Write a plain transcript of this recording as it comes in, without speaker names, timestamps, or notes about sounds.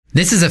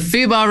This is a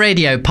Fubar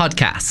Radio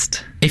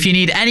podcast. If you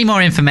need any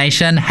more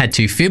information, head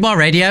to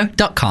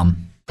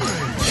fubarradio.com.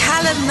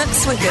 Callum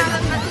McSwiggan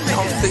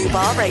on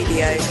Fubar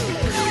Radio.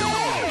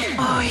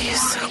 Oh, you're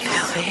so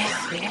lovely.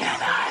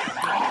 And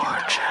I'm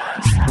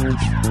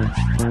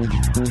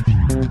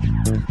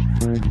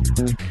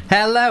gorgeous.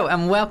 Hello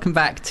and welcome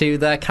back to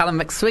the Callum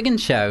McSwiggan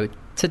Show.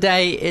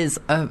 Today is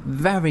a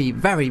very,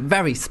 very,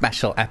 very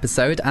special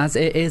episode as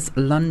it is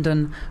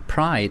London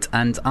Pride,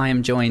 and I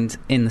am joined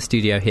in the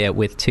studio here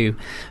with two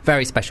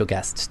very special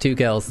guests, two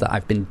girls that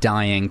I've been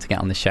dying to get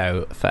on the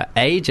show for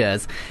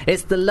ages.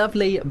 It's the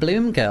lovely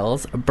Bloom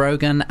girls,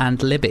 Brogan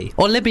and Libby.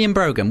 Or Libby and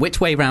Brogan, which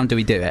way round do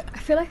we do it? I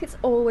feel like it's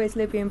always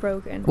Libby and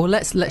Brogan. Well,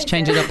 let's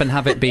change it up and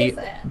have it be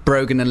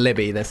Brogan and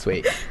Libby this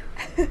week.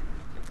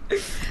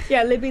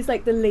 Yeah, Libby's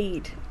like the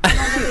lead.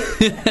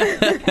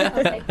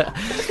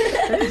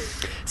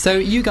 So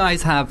you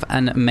guys have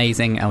an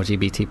amazing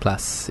LGBT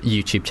plus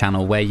YouTube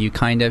channel where you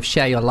kind of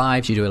share your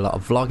lives, you do a lot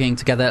of vlogging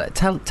together.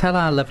 Tell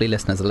our lovely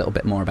listeners a little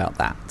bit more about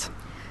that.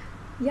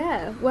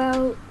 Yeah,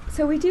 well,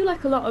 so we do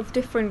like a lot of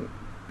different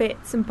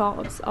bits and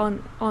bobs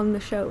on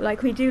the show.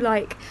 Like we do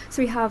so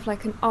we have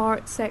like an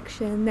art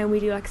section, then we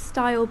do like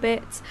style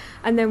bits,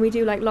 and then we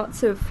do like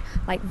lots of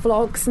like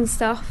vlogs and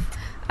stuff.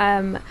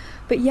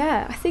 But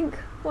yeah, I think,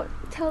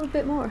 tell a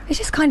bit more. It's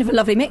just kind of a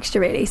lovely mixture,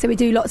 really. So we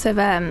do lots of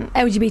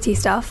LGBT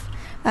stuff.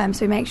 So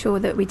we make sure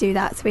that we do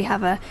that. So we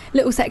have a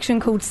little section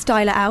called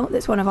Style It Out.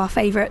 That's one of our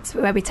favourites,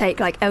 where we take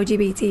like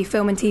LGBT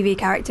film and TV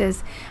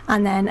characters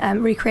and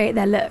then recreate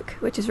their look,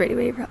 which is really,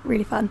 really,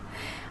 really fun.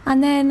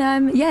 And then,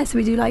 so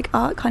we do like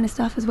art kind of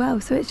stuff as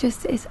well. So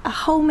it's a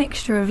whole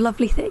mixture of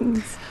lovely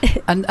things.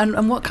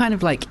 And what kind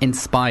of like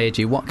inspired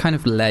you? What kind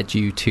of led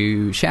you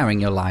to sharing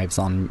your lives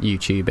on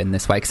YouTube in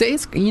this way? Because it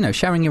is,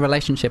 sharing your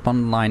relationship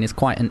online is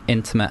quite an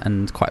intimate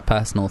and quite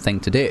personal thing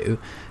to do.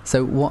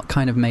 So what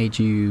kind of made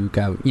you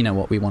go,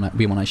 what we want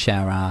to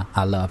share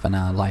our love and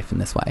our life in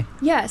this way?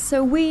 Yeah,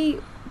 so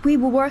we were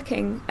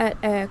working at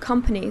a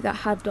company that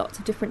had lots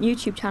of different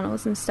YouTube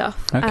channels and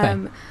stuff.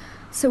 Okay.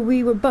 So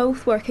we were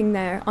both working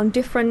there on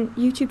different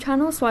YouTube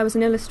channels. So I was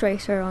an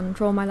illustrator on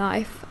Draw My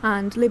Life,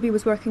 and Libby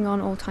was working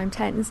on All Time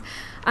Tens.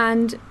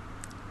 And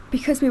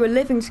because we were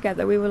living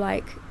together, we were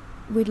like,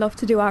 we'd love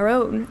to do our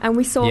own. And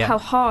we saw how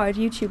hard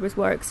YouTubers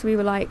work. So we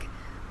were like,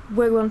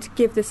 we want to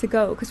give this a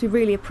go because we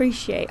really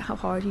appreciate how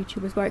hard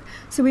YouTubers work.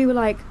 So we were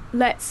like,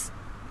 let's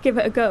give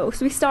it a go.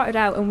 So we started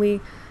out and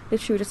we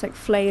literally were just like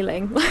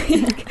flailing,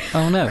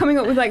 coming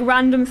up with like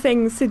random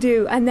things to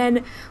do, and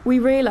then we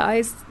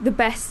realised the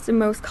best and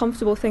most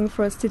comfortable thing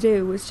for us to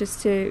do was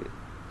just to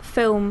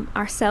film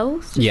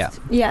ourselves,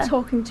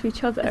 talking to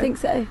each other. I think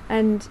so.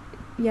 And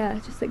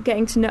just like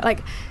getting to know,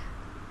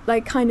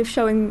 like kind of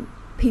showing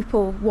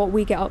people what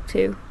we get up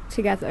to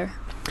together.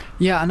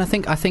 Yeah, and I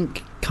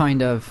think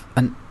kind of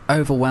an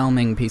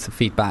overwhelming piece of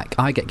feedback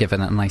I get given,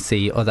 and I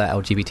see other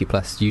LGBT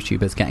plus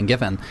YouTubers getting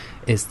given,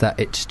 is that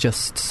it's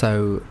just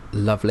so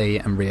lovely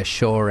and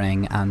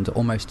reassuring and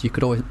almost, you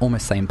could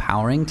almost say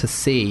empowering, to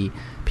see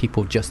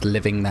people just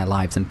living their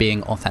lives and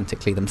being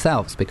authentically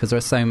themselves, because there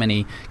are so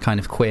many kind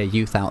of queer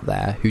youth out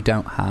there who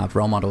don't have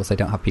role models, they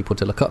don't have people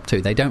to look up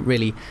to, they don't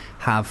really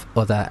have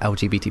other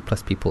LGBT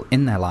plus people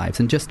in their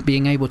lives, and just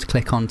being able to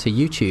click onto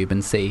YouTube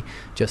and see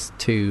just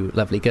two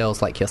lovely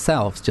girls like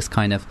yourselves just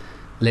kind of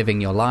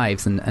living your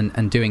lives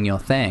and doing your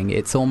thing,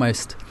 it's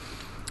almost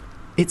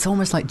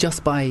like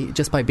just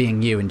by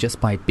being you and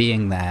just by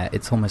being there,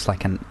 it's almost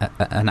like an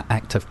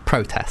act of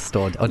protest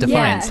or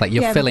defiance, like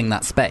you're filling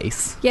that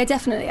space. Yeah,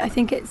 definitely. I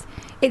think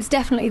it's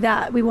definitely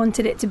that. We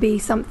wanted it to be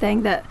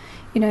something that,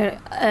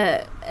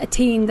 a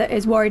teen that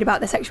is worried about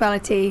their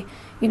sexuality,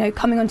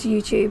 coming onto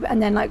YouTube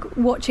and then like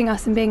watching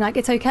us and being like,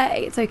 it's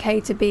okay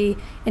to be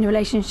in a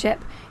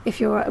relationship if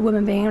you're a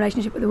woman being in a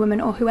relationship with a woman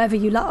or whoever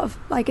you love,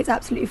 like it's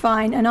absolutely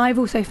fine. And I've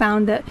also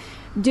found that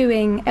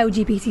doing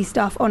LGBT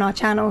stuff on our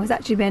channel has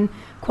actually been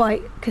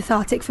quite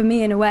cathartic for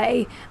me in a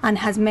way, and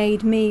has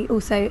made me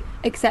also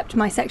accept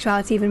my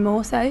sexuality even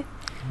more so.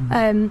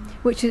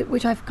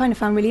 Which I've kind of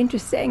found really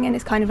interesting, and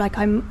it's kind of like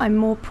I'm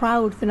more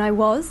proud than I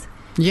was.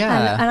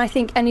 Yeah. And I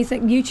think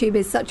YouTube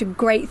is such a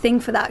great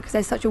thing for that, because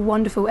there's such a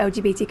wonderful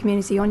LGBT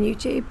community on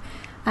YouTube,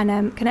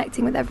 and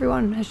connecting with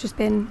everyone has just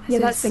been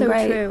that's been so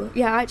great. true.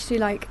 Yeah, actually,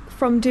 like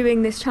from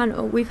doing this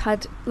channel, we've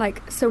had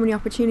like so many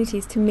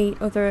opportunities to meet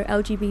other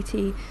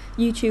LGBT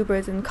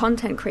YouTubers and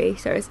content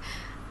creators,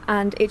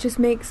 and it just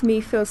makes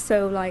me feel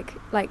so like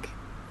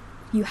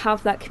you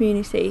have that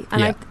community,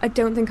 and I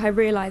don't think I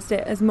realised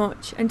it as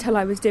much until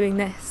I was doing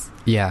this.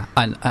 Yeah,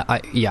 and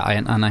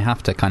I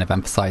have to kind of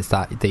emphasise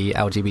that the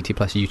LGBT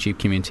plus YouTube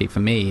community for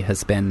me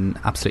has been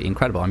absolutely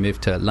incredible. I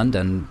moved to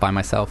London by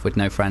myself with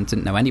no friends,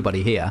 didn't know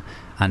anybody here,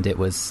 and it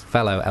was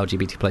fellow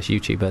LGBT plus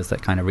YouTubers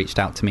that kind of reached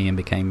out to me and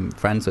became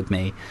friends with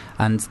me.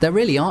 And there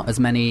really aren't as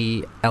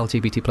many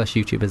LGBT plus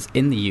YouTubers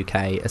in the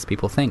UK as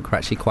people think. We're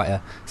actually quite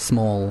a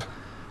small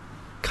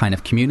kind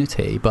of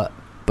community, but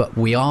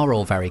we are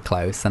all very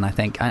close, and I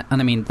think, and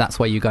I mean, that's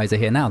why you guys are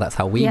here now. That's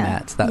how we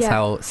met. That's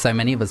how so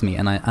many of us meet,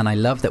 and I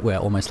love that we're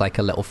almost like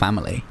a little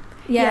family.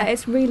 Yeah,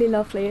 it's really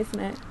lovely, isn't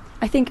it?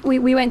 I think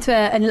we went to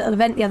a little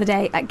event the other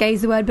day at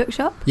Gaze the Word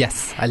bookshop.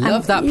 Yes, I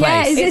love that place.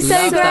 Yeah, it's so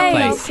love that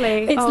great. place.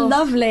 Lovely. It's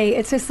lovely.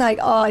 It's just like,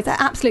 it's an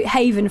absolute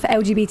haven for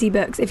LGBT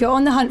books. If you're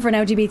on the hunt for an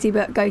LGBT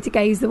book, go to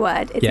Gaze the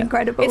Word. It's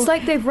incredible. It's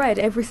like they've read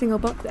every single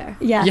book there.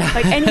 Yeah.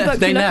 Like any book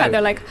They you look know. at,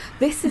 they're like,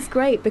 this is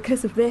great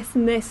because of this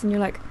and this, and you're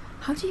like,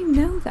 how do you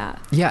know that?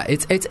 Yeah,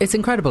 it's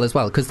incredible as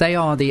well, because they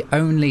are the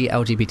only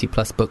LGBT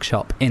plus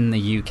bookshop in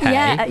the UK.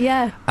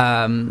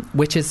 Yeah.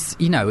 Which is,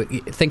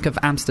 think of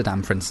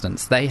Amsterdam, for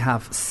instance. They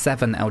have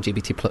 7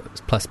 LGBT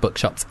plus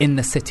bookshops in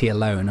the city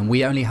alone, and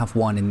we only have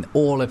 1 in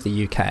all of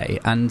the UK.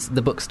 And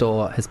the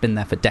bookstore has been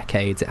there for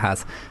decades. It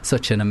has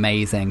such an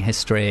amazing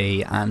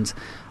history, and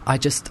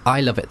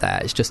I love it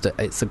there.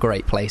 It's a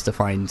great place to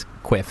find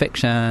queer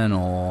fiction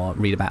or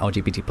read about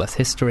LGBT plus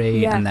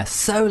history, and they're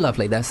so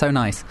lovely, they're so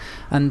nice,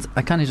 and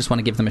I kind of just want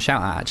to give them a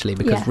shout out, actually,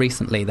 because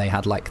recently they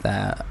had like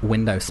their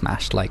window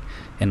smashed, like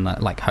in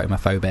like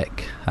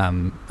homophobic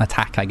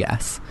attack, I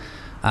guess.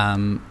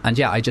 And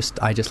I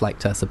just like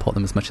to support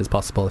them as much as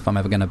possible. If I'm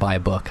ever going to buy a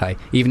book,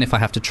 even if I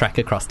have to trek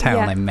across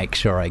town, I make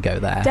sure I go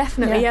there.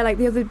 Definitely, like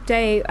the other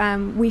day,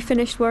 we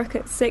finished work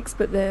at 6,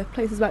 but the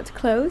place was about to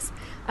close,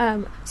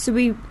 so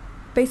we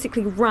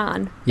basically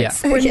ran,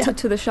 sprinted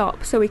to the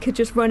shop so we could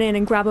just run in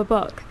and grab a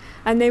book.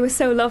 And they were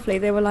so lovely.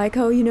 They were like,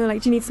 do you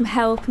need some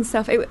help and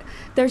stuff.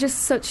 They're just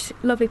such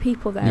lovely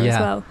people there as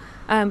well.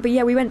 But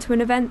we went to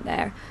an event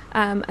there,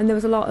 and there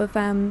was a lot of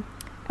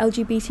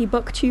LGBT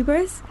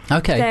booktubers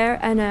there,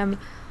 and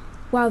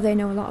wow, they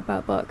know a lot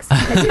about books.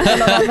 They do know a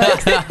lot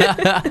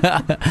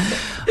about books.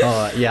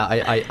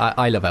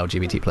 I love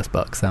LGBT plus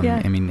books.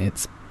 I mean,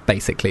 it's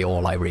basically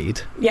all I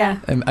read. Yeah.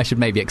 I should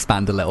maybe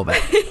expand a little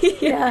bit.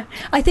 Yeah.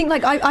 I think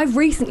I've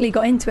recently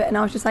got into it, and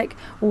I was just like,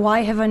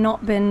 why have I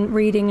not been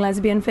reading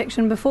lesbian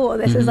fiction before?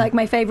 This is like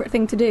my favourite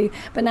thing to do.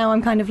 But now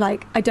I'm kind of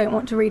like, I don't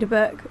want to read a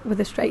book with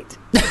a straight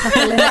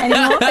couple in it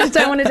anymore. I just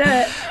don't want to do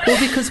it. Well,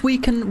 because we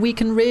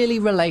can really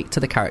relate to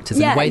the characters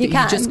in a way that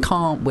you just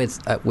can't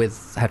with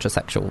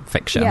heterosexual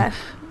fiction. Yeah.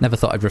 Never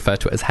thought I'd refer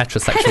to it as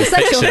heterosexual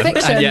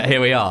fiction. And yet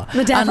here we are.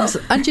 The devil.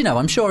 And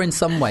I'm sure in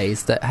some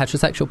ways that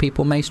heterosexual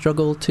people may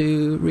struggle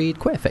to read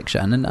queer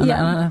fiction, and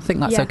I think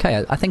that's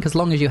okay. I think as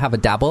long as you have a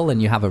dabble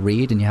and you have a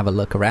read and you have a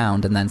look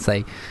around and then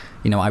say,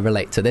 I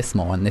relate to this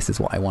more and this is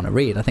what I want to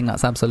read, I think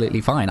that's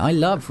absolutely fine. I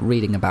love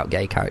reading about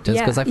gay characters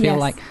because I feel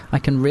like I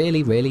can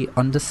really, really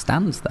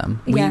understand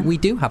them. We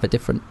do have a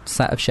different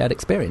set of shared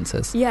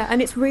experiences. Yeah,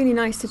 and it's really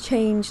nice to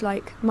change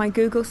like my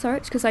Google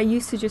search, because I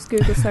used to just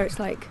Google search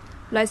like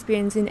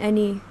lesbians in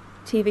any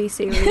TV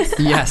series.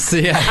 Yes,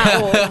 yeah.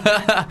 At all.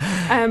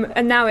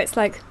 And now it's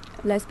like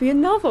lesbian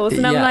novels,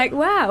 and I'm like,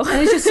 wow, and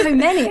there's just so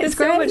many. It's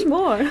so much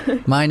more.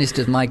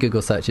 My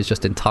Google search is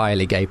just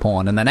entirely gay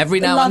porn, and then every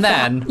now and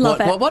then,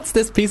 what's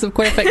this piece of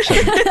queer fiction?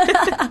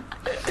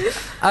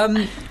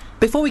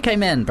 Before we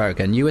came in,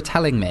 Brogan, you were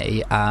telling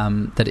me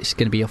that it's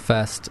going to be your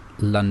first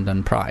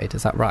London Pride.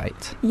 Is that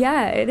right?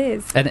 Yeah, it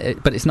is.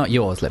 But it's not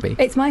yours, Libby.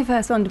 It's my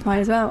first London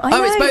Pride as well.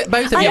 It's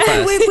both of your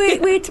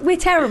first. We're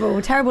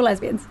terrible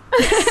lesbians.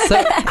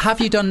 So,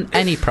 have you done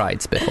any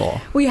Prides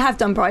before? We have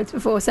done Prides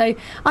before. So,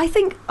 I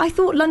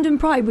thought London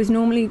Pride was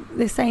normally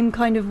the same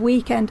kind of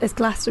weekend as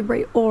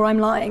Glastonbury, or I'm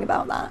lying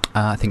about that.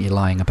 I think you're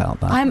lying about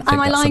that. Am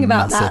I lying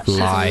about that? That's a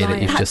massive lie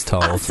that you've just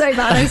told. That's so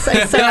bad. I'm so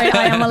sorry.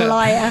 I am a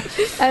liar.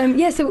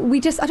 So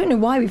I don't know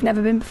why we've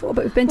never been before,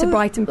 but we've been to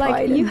Brighton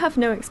Pride. You have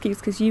no excuse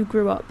because you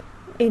grew up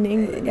in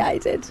England. Yeah, I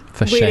did.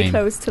 For really shame.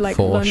 Close to like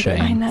For London.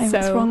 shame. I know,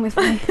 what's wrong with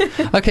me?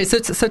 Okay, so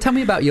tell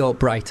me about your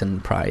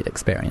Brighton Pride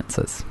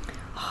experiences.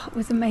 It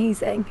was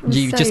amazing. It was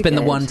You've just been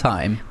the one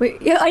time.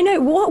 I know.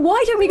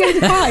 Why don't we go to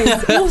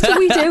Prides? What are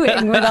we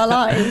doing with our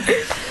lives?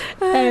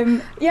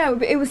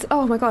 It was,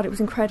 oh my God, it was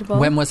incredible.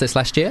 When was this,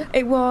 last year?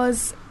 It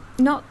was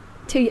not...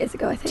 2 years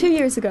ago, I think. 2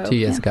 years ago. 2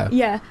 years ago.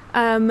 Yeah.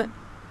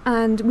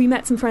 And we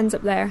met some friends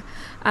up there,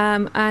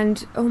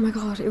 and oh my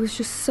God, it was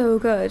just so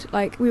good.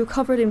 Like, we were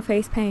covered in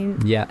face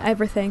paint,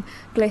 everything,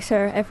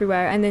 glitter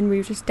everywhere, and then we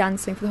were just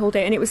dancing for the whole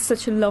day, and it was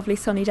such a lovely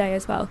sunny day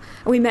as well,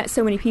 and we met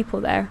so many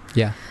people there.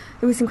 Yeah,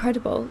 it was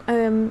incredible.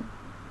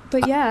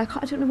 But I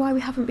don't know why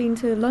we haven't been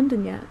to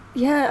London yet.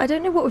 Yeah, I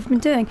don't know what we've been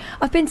doing.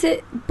 I've been to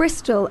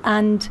Bristol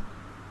and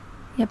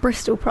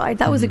Bristol Pride.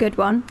 That was a good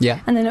one.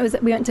 Yeah. And then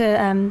we went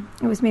to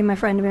it was me and my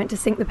friend. We went to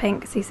Sink the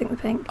Pink.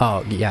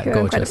 Oh yeah,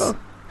 gorgeous. Incredible.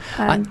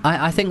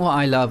 I think what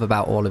I love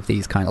about all of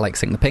these kind of like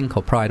Sink the Pink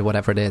or Pride or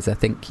whatever it is, I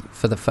think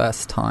for the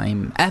first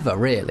time ever,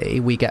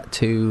 really, we get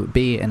to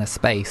be in a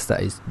space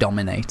that is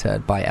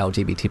dominated by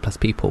LGBT plus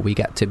people. We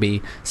get to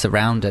be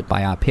surrounded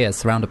by our peers,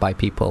 surrounded by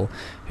people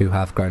who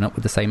have grown up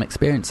with the same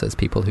experiences,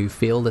 people who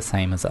feel the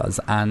same as us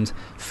and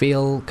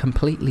feel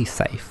completely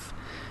safe.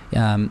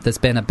 There's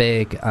been a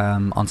big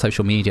on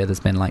social media, there's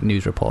been like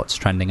news reports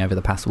trending over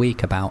the past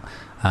week about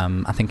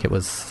I think it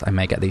was, I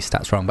may get these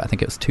stats wrong, but I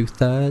think it was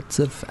 2/3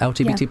 of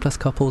LGBT plus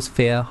couples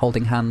fear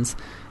holding hands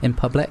in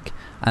public,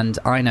 and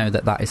I know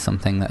that is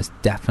something that has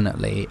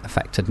definitely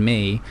affected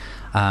me.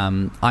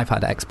 I've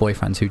had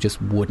ex-boyfriends who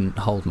just wouldn't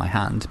hold my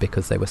hand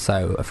because they were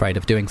so afraid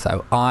of doing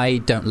so.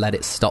 I don't let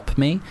it stop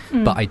me,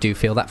 but I do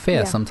feel that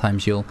fear.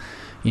 Sometimes you'll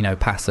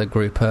pass a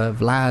group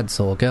of lads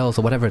or girls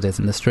or whatever it is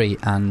in the street,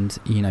 and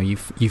you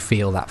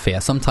feel that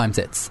fear. Sometimes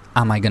it's,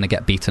 am I going to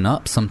get beaten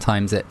up?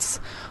 Sometimes it's,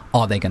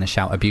 are they going to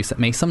shout abuse at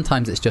me?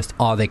 Sometimes it's just,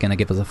 are they going to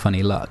give us a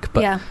funny look?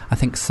 But Yeah. I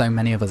think so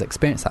many of us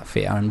experience that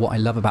fear, and what I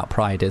love about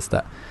Pride is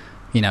that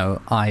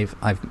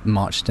I've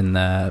marched in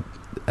the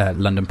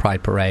London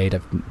Pride Parade,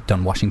 I've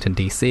done Washington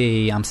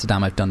DC,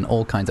 Amsterdam, I've done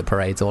all kinds of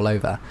parades all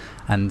over,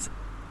 and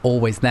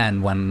always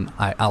then when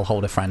I'll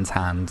hold a friend's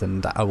hand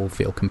and I will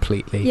feel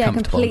completely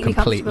comfortable,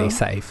 completely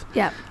safe.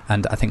 Yeah.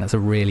 And I think that's a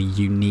really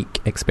unique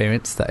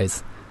experience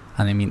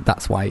and I mean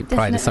that's why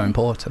Pride is so Definitely.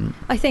 important.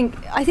 I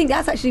think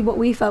that's actually what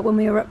we felt when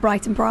we were at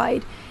Brighton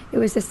Pride. It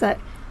was just that,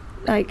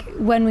 like,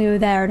 when we were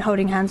there and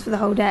holding hands for the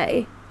whole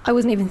day, I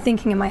wasn't even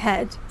thinking in my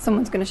head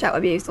someone's going to shout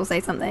abuse or say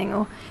something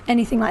or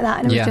anything like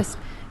that, and it was just,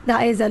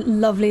 that is a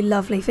lovely,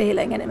 lovely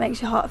feeling, and it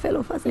makes your heart feel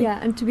all fuzzy. Yeah,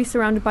 and to be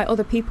surrounded by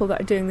other people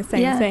that are doing the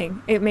same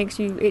thing, it makes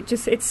you,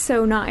 it's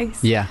so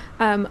nice. Yeah.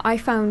 I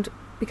found,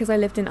 because I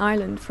lived in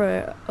Ireland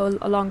for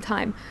a long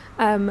time,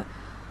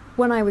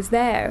 when I was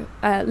there,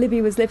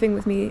 Libby was living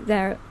with me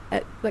there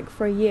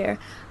for a year,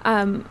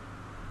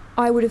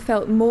 I would have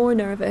felt more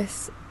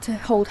nervous to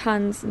hold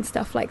hands and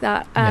stuff like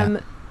that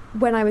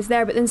when I was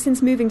there. But then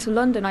since moving to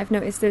London, I've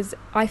noticed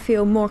I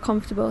feel more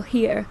comfortable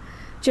here,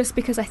 just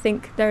because I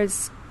think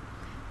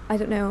I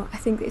don't know, I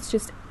think it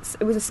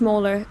was a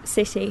smaller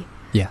city.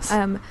 Yes.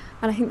 And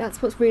I think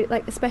that's what's really,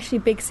 like, especially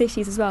big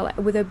cities as well, like,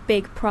 with a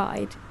big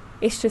Pride,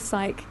 it's just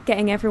like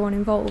getting everyone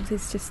involved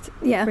is just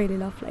really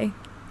lovely.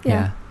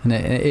 Yeah. And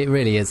it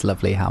really is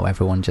lovely how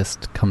everyone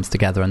just comes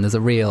together, and there's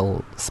a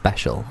real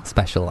special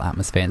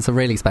atmosphere. It's a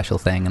really special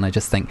thing, and I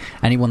just think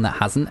anyone that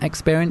hasn't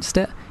experienced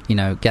it,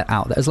 get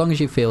out there. As long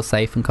as you feel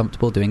safe and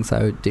comfortable doing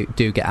so,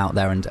 do get out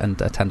there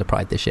and attend a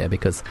Pride this year,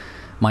 because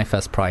my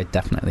first Pride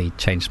definitely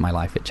changed my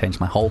life. It changed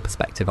my whole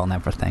perspective on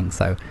everything.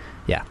 So,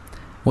 yeah.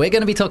 We're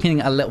going to be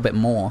talking a little bit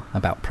more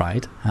about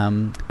Pride,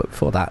 but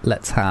before that,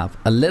 let's have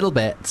a little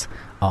bit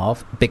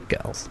of Big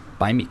Girls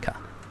by Mika.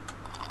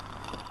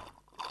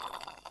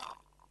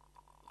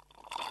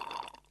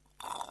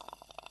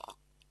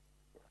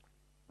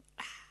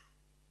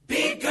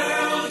 Big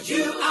girl,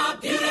 you are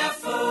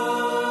beautiful.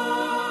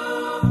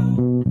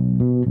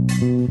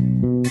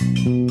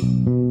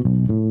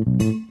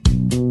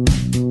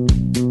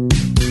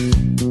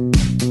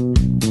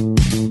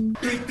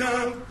 Big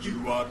girl,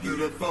 you are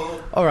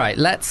beautiful. All right,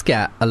 let's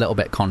get a little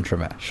bit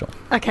controversial.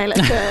 Okay,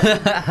 let's do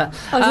it. I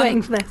was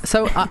waiting for this.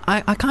 So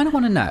I kind of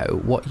want to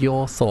know what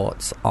your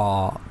thoughts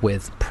are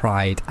with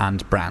Pride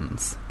and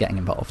brands getting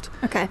involved.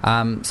 Okay.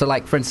 So,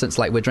 like, for instance,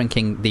 like, we're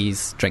drinking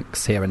these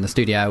drinks here in the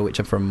studio, which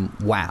are from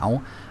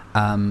Wow,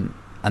 and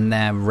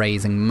they're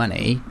raising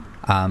money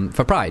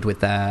for Pride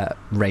with their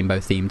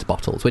rainbow-themed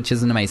bottles, which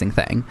is an amazing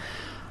thing.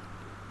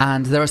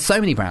 And there are so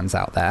many brands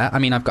out there. I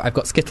mean, I've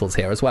got Skittles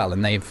here as well,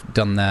 and they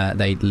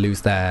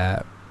lose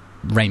their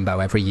rainbow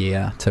every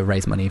year to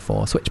raise money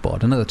for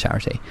Switchboard, another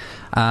charity.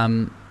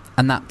 And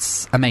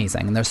that's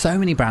amazing. And there are so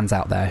many brands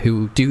out there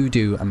who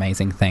do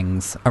amazing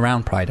things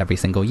around Pride every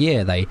single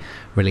year. They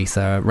release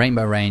a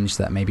rainbow range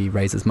that maybe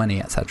raises money,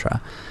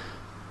 etc.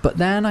 But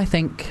then I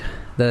think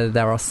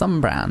there are some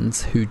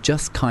brands who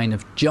just kind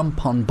of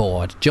jump on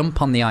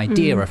the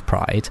idea of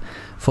Pride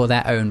for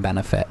their own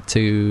benefit,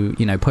 to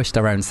push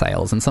their own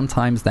sales. And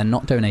sometimes they're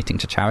not donating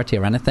to charity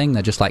or anything.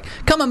 They're just like,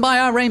 come and buy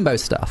our rainbow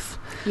stuff.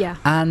 Yeah.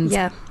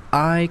 And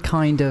I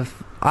kind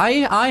of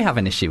I have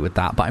an issue with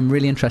that, but I'm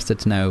really interested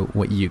to know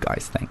what you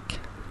guys think.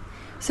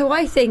 So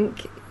I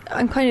think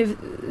I'm kind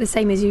of the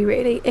same as you,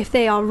 really. If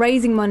they are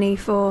raising money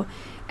for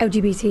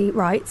LGBT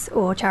rights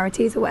or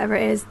charities or whatever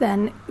it is,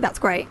 then that's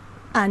great.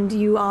 And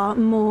you are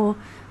more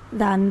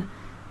than,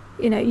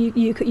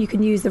 you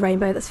can use the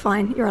rainbow, that's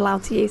fine. You're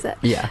allowed to use it.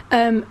 Yeah.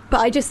 But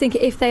I just think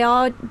if they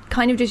are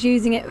kind of just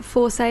using it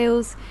for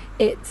sales,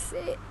 it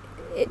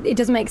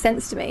doesn't make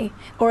sense to me.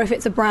 Or if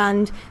it's a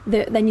brand,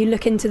 then you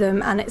look into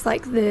them and it's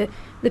like the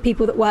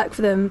people that work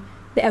for them,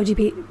 the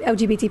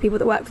LGBT people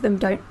that work for them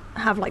don't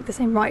have like the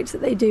same rights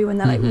that they do when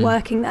they're like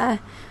working there,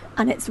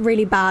 and it's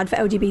really bad for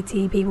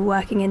LGBT people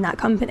working in that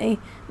company,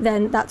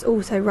 then that's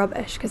also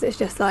rubbish, because it's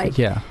just like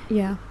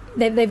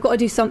they've got to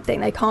do something.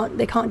 They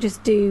can't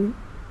just do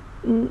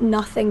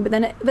nothing. But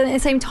then at the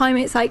same time,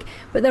 it's like,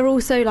 but they're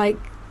also like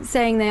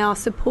saying they are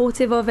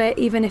supportive of it,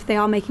 even if they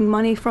are making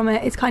money from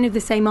it. It's kind of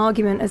the same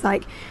argument as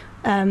like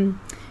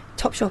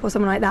Topshop or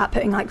someone like that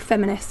putting like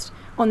feminist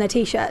on their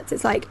t-shirts.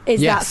 It's like,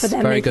 is that for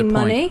them making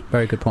money?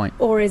 Very good point.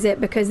 Or is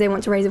it because they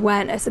want to raise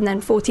awareness? And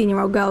then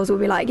 14-year-old girls will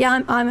be like,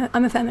 yeah,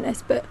 I'm a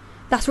feminist, but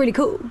that's really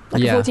cool.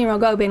 Like a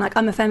 14-year-old girl being like,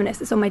 I'm a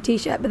feminist, it's on my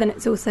t-shirt, but then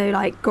it's also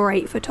like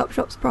great for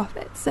Topshop's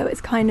profits. So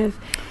it's kind of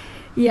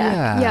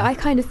I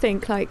kind of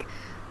think like,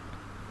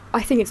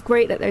 I think it's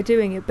great that they're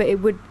doing it, but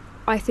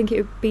I think it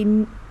would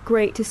be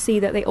great to see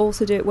that they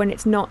also do it when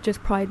it's not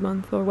just Pride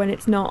Month, or when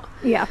it's not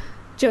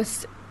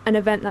just an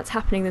event that's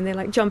happening, then they're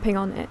like jumping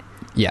on it.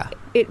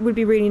 It would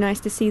be really nice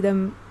to see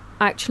them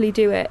actually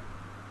do it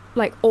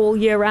like all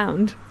year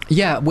round.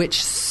 Yeah,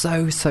 which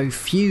so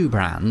few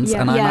brands,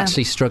 Yeah. and I'm Yeah.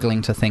 actually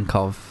struggling to think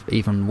of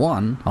even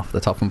one off the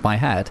top of my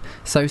head.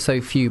 So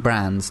few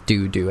brands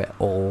do it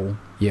all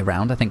year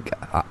round. I think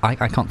I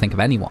can't think of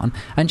anyone.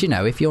 And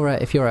if you're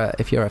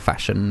a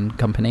fashion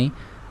company,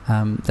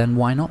 then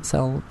why not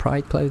sell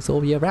Pride clothes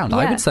all year round?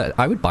 Yeah.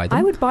 I would buy them.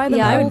 I would buy them.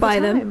 Yeah, I all would the buy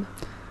them. time.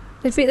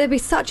 There'd be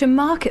such a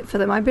market for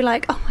them. I'd be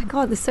like, oh my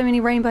god, there's so many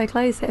rainbow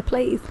clothes here,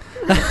 please.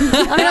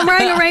 I mean, I'm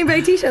wearing a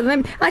rainbow t-shirt at the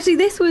moment. Actually,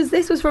 this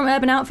was from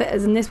Urban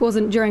Outfitters, and this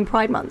wasn't during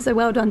Pride Month, so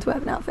well done to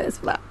Urban Outfitters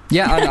for that.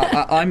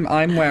 Yeah,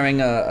 I'm wearing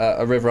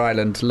a River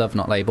Island Love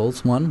Not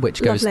Labels one,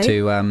 which goes Lovely.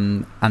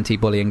 to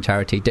anti-bullying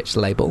charity Ditch the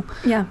Label,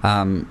 Yeah.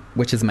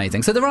 which is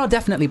amazing. So there are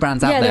definitely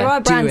brands out Yeah, there. there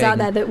are brands doing out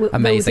there that will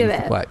amazing do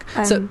it. work.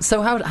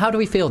 So how do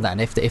we feel then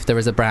if there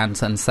is a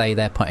brand and say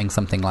they're putting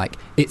something like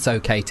it's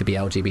okay to be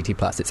LGBT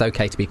plus, it's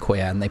okay to be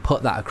queer, and they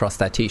put that across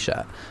their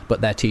t-shirt,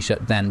 but their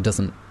t-shirt then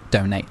doesn't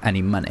donate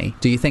any money?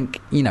 Do you think,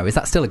 is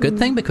that still a good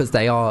thing because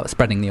they are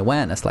spreading the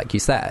awareness, like you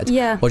said?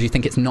 Yeah. Or do you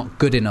think it's not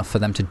good enough for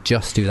them to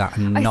just do that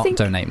and I not think-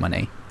 donate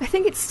money? I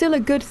think it's still a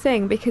good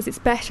thing because it's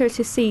better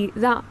to see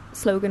that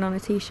slogan on a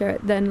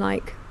t-shirt than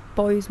like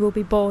boys will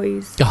be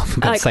boys. Oh, for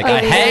God's Like, sake,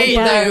 I oh, hate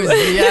yeah.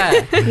 those.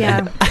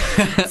 Yeah.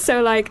 Yeah.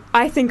 So like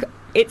I think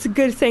it's a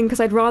good thing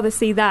because I'd rather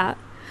see that,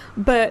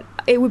 but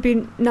it would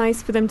be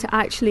nice for them to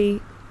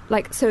actually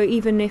like, so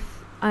even if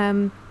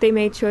they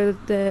made sure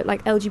the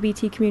like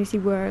LGBT community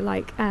were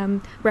like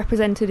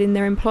represented in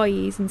their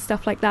employees and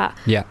stuff like that,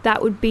 Yeah.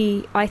 that would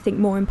be, I think,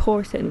 more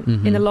important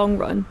Mhm. in the long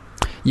run.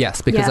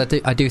 Yes, because Yeah.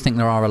 I do think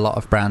there are a lot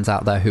of brands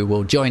out there who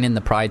will join in the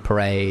Pride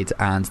Parade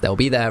and they'll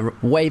be there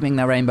waving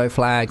their rainbow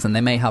flags, and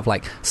they may have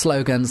like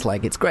slogans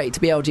like it's great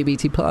to be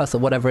LGBT plus or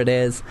whatever it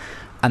is,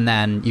 and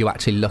then you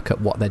actually look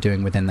at what they're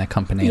doing within their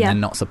company and Yeah. they're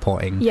not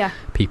supporting Yeah.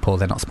 people,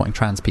 they're not supporting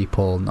trans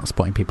people, not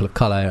supporting people of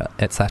colour,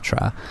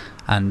 etc.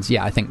 And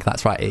yeah, I think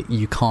that's right.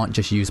 You can't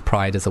just use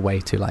Pride as a way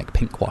to like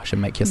pink wash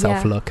and make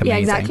yourself Yeah. look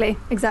amazing. Yeah,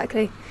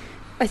 exactly.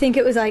 I think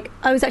it was like,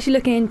 I was actually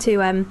looking into,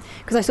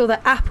 because I saw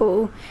that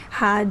Apple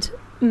had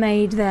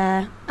made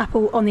their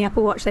on the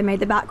Apple Watch, they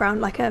made the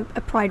background like a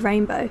Pride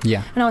rainbow.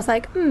 Yeah. And I was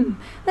like,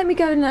 let me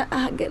go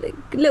and get a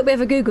little bit of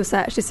a Google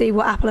search to see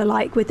what Apple are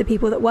like with the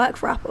people that work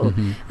for Apple.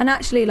 Mhm. And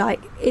actually, like,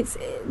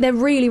 they're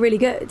really, really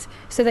good.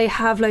 So they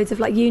have loads of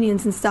like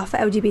unions and stuff for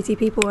LGBT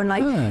people and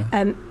like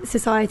Oh.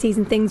 societies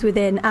and things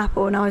within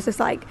Apple. And I was just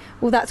like,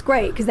 well, that's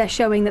great because they're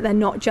showing that they're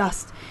not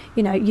just,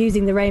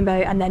 using the rainbow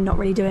and they're not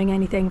really doing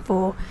anything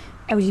for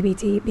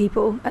LGBT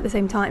people at the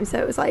same time. So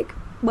it was like,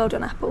 well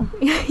done, Apple.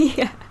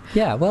 Yeah.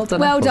 Yeah, well done.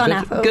 Well done, Good,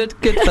 Apple.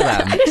 Good for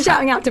them.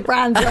 Shouting out to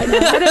brands right now.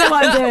 I don't know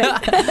what I'm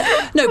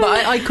doing. No,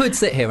 but I could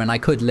sit here and I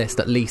could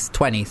list at least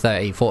 20,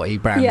 30, 40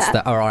 brands Yeah.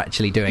 that are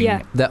actually doing,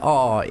 Yeah. that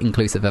are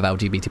inclusive of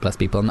LGBT plus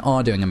people and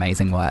are doing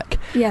amazing work.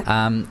 Yeah.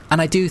 And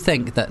I do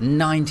think that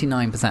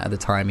 99% of the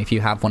time, if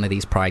you have one of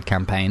these Pride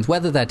campaigns,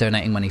 whether they're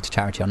donating money to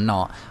charity or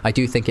not, I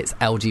do think it's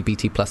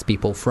LGBT plus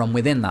people from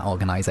within that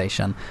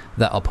organisation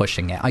that are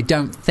pushing it. I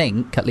don't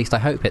think, at least I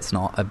hope it's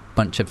not, a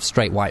bunch of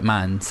straight white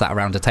men sat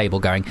around a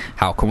table going,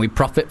 how can we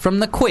profit from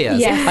the queers?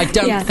 Yes. I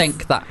don't Yes.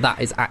 think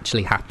that is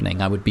actually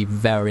happening. I would be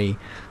very,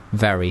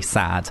 very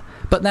sad.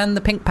 But then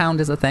the pink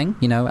pound is a thing,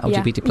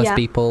 LGBT plus Yeah.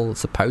 people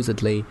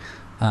supposedly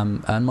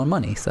earn more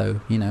money, so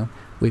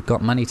we've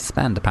got money to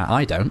spend. Apparently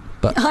I don't,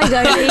 but I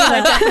don't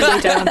either.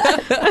 Definitely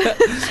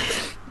don't.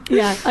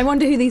 Yeah. I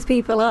wonder who these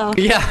people are.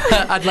 yeah,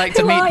 I'd like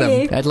to Who meet are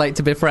them. you? I'd like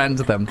to befriend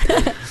them.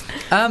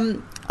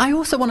 I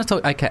also want to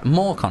talk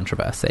more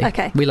controversy.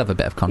 Okay. We love a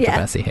bit of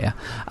controversy here.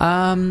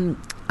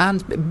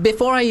 And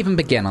before I even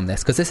begin on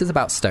this, because this is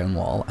about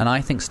Stonewall, and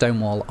I think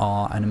Stonewall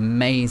are an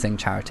amazing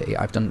charity.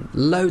 I've done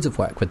loads of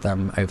work with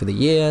them over the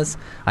years.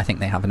 I think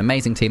they have an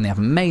amazing team. They have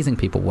amazing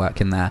people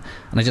working there.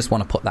 And I just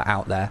want to put that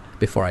out there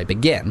before I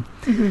begin.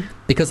 Mm-hmm.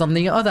 Because on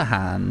the other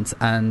hand,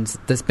 and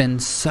there's been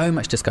so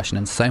much discussion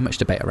and so much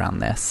debate around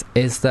this,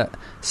 is that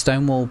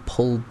Stonewall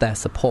pulled their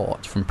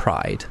support from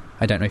Pride.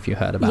 I don't know if you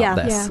heard about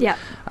this. Yeah.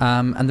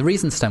 And the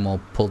reason Stonewall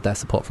pulled their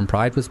support from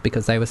Pride was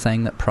because they were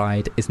saying that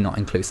Pride is not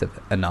inclusive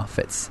enough.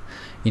 It's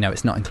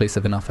not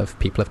inclusive enough of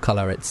people of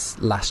colour.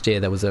 Last year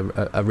there was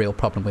a real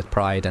problem with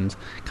Pride and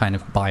kind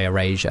of bi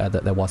erasure,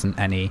 that there wasn't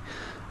any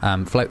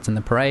floats in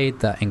the parade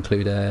that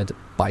included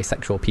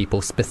bisexual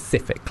people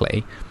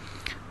specifically.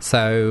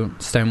 So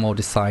Stonewall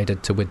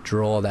decided to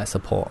withdraw their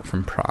support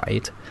from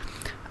Pride.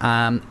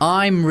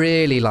 I'm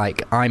really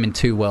I'm in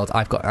two worlds.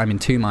 I'm in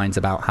two minds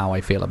about how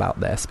I feel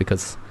about this,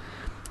 because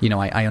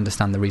I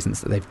understand the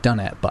reasons that they've done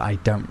it, but I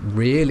don't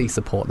really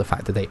support the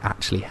fact that they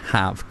actually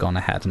have gone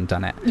ahead and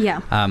done it.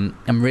 Yeah. I'm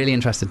really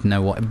interested to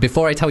know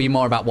before I tell you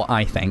more about what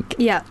I think.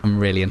 Yeah. I'm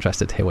really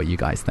interested to hear what you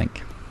guys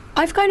think.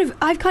 I've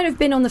kind of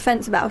been on the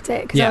fence about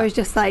it because Yeah. I was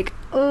just like,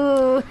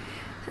 oh,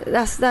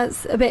 that's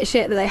a bit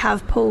shit that they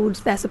have pulled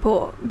their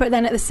support. But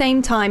then at the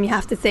same time, you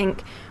have to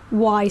think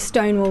why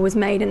Stonewall was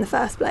made in the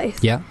first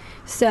place. Yeah.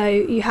 So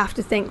you have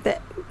to think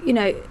that,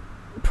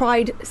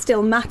 Pride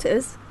still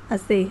matters,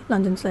 as the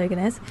London slogan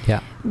is,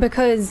 Yeah.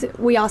 because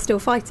we are still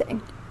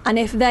fighting. And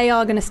if they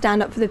are going to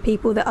stand up for the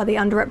people that are the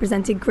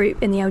underrepresented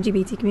group in the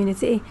LGBT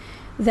community,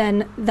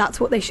 then that's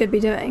what they should be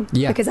doing.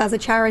 Yeah. Because as a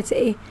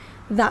charity,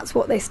 that's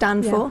what they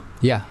stand for.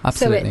 Yeah,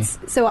 absolutely.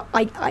 So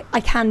I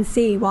can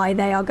see why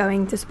they are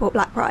going to support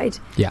Black Pride.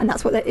 Yeah. And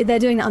that's what they're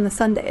doing that on the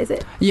Sunday, is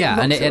it?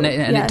 Yeah, and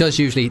Yeah. it does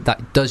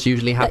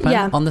usually happen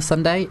Yeah. on the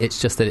Sunday.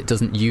 It's just that it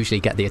doesn't usually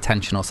get the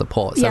attention or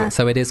support. So Yeah.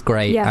 so it is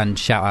great, Yeah. and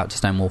shout out to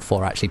Stonewall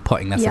for actually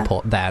putting their Yeah.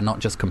 support there, not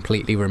just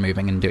completely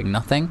removing and doing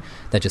nothing.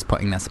 They're just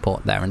putting their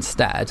support there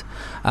instead.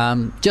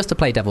 Just to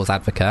play devil's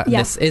advocate, and Yeah.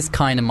 this is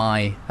kind of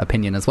my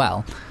opinion as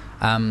well.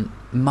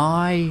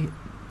 My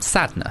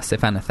sadness,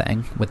 if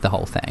anything, with the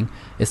whole thing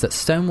is that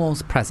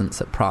Stonewall's presence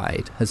at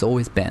Pride has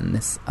always been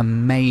this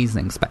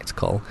amazing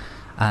spectacle,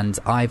 and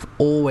I've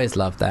always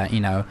loved that.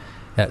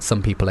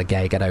 Some people are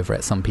gay, get over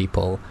it. Some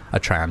people are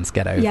trans,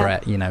 get over Yeah.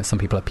 it. Some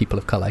people are people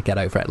of colour, get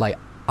over it. Like,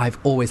 I've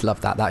always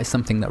loved that. That is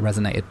something that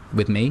resonated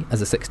with me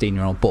as a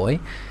 16-year-old boy.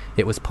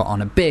 It was put on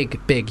a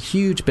big,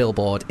 huge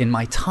billboard in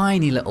my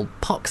tiny little,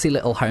 poxy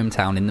little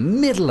hometown in the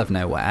middle of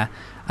nowhere,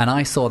 and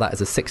I saw that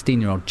as a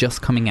 16-year-old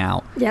just coming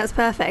out. Yeah, it's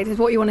perfect. It's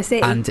what you want to see.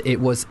 And it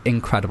was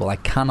incredible.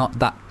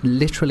 That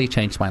literally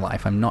changed my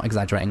life. I'm not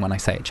exaggerating when I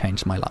say it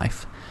changed my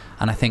life.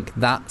 And I think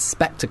that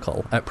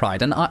spectacle at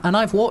Pride, and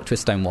I've walked with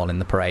Stonewall in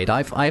the parade.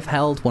 I've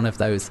held one of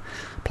those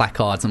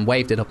placards and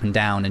waved it up and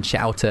down and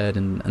shouted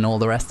and all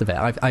the rest of it.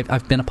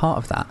 I've been a part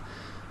of that.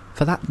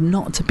 For that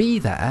not to be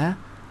there,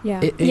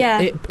 Yeah.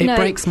 it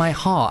breaks my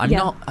heart.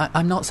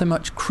 I'm not so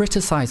much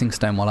criticising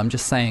Stonewall. I'm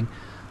just saying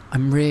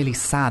I'm really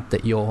sad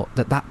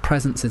that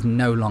presence is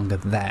no longer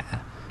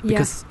there.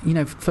 Because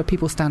for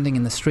people standing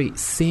in the street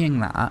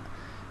seeing that,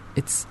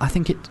 I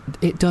think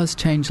it does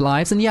change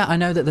lives. And I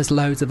know that there's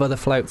loads of other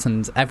floats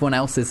and everyone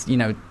else is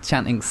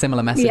chanting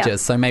similar messages. Yeah.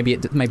 So maybe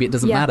it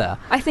doesn't matter.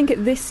 I think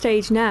at this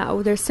stage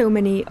now, there's so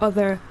many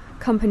other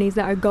companies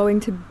that are going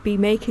to be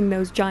making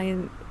those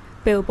giant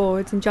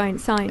billboards and giant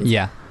signs.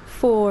 Yeah.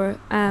 For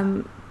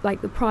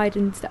like the Pride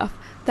and stuff,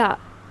 that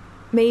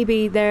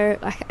maybe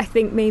I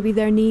think maybe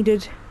they're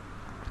needed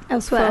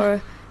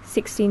elsewhere for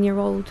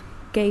 16-year-old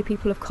gay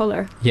people of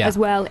colour as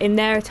well in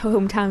their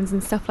hometowns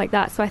and stuff like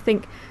that. So I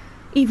think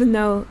even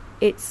though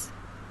it's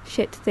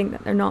shit to think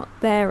that they're not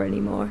there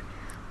anymore,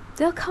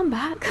 they'll come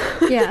back.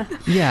 Yeah.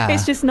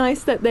 It's just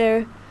nice that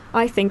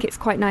I think it's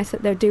quite nice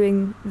that they're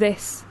doing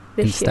this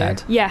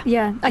instead. Year.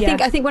 Yeah.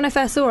 I think when I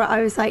first saw it,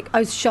 I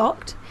was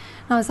shocked.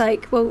 And I was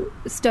like, well,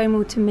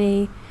 Stonewall to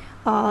me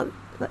are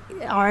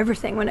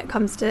everything when it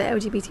comes to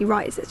LGBT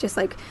rights. It's just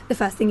like the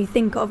first thing you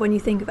think of when you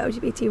think of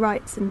LGBT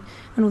rights, and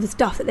all the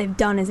stuff that they've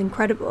done is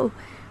incredible.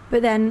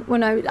 But then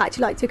when I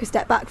actually took a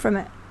step back from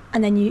it,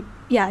 and then you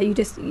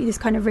just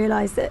kind of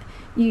realise that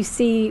you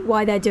see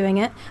why they're doing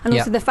it, and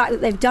also the fact that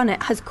they've done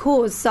it has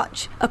caused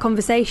such a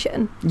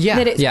conversation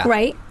that it's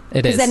great.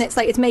 It is. Because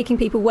then it's making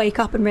people wake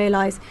up and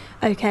realise,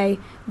 okay,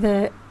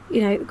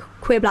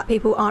 queer black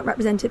people aren't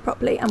represented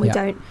properly, and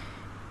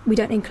we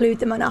don't include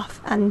them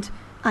enough, and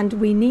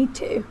we need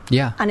to.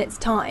 Yeah. And it's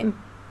time.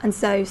 And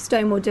so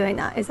Stonewall doing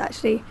that is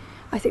actually,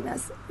 I think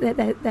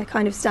they're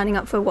kind of standing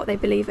up for what they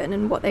believe in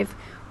and what they've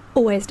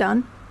always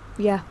done.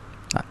 Yeah.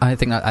 I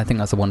think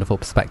that's a wonderful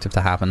perspective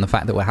to have, and the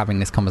fact that we're having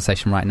this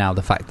conversation right now,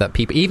 the fact that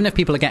people, even if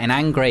people are getting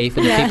angry, if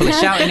people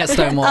are shouting at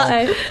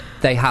Stonewall,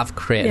 they have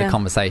created a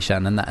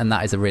conversation, and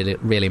that is a really,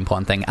 really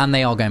important thing. And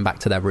they are going back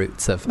to their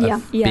roots of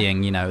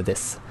being,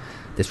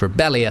 this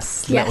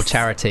rebellious little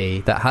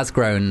charity that has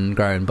grown,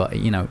 but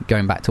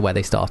going back to where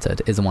they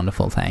started is a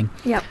wonderful thing.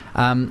 Yep.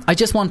 I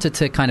just wanted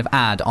to kind of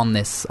add on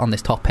this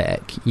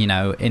topic,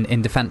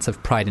 in defence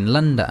of Pride in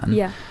London.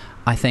 Yeah.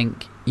 I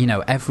think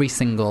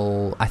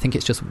I think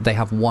it's just they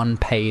have one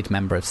paid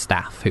member of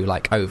staff who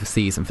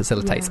oversees and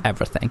facilitates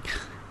everything.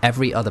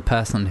 Every other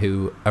person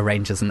who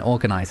arranges and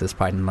organises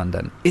Pride in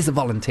London is a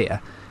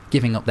volunteer,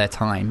 giving up their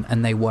time,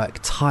 and they work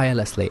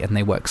tirelessly, and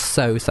they work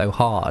so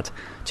hard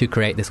to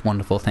create this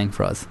wonderful thing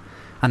for us.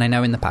 And I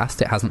know in the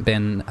past it hasn't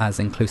been as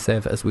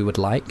inclusive as we would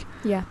like,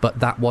 but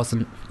that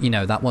wasn't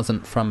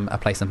from a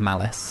place of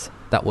malice.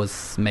 That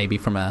was maybe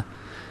from it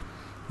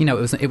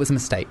was a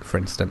mistake, for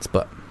instance,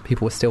 but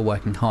people were still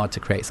working hard to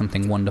create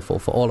something wonderful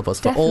for all of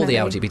us, for all the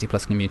LGBT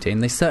plus community,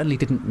 and they certainly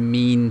didn't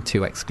mean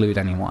to exclude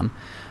anyone.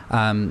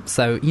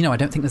 So I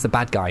don't think there's a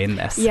bad guy in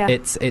this.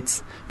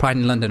 It's Pride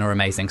in London are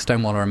amazing,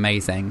 Stonewall are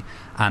amazing,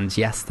 and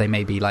yes, they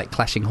may be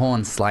clashing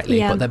horns slightly,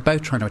 but they're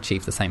both trying to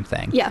achieve the same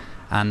thing.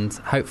 And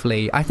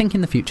hopefully, I think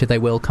in the future they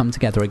will come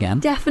together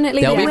again.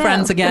 Definitely, they'll be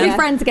friends again. They'll be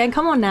friends again.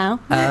 Come on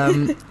now.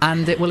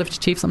 And it will have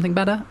achieved something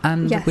better,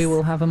 and we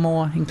will have a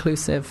more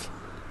inclusive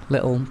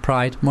little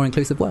Pride, more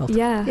inclusive world.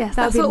 Yes,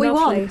 that's what we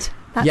want.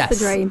 That's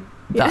the dream.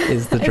 That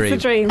is the dream.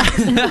 It's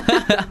the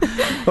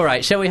dream. All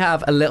right, shall we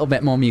have a little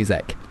bit more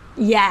music?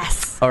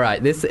 Yes. All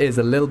right, this is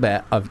a little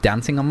bit of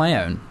Dancing on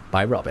My Own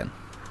by Robin.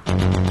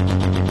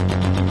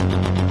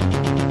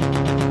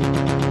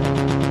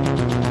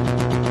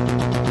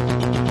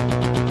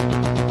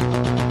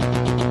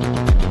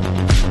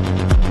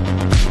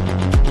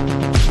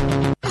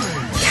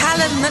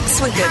 Callum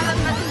McSwiggan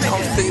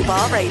on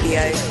Fubar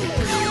Radio.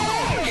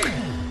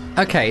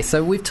 Okay,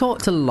 so we've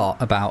talked a lot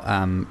about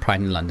Pride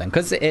in London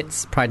because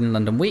it's Pride in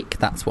London week.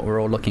 That's what we're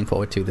all looking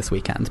forward to this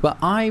weekend. But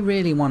I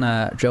really want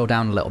to drill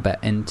down a little bit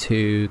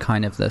into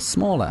kind of the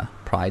smaller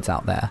prides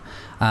out there.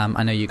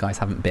 I know you guys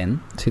haven't been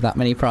to that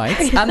many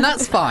prides, and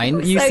that's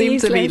fine. You So seem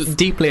to be useless.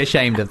 deeply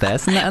ashamed of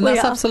this, and We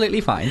that's are.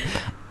 absolutely fine.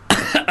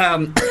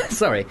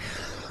 Sorry.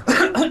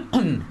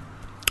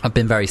 I've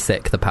been very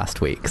sick the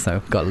past week,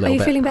 so got a Are little you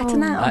bit... feeling better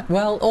now?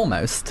 well,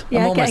 almost.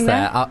 Yeah, I'm almost getting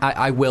there. there.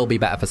 I will be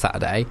better for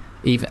Saturday.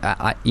 Even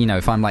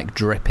if I'm like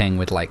dripping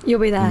with like You'll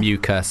be there.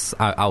 mucus,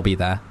 I'll be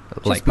there.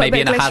 Like put a maybe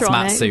bit in a of glitter on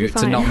hazmat it, you'll be suit to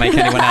fine. not make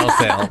anyone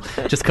else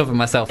ill. Just cover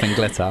myself in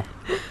glitter.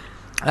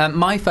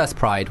 My first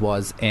Pride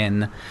was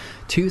in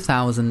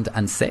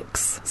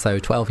 2006, so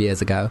 12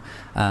 years ago.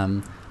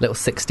 Little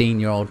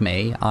 16-year-old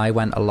me, I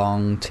went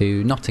along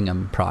to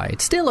Nottingham Pride.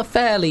 Still a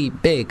fairly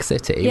big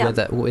city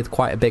Yeah. with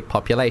quite a big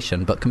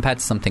population, but compared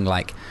to something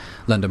like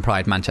London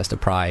Pride, Manchester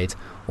Pride,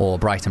 or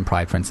Brighton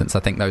Pride, for instance, I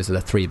think those are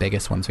the three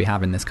biggest ones we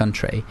have in this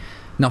country.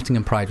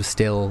 Nottingham Pride was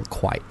still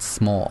quite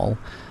small.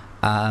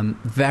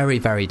 Very,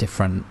 very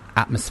different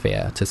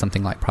atmosphere to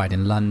something like Pride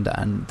in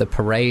London. The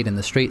parade in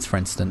the streets, for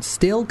instance,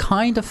 still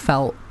kind of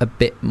felt a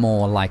bit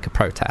more like a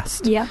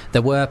protest. Yeah.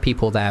 There were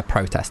people there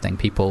protesting,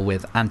 people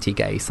with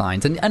anti-gay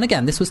signs. And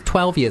again, this was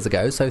 12 years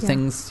ago, so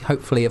things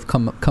hopefully have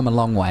come a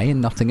long way in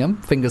Nottingham,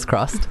 fingers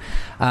crossed.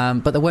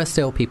 But there were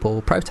still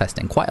people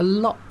protesting, quite a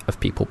lot of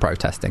people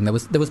protesting. There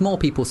was more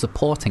people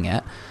supporting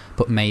it,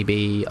 but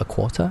maybe a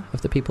quarter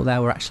of the people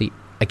there were actually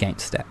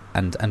against it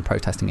and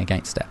protesting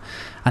against it.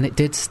 And it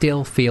did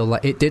feel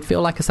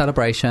like a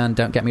celebration,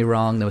 don't get me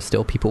wrong. There were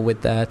still people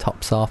with their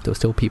tops off, there were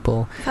still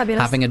people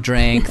Fabulous. having a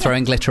drink,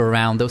 throwing glitter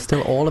around, there was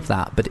still all of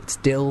that, but it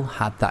still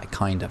had that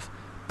kind of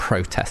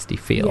protesty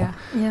feel. Yeah.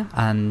 Yeah.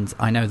 And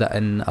I know that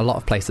in a lot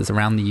of places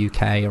around the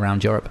UK,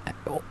 around Europe,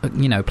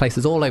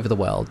 places all over the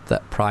world,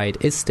 that Pride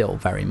is still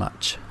very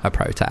much a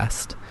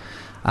protest.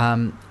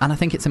 And I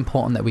think it's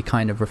important that we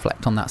kind of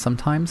reflect on that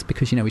sometimes,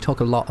 because we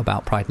talk a lot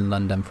about Pride in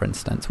London, for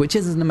instance, which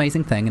is an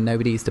amazing thing and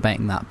nobody's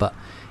debating that, but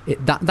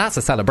that's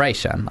a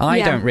celebration. I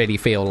Yeah. don't really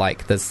feel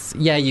like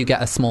you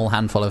get a small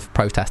handful of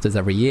protesters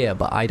every year,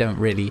 but I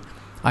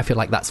feel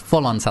like that's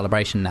full on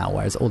celebration now,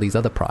 whereas all these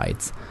other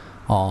prides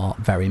are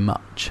very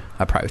much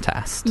a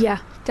protest. Yeah,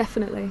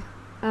 definitely.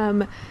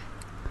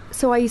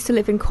 So I used to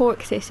live in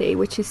Cork City,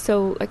 which is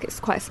it's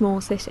quite a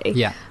small city.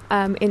 Yeah.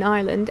 In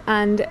Ireland,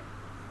 and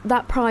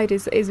that Pride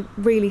is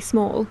really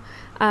small,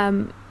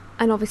 and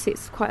obviously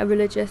it's quite a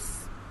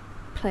religious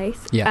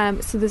place. Yeah.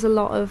 So there's a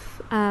lot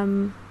of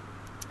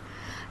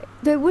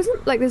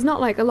there's not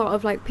like a lot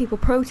of like people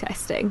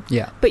protesting,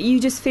 Yeah. but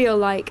you just feel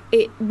like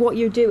what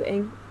you're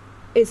doing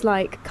is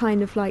like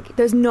kind of like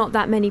there's not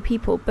that many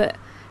people, but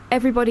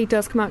everybody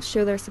does come out to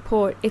show their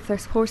support if they're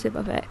supportive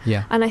of it.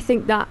 Yeah. And I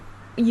think that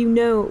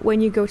when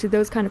you go to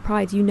those kind of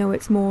prides,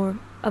 it's more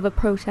of a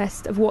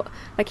protest of what,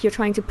 like, you're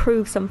trying to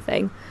prove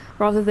something,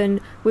 rather than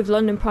with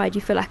London Pride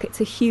you feel like it's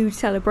a huge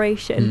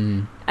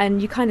celebration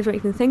and you kind of don't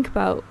even think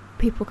about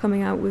people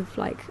coming out with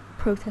like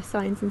protest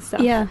signs and stuff.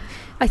 Yeah,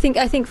 I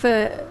think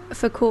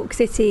for Cork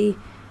City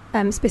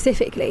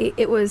specifically,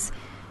 it was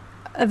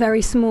a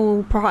very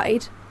small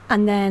pride,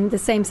 and then the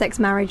same-sex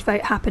marriage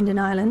vote happened in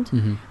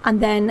Ireland,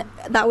 and then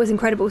that was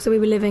incredible. So we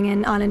were living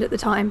in Ireland at the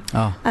time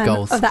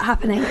Goals. of that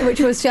happening, which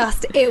was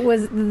just it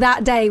was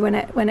that day when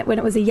it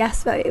was a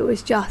yes vote. It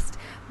was just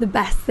the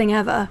best thing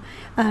ever,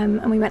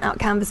 and we went out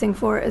canvassing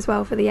for it as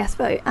well for the yes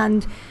vote.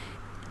 And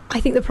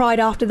I think the pride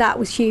after that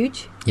was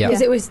huge, Yeah.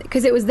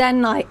 because it was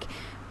then like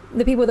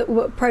the people that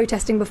were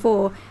protesting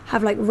before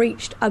have like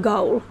reached a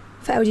goal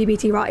for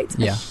LGBT rights,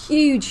 Yeah.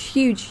 a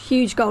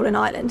huge goal in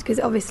Ireland, because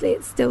obviously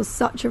it's still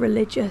such a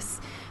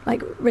religious,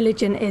 like,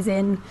 religion is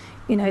in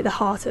the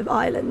heart of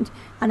Ireland,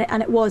 and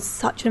it was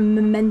such a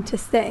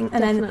momentous thing.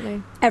 And Definitely.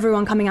 then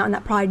everyone coming out in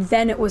that pride,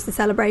 then it was the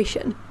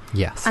celebration,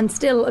 Yes. and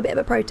still a bit of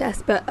a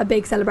protest, but a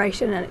big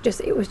celebration. And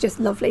it was just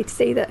lovely to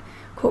see that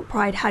Cork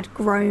Pride had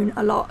grown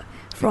a lot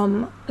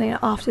from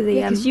after the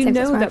because you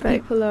same-sex know marriage that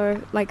vote. people are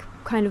like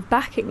kind of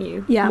backing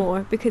you Yeah.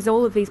 more, because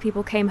all of these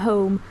people came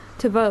home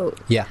to vote.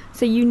 Yeah.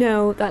 So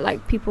that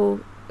like people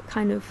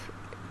kind of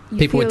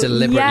People were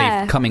deliberately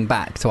yeah. coming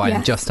back to Ireland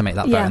Yes. just to make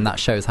that vote, Yeah. and that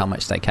shows how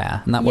much they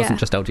care. And that wasn't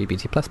just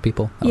LGBT plus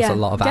people; that was a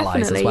lot of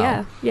allies as definitely,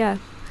 well. Yeah.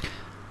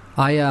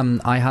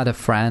 I had a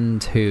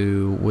friend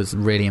who was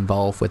really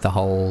involved with the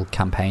whole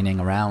campaigning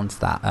around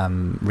that.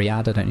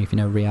 Riyadh, I don't know if you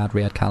know Riyadh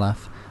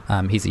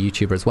Khalaf. He's a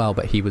YouTuber as well,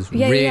 but he was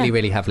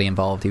really heavily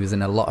involved. He was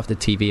in a lot of the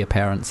TV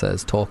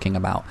appearances talking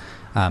about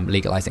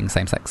legalising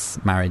same-sex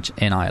marriage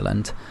in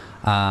Ireland.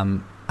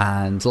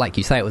 And like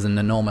you say, it was an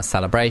enormous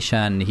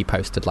celebration. He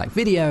posted like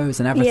videos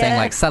and everything,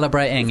 like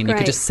celebrating, and you could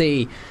great. just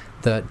see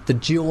the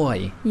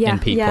joy Yeah, in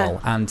people, yeah.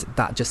 and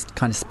that just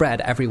kind of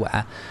spread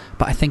everywhere.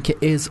 But I think it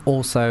is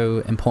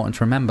also important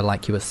to remember,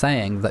 like you were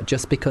saying, that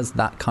just because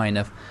that kind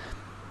of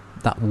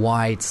that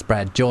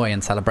widespread joy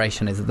and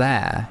celebration is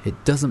there,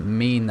 it doesn't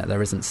mean that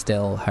there isn't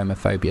still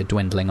homophobia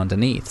dwindling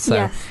underneath. So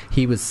Yes.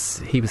 he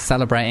was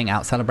celebrating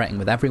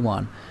with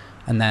everyone.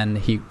 And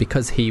then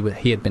because he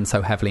had been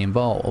so heavily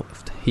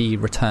involved, he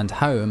returned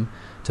home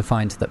to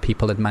find that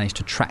people had managed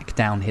to track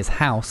down his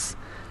house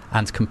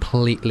and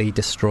completely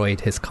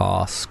destroyed his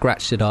car,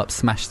 scratched it up,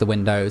 smashed the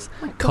windows,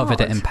 covered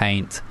it in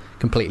paint,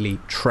 completely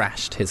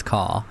trashed his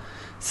car.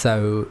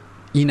 So,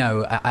 you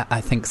know,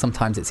 I think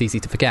sometimes it's easy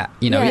to forget.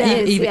 You know,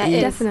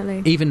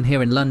 definitely. Even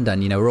here in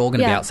London, you know, we're all going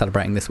to be out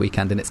celebrating this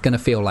weekend, and it's going to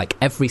feel like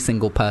every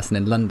single person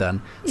in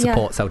London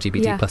supports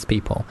LGBT plus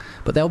people.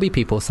 But there'll be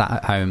people sat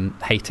at home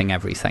hating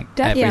every second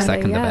of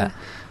it.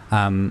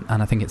 And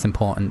I think it's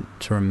important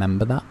to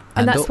remember that.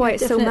 And that's why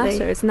it still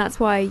matters, and that's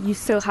why you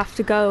still have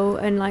to go,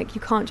 and like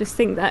you can't just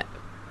think that,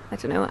 I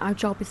don't know, our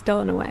job is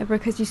done or whatever,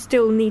 because you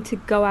still need to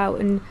go out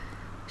and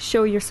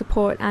show your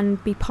support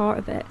and be part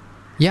of it.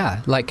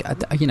 Yeah, like,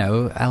 you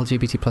know,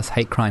 LGBT plus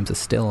hate crimes are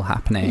still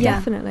happening.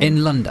 Definitely.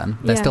 In London.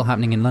 They're still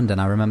happening in London.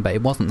 I remember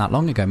it wasn't that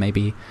long ago,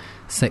 maybe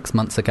 6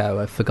 months ago.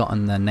 I've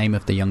forgotten the name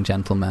of the young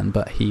gentleman,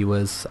 but he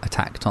was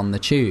attacked on the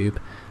tube,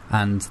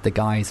 and the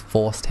guys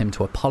forced him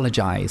to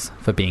apologise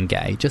for being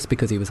gay just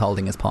because he was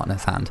holding his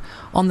partner's hand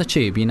on the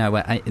tube, you know,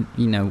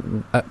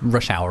 at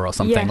rush hour or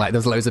something. Like,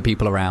 there's loads of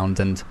people around,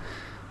 and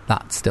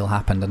that still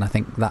happened. And I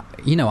think that,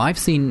 you know, I've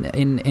seen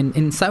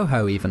in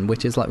Soho even,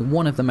 which is like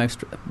one of the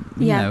most,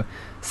 you know,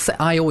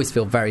 I always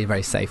feel very,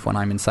 very safe when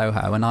I'm in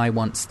Soho. And I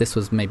once, this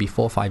was maybe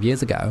 4 or 5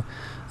 years ago,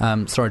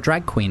 saw a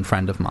drag queen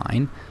friend of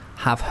mine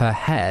have her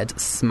head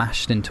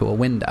smashed into a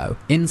window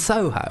in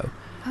Soho.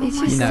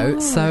 You know,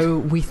 so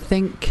we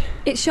think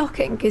it's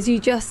shocking because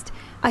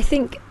I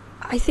think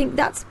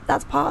that's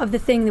part of the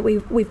thing that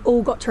we've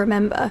all got to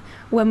remember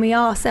when we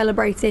are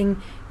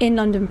celebrating in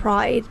London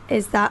Pride,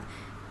 is that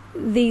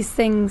these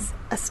things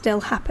are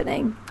still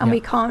happening, and we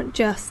can't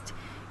just,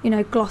 you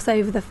know, gloss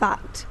over the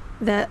fact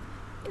that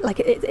like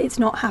it's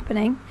not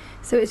happening.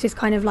 So it's just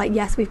kind of like,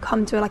 yes, we've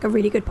come to like a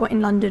really good point in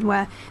London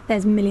where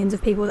there's millions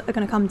of people that are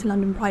going to come to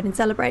London Pride and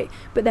celebrate,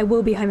 but there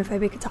will be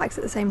homophobic attacks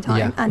at the same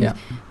time,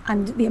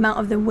 and the amount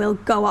of them will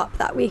go up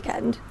that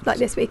weekend, like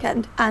this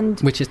weekend, and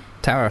which is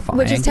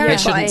terrifying. It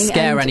shouldn't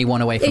scare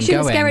anyone away from going. It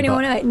shouldn't scare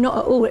anyone away, not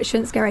at all. It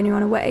shouldn't scare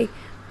anyone away,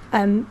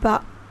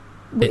 but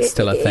it's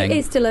still a thing. It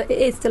is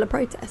still a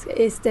protest. It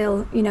is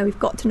still, you know, we've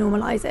got to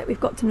normalise it. We've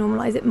got to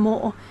normalise it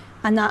more,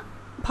 and that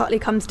partly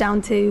comes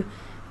down to,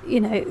 you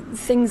know,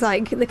 things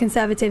like the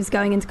Conservatives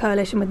going into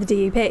coalition with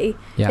the DUP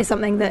is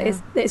something that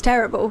is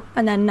terrible.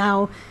 And then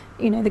now,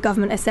 you know, the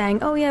government is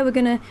saying, oh yeah,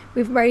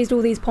 we've raised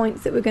all these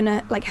points that we're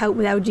gonna like help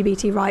with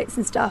LGBT rights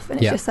and stuff, and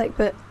it's just like,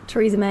 but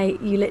Theresa May,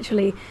 you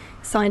literally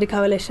signed a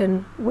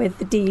coalition with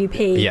the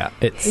DUP,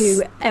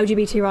 who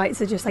LGBT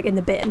rights are just like in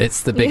the bin.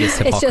 It's the biggest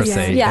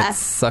hypocrisy. It's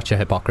such a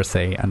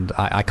hypocrisy, and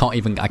I can't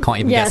even get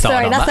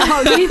started on that. That's a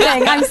whole new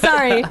thing. I'm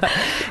sorry.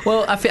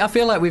 Well, I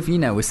feel like we've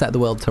set the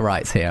world to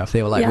rights here. I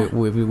feel like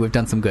we've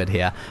done some good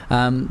here.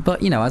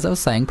 But, you know, as I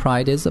was saying,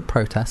 Pride is a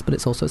protest, but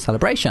it's also a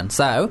celebration.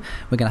 So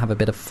we're going to have a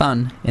bit of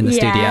fun in the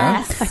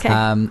studio. Okay.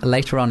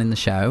 Later on in the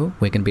show,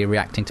 we're going to be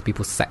reacting to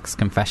people's sex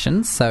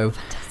confessions. So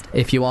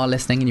if you are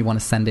listening and you want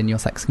to send in your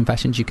sex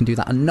confessions, you can do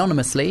that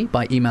anonymously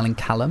by emailing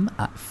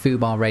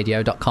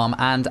callum@fubarradio.com.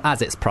 And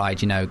as it's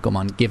Pride, you know, come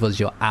on, give us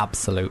your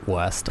absolute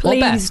worst. Please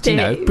or best, do. You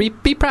know,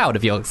 be proud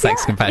of your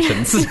sex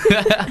confessions.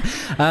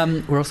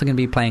 We're also going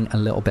to be playing a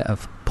little bit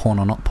of Porn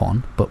or Not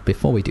Porn, but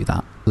before we do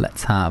that,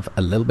 let's have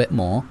a little bit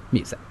more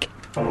music.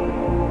 All the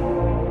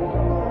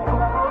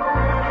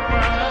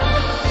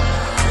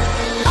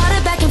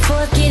back and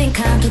forth getting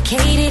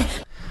complicated.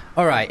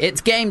 Alright,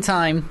 it's game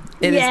time.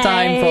 It is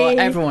time for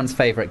everyone's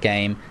favourite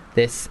game.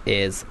 This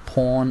is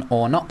Porn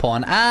or Not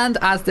Porn, and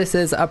as this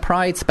is a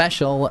Pride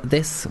special,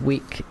 this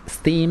week's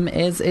theme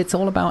is it's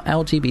all about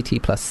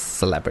LGBT plus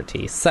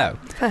celebrities. So,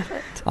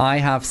 perfect. I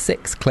have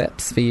 6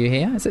 clips for you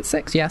here. Is it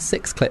 6? Yeah,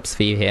 6 clips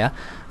for you here.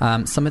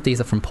 Some of these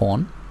are from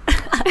porn.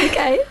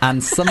 Okay.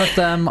 And some of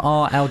them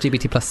are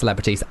LGBT plus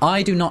celebrities.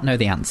 I do not know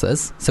the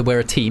answers, so we're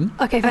a team.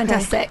 Okay,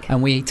 fantastic.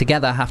 And we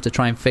together have to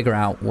try and figure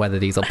out whether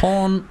these are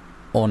porn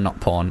or not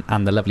porn,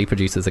 and the lovely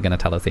producers are going to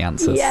tell us the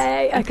answers.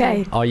 Yay,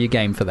 okay. Are you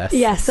game for this?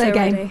 Yes, so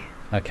game. Ready.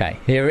 Okay,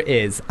 here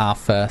is our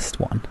first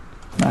one.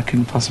 I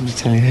couldn't possibly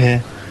tell you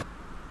here.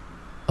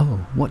 Oh,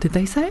 what did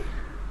they say?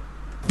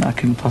 I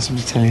couldn't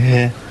possibly tell you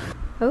here.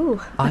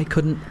 Oh, I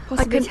couldn't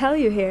possibly tell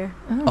you here.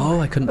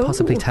 I couldn't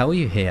possibly tell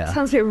you here.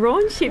 Sounds a bit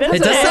raunchy, doesn't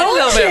it? It does sound a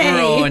little bit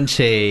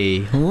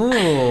raunchy.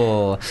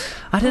 Ooh.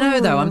 I don't know,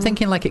 though. I'm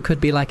thinking like it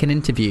could be like an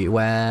interview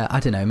where, I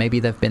don't know,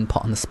 maybe they've been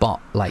put on the spot,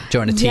 like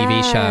during a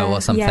TV show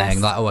or something. Yes.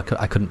 Like, oh,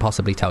 I couldn't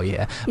possibly tell you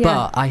here. Yeah.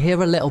 But I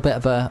hear a little bit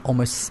of a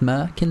almost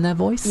smirk in their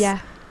voice. Yeah.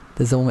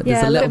 There's a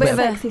little bit of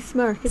a sexy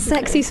smirk. Isn't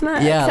Sexy it?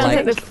 smirk. Yeah, Sounds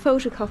like like the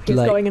photocopy is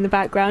like- going in the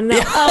background. No,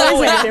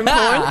 always in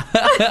porn.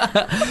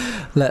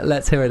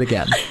 Let's hear it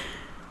again.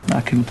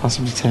 I couldn't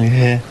possibly tell you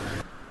here.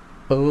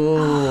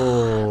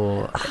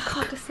 Oh.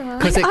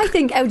 I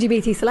think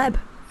LGBT celeb.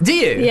 Do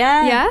you?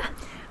 Yeah. Yeah.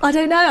 I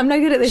don't know. I'm no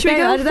good at this Should we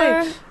game. go I don't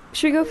know.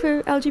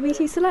 for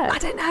LGBT celeb? I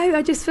don't know.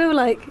 I just feel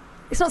like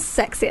It's not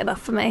sexy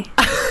enough for me.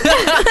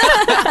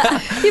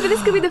 Yeah, but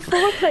this could be the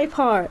foreplay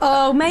part.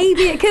 Oh,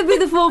 maybe it could be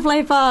the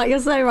foreplay part. You're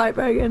so right,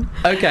 Brogan.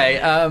 Okay,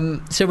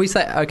 shall we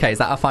say... Okay, is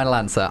that our final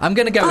answer? I'm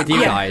going to go with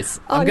you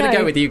guys. I'm going to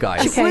go with you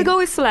guys. Okay. We'll go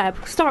with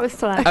celeb. Start with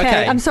celeb.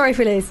 Okay, I'm sorry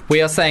for Liz.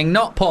 We are saying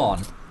not porn.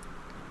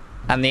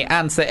 And the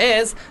answer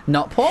is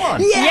not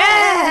porn.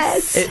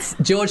 Yes! It's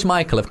George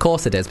Michael, of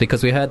course it is,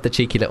 because we heard the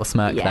cheeky little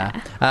smirk there.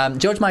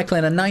 George Michael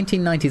in a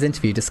 1990s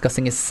interview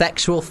discussing his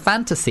sexual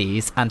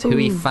fantasies and who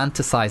he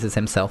fantasizes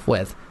himself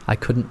with. I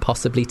couldn't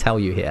possibly tell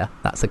you here.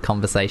 That's a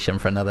conversation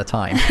for another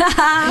time.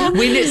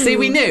 We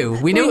knew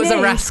it was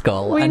a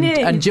rascal.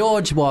 And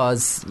George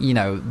was, you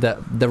know,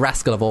 the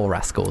rascal of all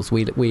rascals.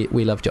 We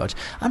love George.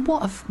 And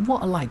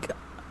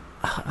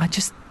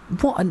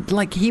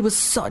he was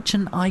such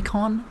an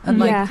icon,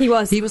 and he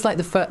was like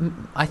the first.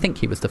 I think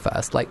he was the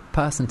first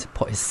person to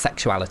put his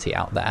sexuality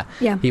out there.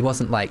 Yeah, he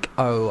wasn't like,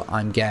 oh,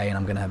 I'm gay and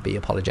I'm going to be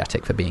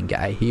apologetic for being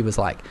gay. He was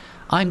like,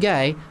 I'm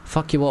gay,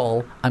 fuck you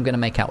all, I'm going to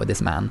make out with this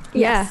man.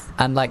 Yeah,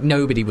 and like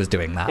nobody was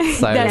doing that.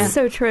 So that's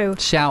so true.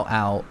 Shout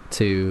out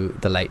to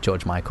the late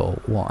George Michael.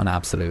 What an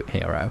absolute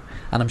hero.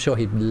 And I'm sure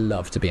he'd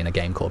love to be in a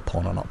game called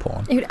Porn or Not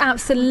Porn. He would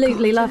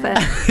absolutely love it.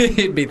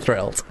 He'd be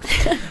thrilled.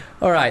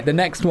 All right, the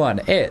next one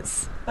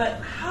is...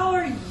 But how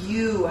are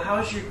you?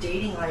 How's your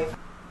dating life?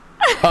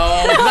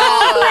 Oh,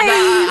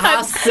 that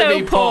has to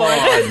be porn.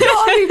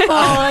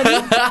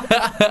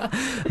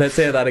 Let's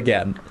hear that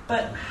again.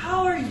 But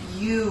how are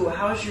you?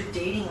 How's your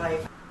dating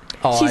life?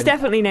 Oh, she's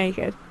definitely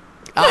naked.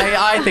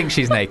 I think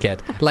she's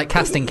naked, like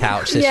casting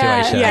couch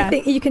situation. Yeah. I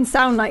think you can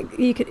sound like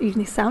you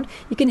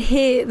can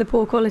hear the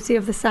poor quality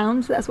of the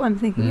sound. That's what I'm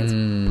thinking. It's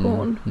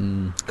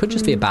porn. Could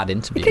just be a bad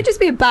interview. It could just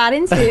be a bad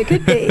interview. It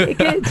could be. It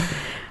could.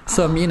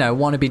 Some,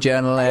 wannabe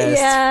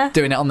journalist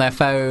doing it on their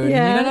phone.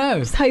 Yeah. You don't know.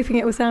 Just hoping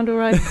it will sound all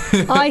right.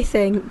 I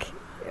think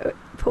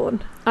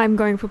porn. I'm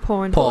going for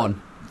porn. Porn.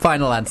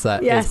 Final answer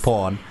is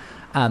porn.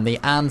 And the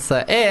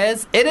answer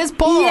is, it is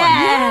porn.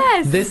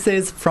 Yes! This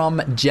is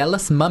from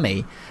Jealous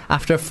Mummy.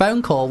 After a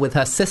phone call with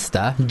her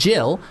sister,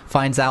 Jill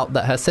finds out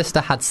that her sister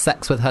had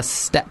sex with her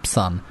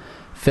stepson.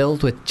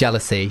 Filled with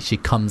jealousy, she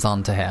comes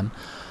on to him.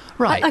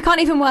 Right. I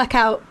can't even work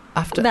out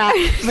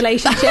that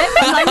relationship.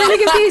 I'm like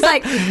really confused.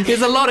 Like,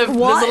 there's a lot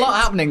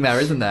happening there,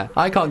 isn't there?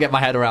 I can't get my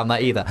head around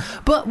that either.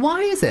 But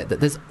why is it that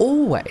there's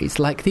always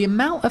like the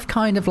amount of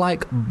kind of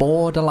like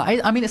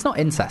borderline? I mean, it's not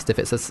incest if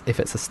it's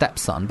a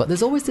stepson, but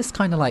there's always this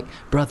kind of like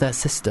brother,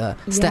 sister,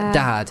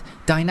 stepdad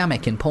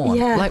dynamic in porn.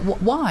 Yeah. Like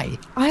why?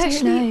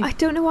 I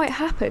don't know why it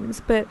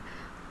happens, but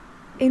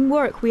in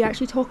work we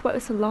actually talk about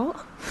this a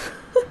lot.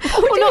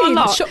 Well, not a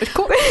lot.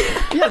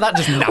 Yeah, that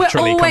just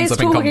naturally comes up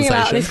in conversation. We're always talking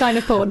about this kind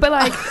of porn. But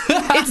like,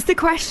 it's the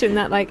question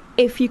that like,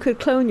 if you could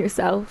clone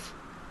yourself,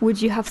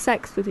 would you have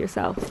sex with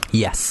yourself?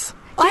 Yes.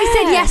 I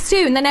said yes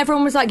too, and then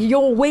everyone was like,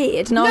 "You're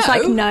weird," and I was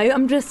like, "No, I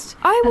would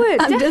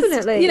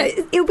definitely.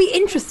 It would be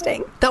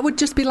interesting. That would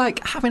just be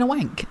like having a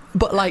wank,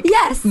 but like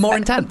more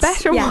intense,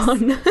 better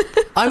one.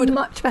 I would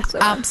much better.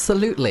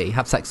 Absolutely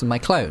have sex with my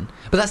clone,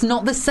 but that's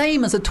not the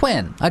same as a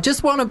twin. I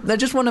just want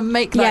to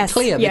make that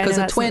clear because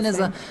a twin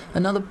is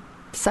another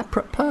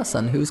separate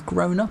person who's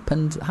grown up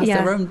and has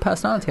their own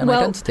personality and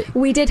identity.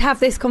 We did have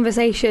this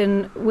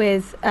conversation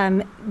with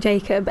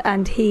Jacob,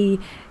 and he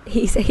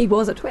said he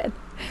was a twin.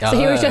 So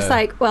he was just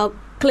like, well,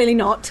 clearly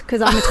not,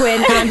 because I'm a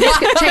twin, and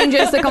it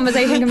changes the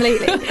conversation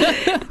completely.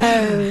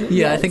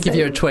 I think if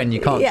you're a twin, you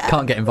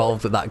can't get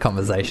involved with that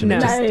conversation. No.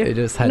 It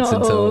just heads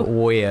into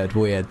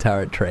weird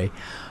territory.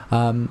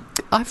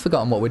 I've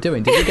forgotten what we're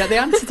doing. Did you get the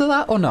answer to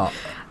that or not?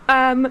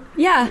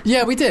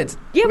 Yeah, we did.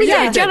 Yeah, we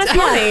did. Jealous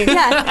mummy.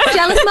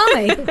 Jealous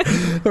mummy.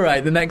 All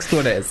right, the next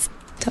one is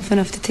tough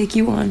enough to take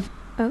you on.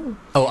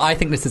 Oh, I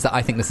think this is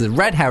a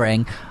red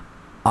herring.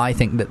 I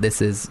think that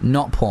this is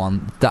not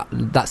porn.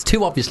 That's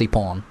too obviously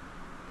porn.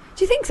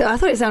 Do you think so? I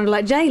thought it sounded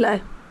like J-Lo.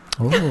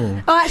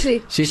 Oh,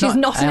 actually, she's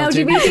not an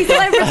LGBT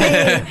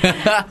celebrity.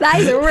 That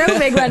is a real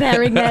big red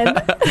herring then.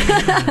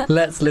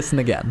 Let's listen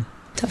again.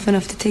 Tough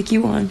enough to take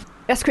you on.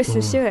 That's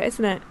Kristen Stewart,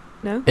 isn't it?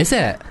 No? Is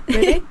it?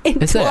 Really?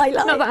 Is Twilight.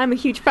 Not that I'm a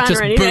huge fan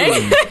Just or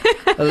anything.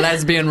 Boom.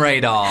 Lesbian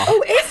radar.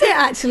 Oh, is it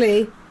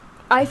actually?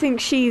 I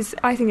think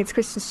it's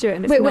Kristen Stewart.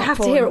 And it's Wait, not we'll have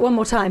porn. to hear it one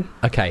more time.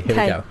 Okay, here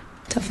we go.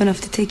 Tough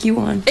enough to take you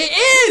on. It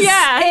is.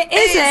 Yeah,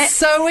 it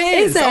so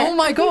is. Is it? Oh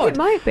my god, it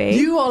might be.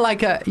 You are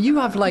like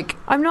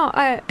I'm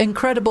not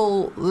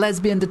incredible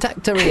lesbian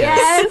detector ears.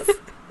 Yes.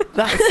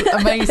 That's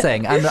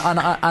amazing.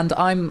 And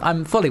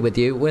I'm fully with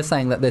you. We're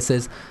saying that this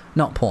is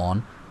not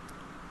porn.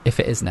 If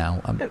it is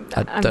now, I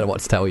don't know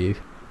what to tell you.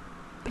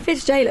 If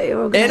it's J-Lo,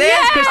 you're all good. It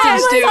is Kristen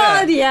Stewart.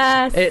 God,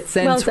 yes. It's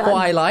in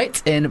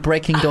Twilight in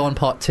Breaking Dawn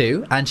Part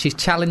 2, and she's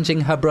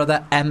challenging her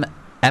brother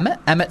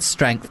Emmett's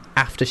strength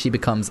after she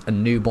becomes a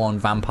newborn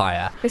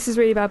vampire. This is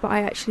really bad, but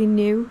I actually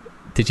knew.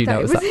 Did you know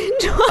it was that?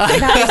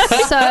 That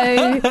is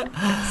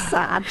so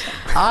sad.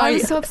 I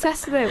was so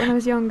obsessed with it when I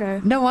was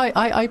younger. No,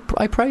 I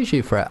praise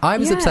you for it. I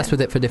was obsessed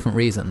with it for different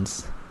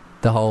reasons.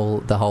 The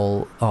whole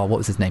what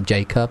was his name?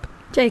 Jacob.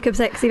 Jacob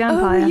Sexy Oh,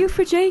 Vampire. were you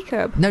for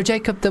Jacob? No,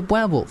 Jacob the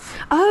werewolf.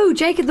 Oh,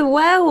 Jacob the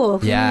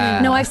Werewolf. Yeah.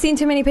 No, I've seen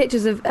too many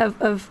pictures of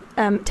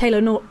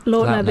Taylor Lautner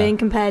Lautner. being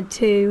compared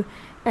to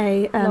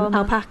a Llama.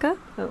 alpaca.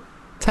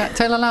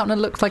 Taylor Lautner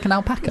looks like an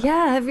alpaca.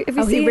 Yeah, have you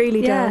Oh, seen he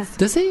really yeah. does.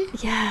 Does he?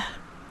 Yeah.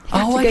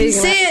 Oh, I to can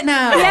Google see it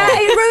now. Yeah,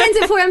 it ruins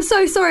it for you. I'm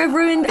so sorry. I've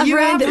ruined You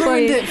have it for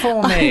ruined you. it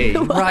for me.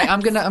 Right, I'm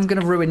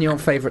gonna ruin your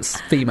favourite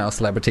female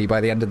celebrity by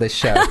the end of this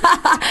show.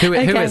 Who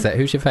Okay. is it?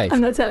 Who's your fave? I'm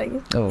not telling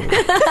you. Oh.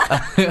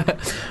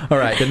 All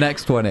right, the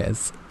next one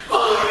is.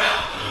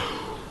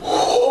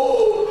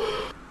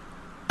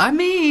 I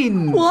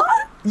mean, What?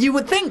 you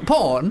would think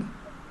porn.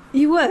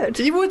 You would.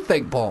 You would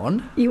think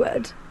porn. You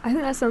would. I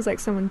think that sounds like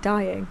someone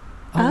dying.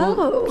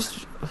 Oh.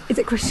 Is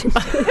it Christian?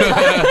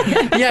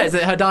 Yeah, is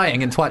it her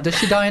dying in Twilight? Does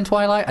she die in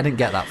Twilight? I didn't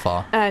get that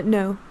far.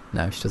 No.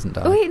 No, she doesn't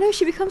die. Oh wait, no,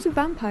 she becomes a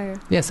vampire.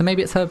 Yeah, so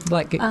maybe it's her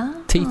like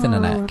teeth in her Oh.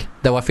 neck.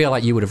 Though I feel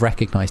like you would have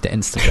recognised it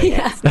instantly.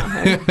 Yeah. It's not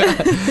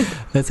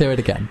her. Let's hear it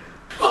again.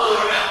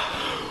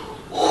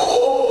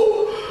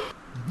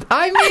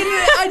 I mean,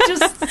 I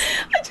just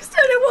I just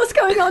don't know what's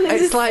going on in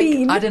it's this like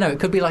scene. I don't know. It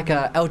could be like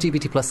a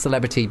LGBT plus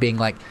celebrity being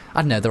like,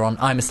 I don't know, they're on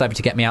I'm a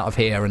Celebrity, Get Me Out of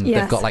Here, and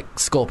Yes. they've got like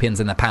scorpions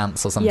in their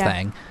pants or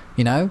something.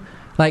 You know,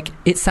 like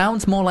it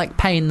sounds more like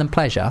pain than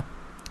pleasure.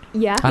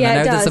 Yeah. And Yeah, I it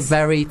know there's a does.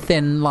 very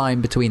thin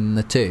line between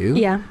the two.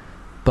 Yeah,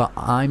 But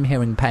I'm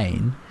hearing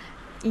pain.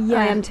 Yeah.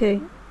 I am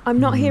too. I'm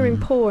not hearing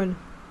porn.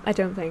 I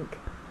don't think.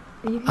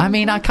 Are you hearing I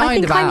mean, I porn? kind I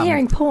think of I'm am.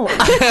 hearing porn.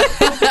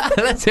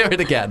 Let's hear it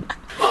again.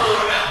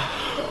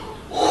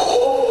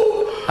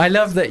 I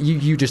love that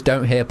you just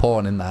don't hear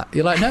porn in that.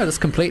 You're like, no, that's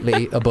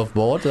completely above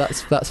board.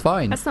 That's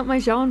fine. That's not my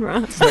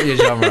genre. It's not your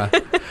genre.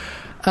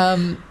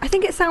 I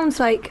think it sounds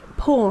like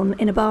porn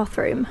in a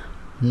bathroom.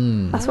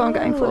 That's what I'm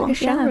going for. Like a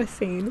shower Yeah.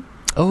 scene.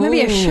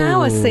 Maybe a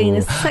shower scene.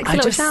 A sexy I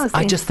little just, shower I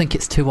scene. just think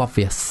it's too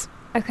obvious.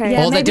 Okay. Yeah,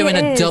 or they're maybe doing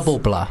it a is. double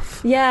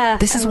bluff. Yeah.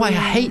 This is why I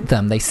hate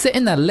them. They sit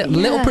in their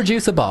little Yeah.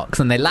 producer box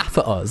and they laugh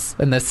at us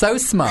and they're so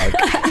smug.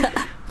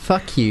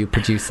 Fuck you,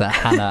 producer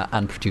Hannah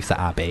and producer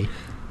Abby.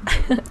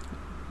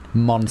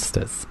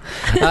 Monsters.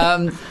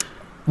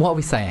 What are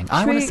we saying?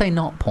 I Should want to we- say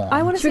not porn.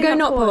 I want to Should we go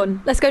not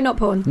porn? Let's go not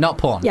porn. Not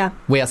porn. Yeah.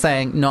 We are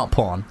saying not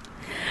porn.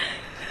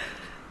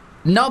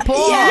 Not porn!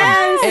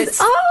 Yes! It's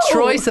Oh!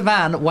 Troye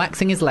Sivan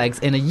waxing his legs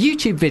in a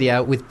YouTube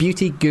video with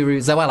beauty guru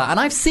Zoella. And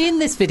I've seen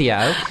this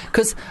video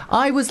because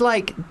I was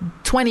like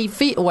 20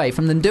 feet away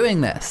from them doing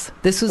this.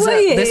 This was Were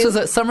you? this was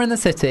at Summer in the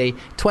City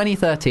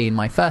 2013,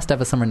 my first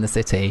ever Summer in the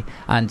City.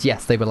 And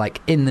yes, they were like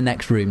in the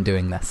next room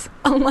doing this.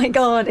 Oh my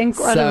god,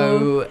 incredible.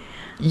 So,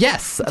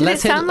 yes. Did it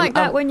sound like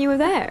that oh, when you were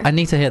there? I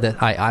need to hear this.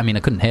 I mean,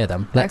 I couldn't hear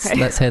them. Let's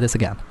hear this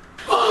again.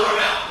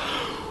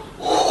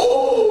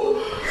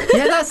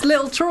 Yeah, that's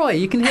little Troy.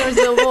 You can hear his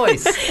little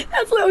voice.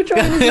 That's little Troy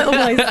in his little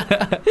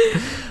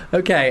voice.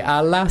 Okay,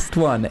 our last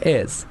one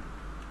is.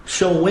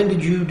 So when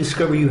did you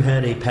discover you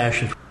had a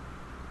passion?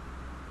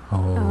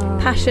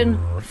 Passion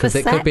for Because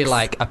it sex. could be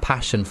like a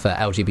passion for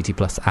LGBT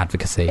plus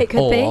advocacy. It could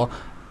or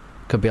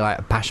could be like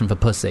a passion for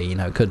pussy. You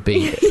know, it could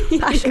be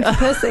Passion for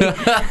pussy.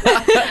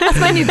 That's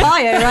my new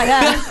bio right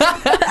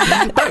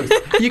there.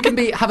 both. You can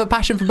have a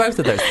passion for both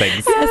of those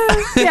things.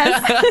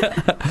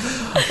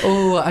 Yes.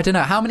 Oh, I don't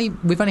know. How many?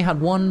 We've only had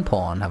one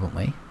porn, haven't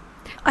we?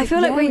 I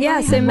feel like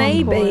Yeah, so one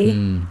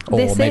maybe. Or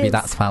This maybe is-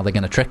 that's how they're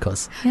going to trick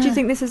us. Do you Yeah.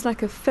 think this is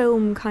like a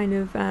film kind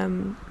of,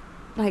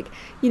 like,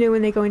 you know,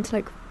 when they go into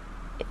like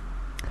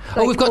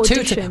Oh, we've got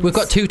auditions? we've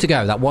got two to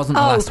go. That wasn't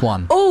the last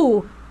one.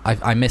 Oh,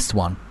 I missed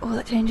one. oh,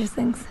 that changes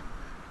things.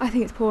 I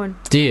think it's porn.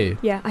 Do you?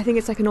 Yeah, I think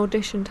it's like an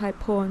audition type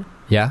porn.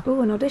 Yeah, Oh,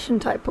 an audition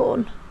type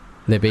porn.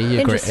 Libby, are you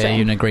Interesting.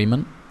 in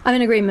agreement? I'm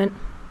in agreement.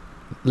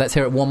 Let's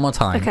hear it one more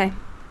time. Okay.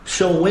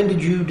 So when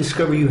did you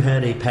discover you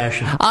had a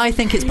passion? I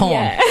think it's porn.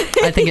 Yeah.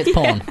 I think it's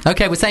porn.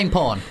 Okay, we're saying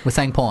porn. We're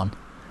saying porn.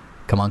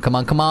 Come on, come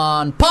on, come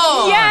on. Porn!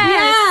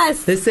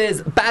 Yes. This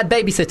is Bad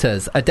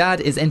Babysitters. A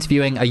dad is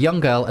interviewing a young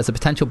girl as a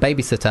potential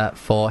babysitter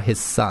for his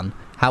son.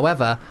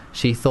 However,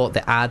 she thought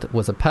the ad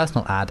was a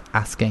personal ad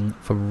asking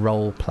for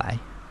role play.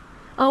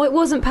 Oh, it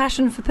wasn't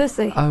passion for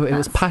pussy. Oh, it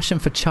was That's- passion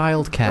for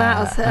childcare. That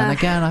was, And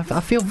again, I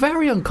feel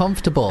very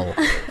uncomfortable.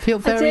 I feel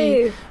I very,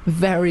 do.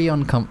 very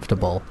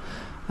uncomfortable.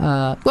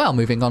 Well,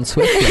 moving on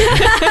swiftly.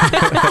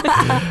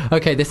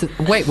 Okay,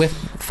 we're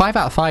 5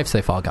 out of 5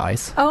 so far,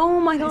 guys. Oh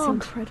my That's god.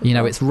 incredible. You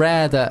know, it's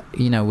rare that,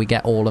 we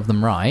get all of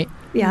them right.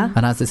 Yeah.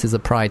 And as this is a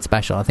Pride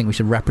special, I think we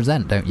should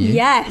represent, don't you?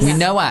 Yes. We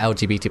know our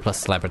LGBT plus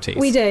celebrities.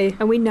 We do.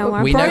 And we know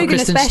our We know Brogan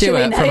Kristen especially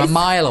Stewart from a knows.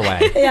 mile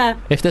away. Yeah.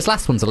 If this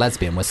last one's a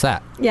lesbian, we're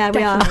set. Yeah,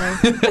 we are.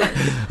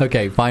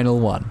 Okay, final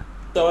one.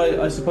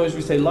 So I suppose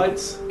we say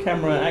lights,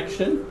 camera,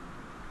 action.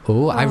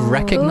 Oh, I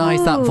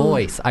recognise that Ooh.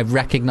 voice. I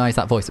recognise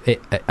that voice.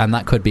 And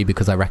that could be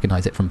because I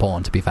recognise it from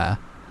porn, to be fair.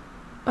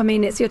 I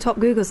mean, it's your top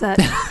Google search.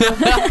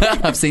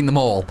 I've seen them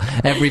all.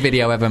 Every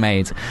video ever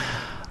made.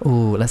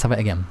 Oh, let's have it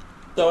again.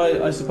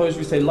 So I suppose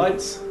we say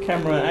lights,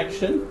 camera,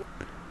 action.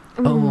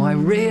 Oh, I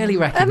really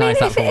recognise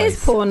that if voice. it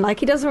is porn, like,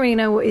 he doesn't really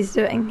know what he's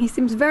doing. He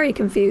seems very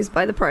confused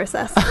by the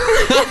process.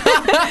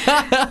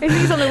 If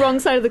he's on the wrong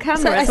side of the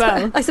camera as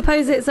well. I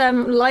suppose it's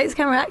lights,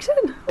 camera, action?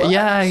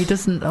 Yeah, he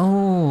doesn't.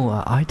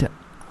 Oh, I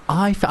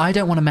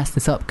don't want to mess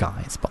this up,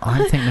 guys, but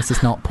I think this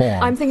is not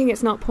porn. I'm thinking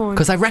it's not porn.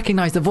 Because I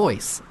recognise the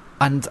voice,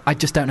 and I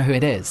just don't know who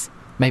it is.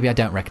 Maybe I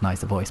don't recognise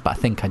the voice, but I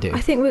think I do.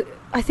 I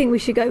think we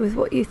should go with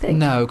what you think.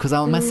 No, because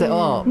I'll mess it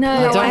up. No,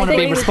 I don't want to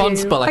be think-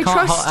 responsible. I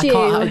trust you.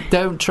 I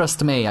don't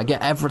trust me. I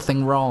get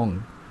everything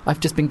wrong.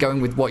 I've just been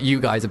going with what you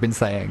guys have been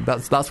saying.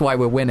 That's why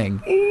we're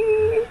winning.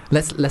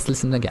 Let's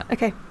listen again.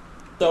 Okay.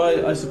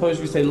 So I suppose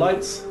we say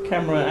lights,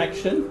 camera,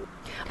 action.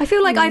 I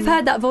feel like I've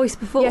heard that voice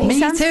before. Yeah, he Me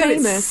sounds too.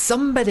 famous. It's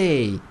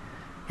somebody.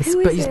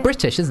 Who But is he's it?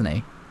 British, isn't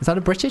he? Is that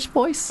a British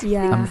voice?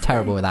 Yeah. I'm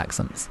terrible with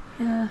accents.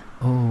 Yeah.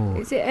 Oh,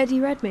 Is it Eddie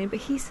Redmayne? But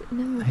he's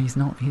no. he's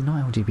not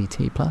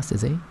LGBT plus,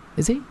 is he?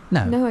 Is he?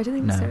 No. No, I don't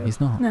think No, so. he's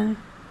not. No.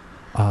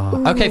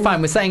 Oh. Okay, Ooh.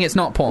 fine. We're saying it's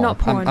not porn. Not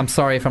porn. I'm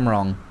sorry if I'm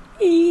wrong.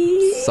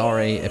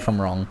 Sorry if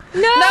I'm wrong.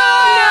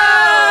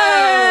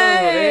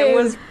 It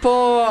was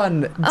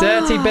porn.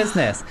 Dirty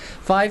business.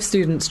 5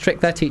 students trick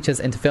their teachers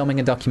into filming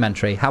a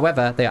documentary.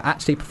 However, they are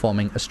actually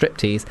performing a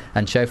striptease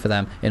and show for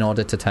them in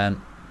order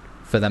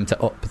for them to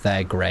up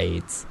their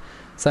grades.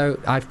 So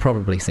I've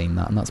probably seen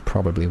that, and that's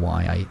probably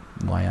why I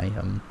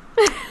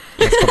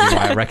that's probably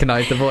why I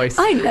recognise the voice.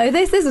 I know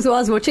this. This is what I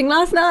was watching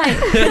last night.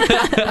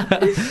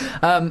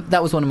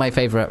 That was one of my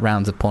favourite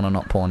rounds of Porn or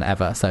Not Porn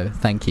ever, so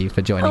thank you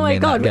for joining Oh me my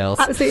in god, that, girls.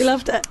 absolutely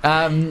loved it.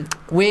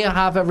 We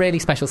have a really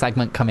special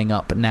segment coming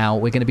up now.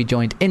 We're going to be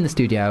joined in the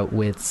studio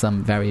with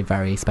some very,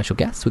 very special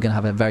guests. We're going to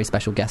have a very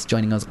special guest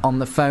joining us on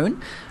the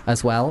phone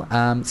as well.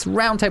 It's a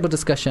roundtable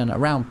discussion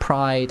around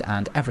Pride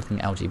and everything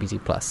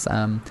LGBT+. It's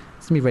going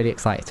to be really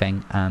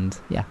exciting, and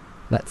yeah,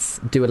 let's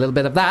do a little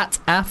bit of that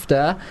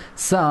after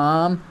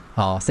some...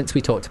 Oh, since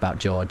we talked about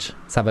George,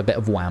 let's have a bit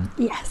of Wham.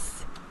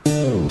 Yes.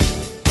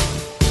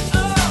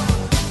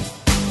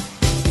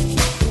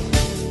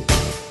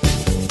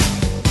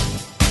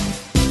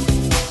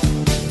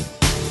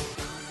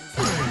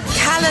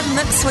 Callum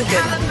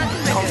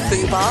McSwiggan on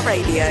Fubar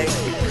Radio.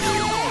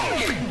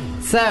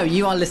 So,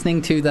 you are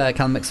listening to the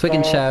Callum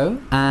McSwiggan Show,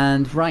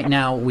 and right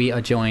now we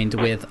are joined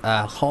with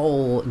a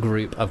whole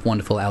group of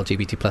wonderful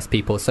LGBT plus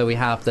people. So we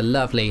have the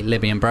lovely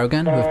Libby and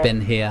Brogan, who have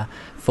been here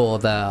for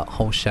the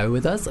whole show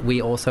with us.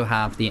 We also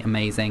have the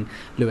amazing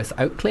Lewis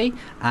Oakley,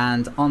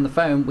 and on the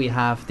phone we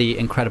have the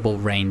incredible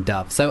Rain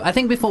Dove. So I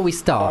think before we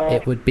start,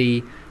 it would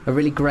be a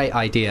really great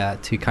idea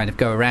to kind of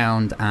go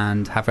around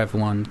and have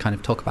everyone kind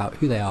of talk about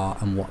who they are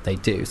and what they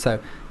do. So,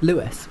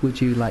 Lewis,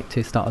 would you like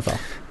to start us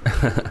off?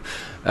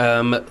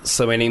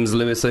 So my name's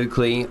Lewis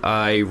Oakley.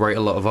 I write a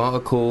lot of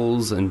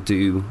articles and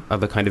do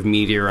other kind of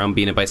media around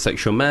being a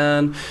bisexual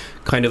man,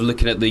 kind of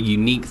looking at the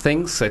unique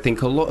things. I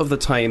think a lot of the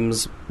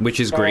times, which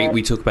is great,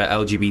 we talk about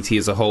LGBT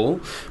as a whole,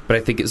 but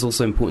I think it's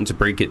also important to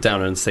break it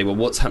down and say, well,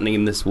 what's happening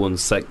in this one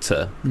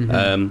sector?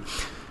 And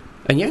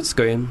yeah, it's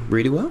going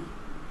really well.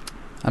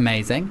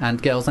 Amazing.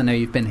 And girls, I know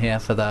you've been here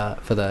for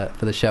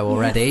the show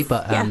already, Yes.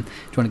 but Yeah. do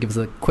you want to give us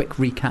a quick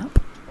recap?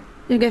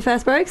 You go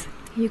first, Brogues?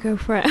 You go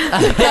for it.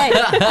 Okay.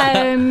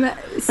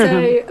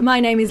 So my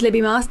name is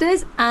Libby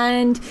Masters,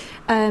 and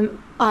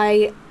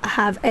I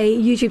have a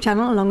YouTube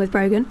channel along with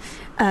Brogan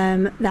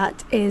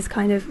that is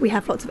kind of, we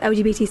have lots of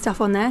LGBT stuff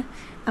on there,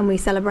 and we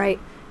celebrate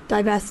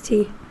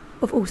diversity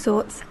of all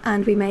sorts,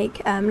 and we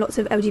make lots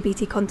of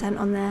LGBT content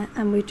on there,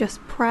 and we're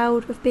just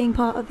proud of being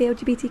part of the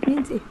LGBT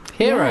community.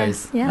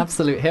 Heroes. Yeah.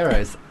 Absolute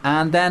heroes.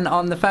 And then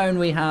on the phone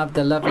we have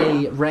the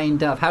lovely Rain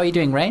Dove. How are you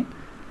doing, Rain?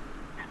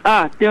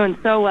 Doing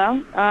so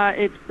well.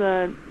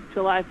 It's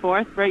July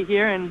 4th right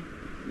here in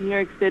New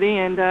York City,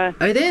 and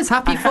It is.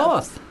 Happy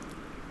 4th.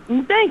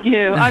 Thank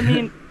you. I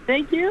mean,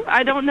 thank you.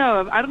 I don't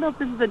know if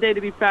this is a day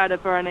to be proud of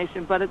for our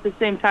nation, but at the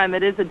same time,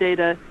 it is a day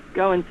to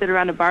go and sit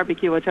around a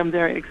barbecue, which I'm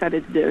very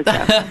excited to do.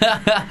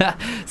 So,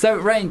 So,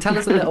 Rain, tell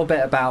us a little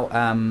bit about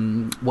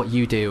what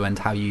you do and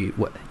how you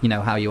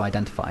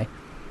identify.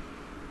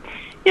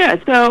 yeah.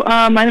 So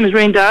my name is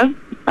Rain Dove.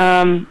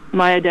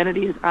 My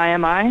identity is I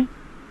am I.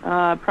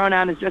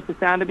 Pronoun is just the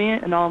sound of me,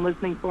 and all I'm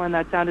listening for in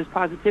that sound is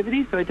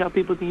positivity. So I tell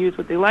people to use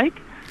what they like.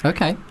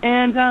 Okay.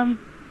 And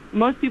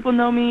most people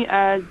know me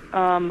as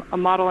a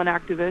model and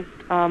activist.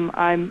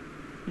 I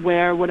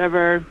wear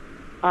whatever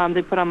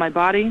they put on my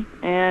body,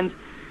 and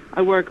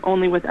I work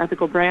only with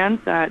ethical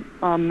brands that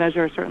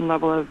measure a certain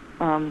level of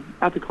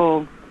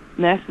ethicalness,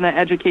 and I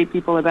educate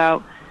people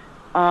about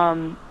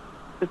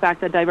the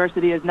fact that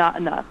diversity is not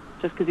enough.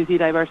 Just because you see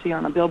diversity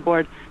on a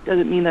billboard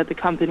doesn't mean that the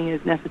company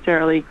is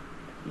necessarily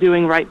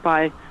doing right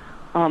by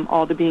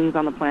all the beings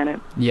on the planet.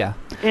 Yeah.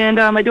 And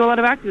I do a lot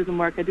of activism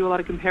work. I do a lot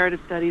of comparative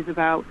studies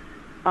about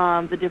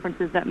the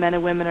differences that men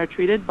and women are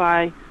treated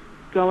by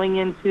going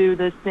into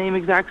the same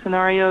exact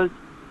scenarios,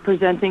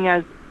 presenting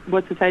as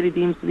what society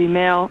deems to be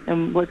male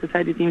and what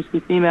society deems to be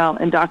female,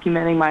 and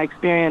documenting my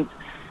experience.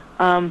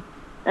 And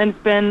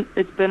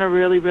it's been a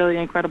really, really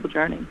incredible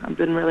journey. I've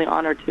been really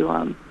honored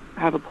to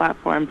have a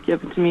platform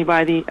given to me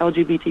by the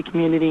LGBT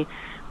community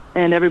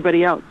and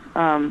everybody else.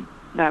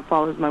 that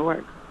follows my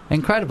work.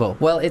 Incredible.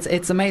 Well,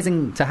 it's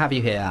amazing to have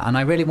you here, and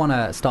I really want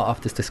to start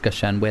off this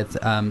discussion with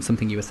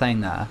something you were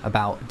saying there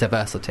about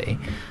diversity.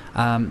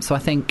 So I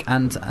think,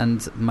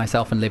 and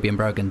myself and Libby and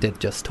Brogan did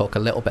just talk a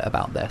little bit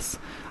about this.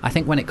 I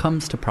think when it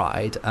comes to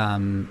Pride,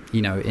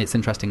 it's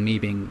interesting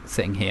me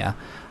sitting here,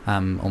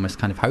 almost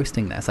kind of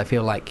hosting this. I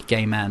feel like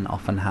gay men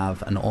often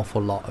have an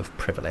awful lot of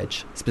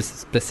privilege,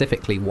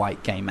 specifically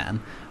white gay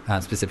men,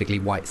 specifically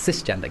white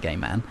cisgender gay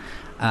men.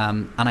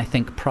 And I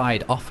think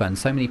Pride often,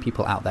 so many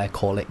people out there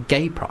call it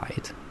gay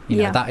pride.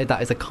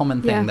 That is a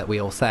common thing that we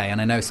all say.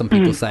 And I know some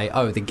people say,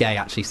 oh, the gay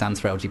actually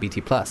stands for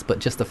LGBT+, but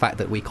just the fact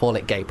that we call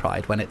it gay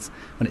pride when it's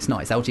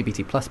not, it's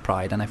LGBT+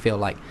 pride. And I feel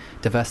like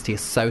diversity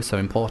is so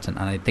important,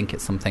 and I think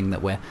it's something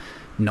that we're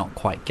not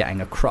quite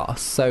getting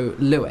across. So,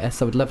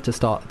 Lewis, I would love to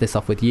start this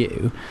off with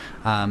you.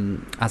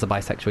 As a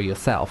bisexual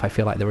yourself, I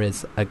feel like there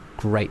is a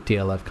great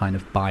deal of kind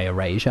of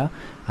bi-erasure,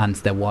 and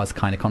there was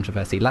kind of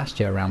controversy last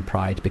year around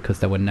Pride because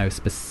there were no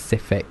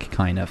specific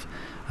kind of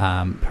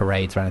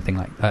parades or anything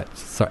like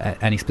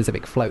any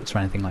specific floats or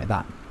anything like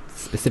that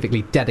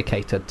specifically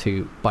dedicated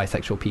to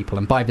bisexual people,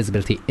 and bi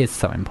visibility is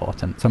so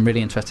important. So I'm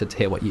really interested to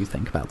hear what you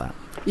think about that.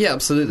 Yeah,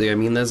 absolutely. I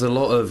mean, there's a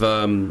lot of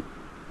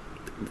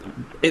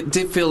it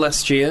did feel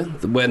last year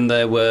when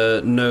there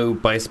were no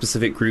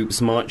bi-specific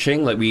groups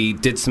marching. Like, we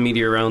did some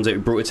media around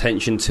it, brought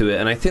attention to it,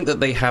 and I think that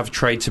they have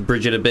tried to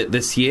bridge it a bit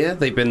this year.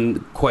 They've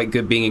been quite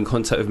good being in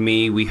contact with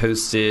me. We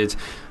hosted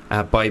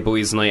Bi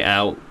Boys Night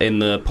Out in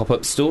the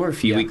pop-up store a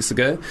few weeks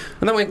ago,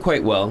 and that went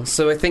quite well.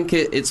 So I think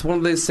it's one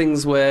of those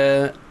things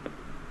where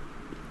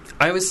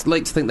I always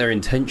like to think their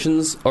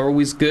intentions are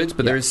always good,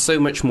 but there is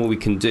so much more we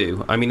can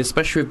do. I mean,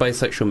 especially with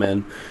bisexual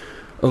men,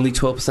 only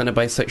 12% of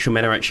bisexual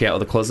men are actually out of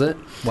the closet.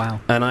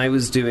 Wow. And I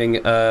was doing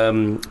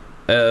a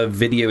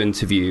video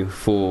interview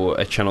for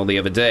a channel the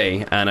other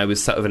day, and I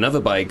was sat with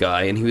another bi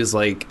guy, and he was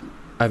like,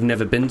 I've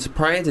never been to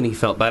Pride, and he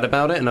felt bad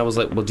about it. And I was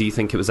like, well, do you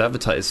think it was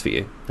advertised for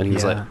you? And he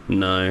was like,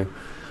 no.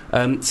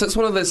 So it's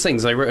one of those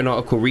things. I wrote an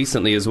article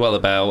recently as well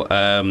about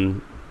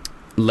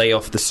lay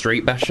off the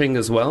straight bashing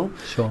as well.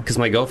 Sure. Because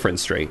my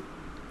girlfriend's straight.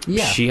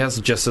 Yeah. She has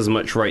just as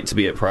much right to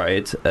be at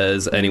Pride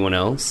as anyone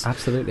else.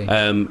 Absolutely.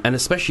 And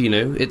especially,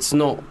 it's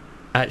not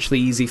actually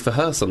easy for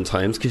her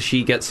sometimes, because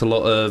she gets a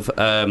lot of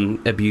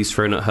abuse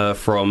thrown at her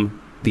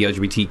from the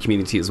LGBT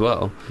community as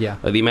well. Yeah.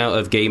 The amount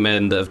of gay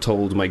men that have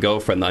told my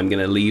girlfriend that I'm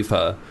going to leave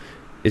her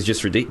is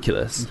just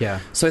ridiculous. Yeah.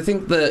 So I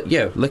think that,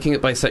 looking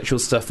at bisexual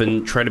stuff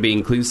and trying to be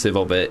inclusive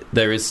of it,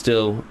 there is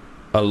still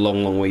a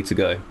long way to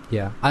go.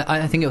 Yeah,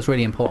 I think it was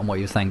really important what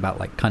you were saying about,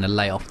 like, kind of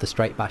lay off the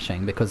straight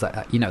bashing, because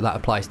that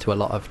applies to a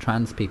lot of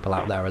trans people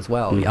out there as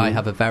well. Mm-hmm. I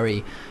have a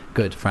very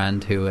good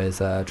friend who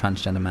is a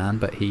transgender man,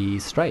 but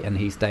he's straight, and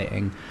he's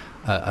dating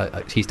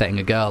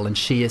a girl, and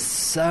she is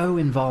so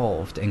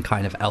involved in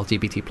kind of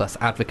LGBT plus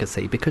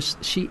advocacy because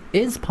she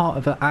is part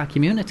of our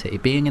community.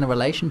 Being in a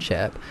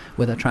relationship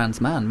with a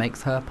trans man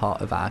makes her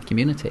part of our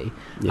community.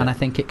 And I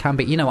think it can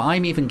be,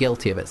 I'm even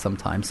guilty of it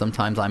sometimes.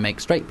 I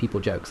make straight people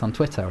jokes on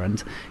Twitter,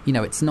 and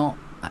it's not,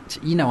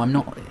 I'm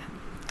not,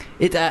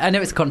 I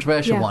know it's a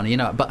controversial one,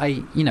 but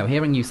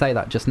hearing you say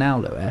that just now,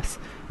 Lewis,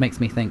 makes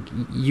me think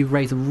you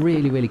raise a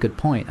really, really good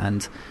point.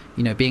 And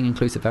being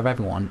inclusive of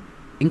everyone,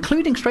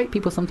 including straight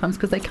people sometimes,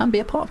 because they can be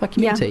a part of our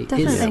community,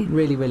 is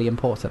really, really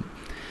important.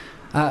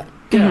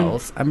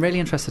 Girls, I'm really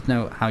interested to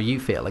know how you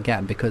feel,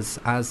 again, because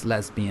as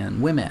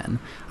lesbian women,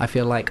 I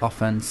feel like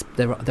often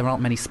there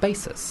aren't many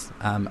spaces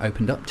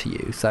opened up to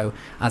you. So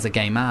as a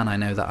gay man, I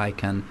know that I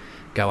can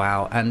go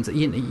out and,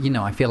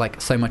 I feel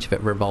like so much of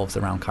it revolves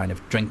around kind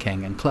of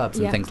drinking and clubs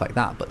and things like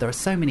that. But there are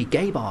so many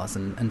gay bars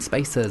and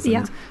spaces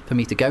and for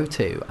me to go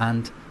to.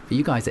 And for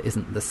you guys, it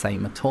isn't the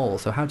same at all.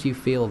 So how do you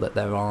feel that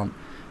there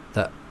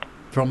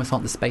almost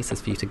aren't the spaces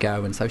for you to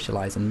go and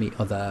socialise and meet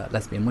other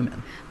lesbian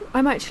women?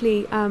 I'm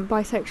actually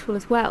bisexual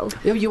as well.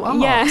 Oh, you are?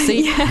 Yeah.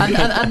 See?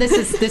 Yeah. And this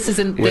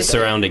isn't... We're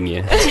surrounding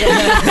you.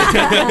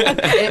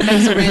 It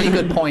makes a really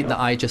good point that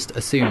I just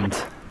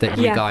assumed that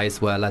you guys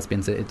were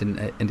lesbians. It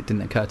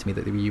didn't occur to me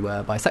that you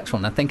were bisexual.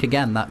 And I think,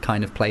 again, that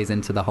kind of plays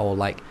into the whole,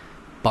 like,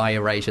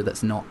 bi-erasure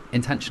that's not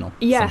intentional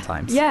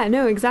sometimes. Yeah,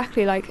 no,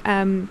 exactly. Like,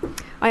 I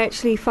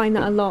actually find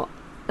that a lot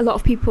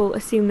of people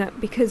assume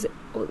that because,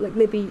 like,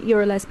 Libby,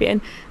 you're a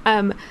lesbian,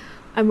 and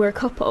we're a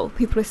couple,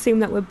 people assume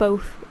that we're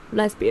both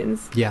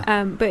lesbians.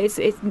 Yeah. But it's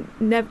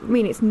never. I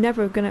mean, it's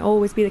never going to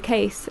always be the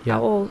case at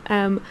all.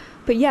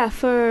 But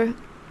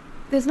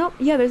there's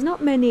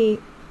not many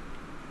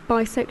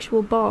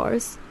bisexual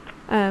bars,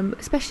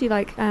 especially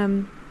like.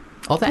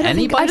 Are there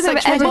any bisexual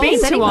bars? I've ever been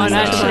to one,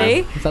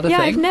 actually. Is that a thing?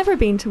 I've never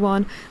been to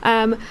one.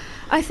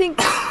 I think.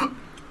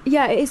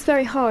 Yeah, it's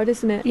very hard,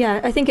 isn't it?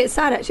 Yeah, I think it's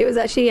sad, actually. It was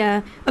actually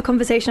a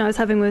conversation I was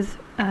having with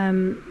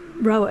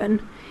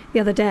Rowan the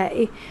other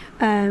day,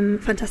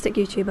 fantastic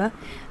YouTuber,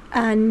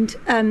 and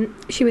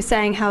she was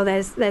saying how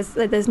there's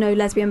no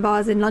lesbian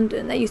bars in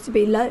London. There used to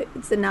be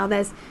loads, and now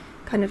there's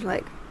kind of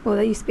like, well,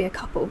 there used to be a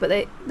couple,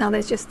 but now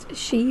there's just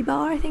She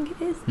Bar, I think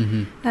it is,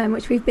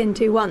 which we've been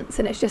to once,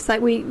 and it's just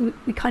like we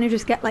kind of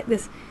just get like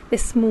this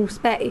small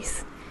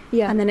space,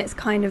 Yeah. And then it's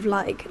kind of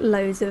like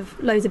loads of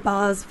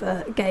bars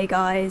for gay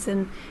guys,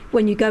 and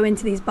when you go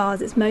into these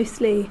bars, it's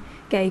mostly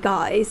gay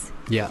guys.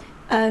 Yeah.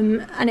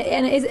 And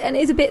it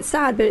is a bit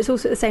sad, but it's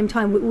also at the same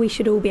time we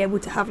should all be able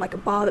to have like a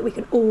bar that we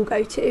can all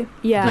go to.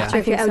 Yeah, Matter I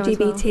if you're think so as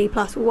well. LGBT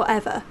plus or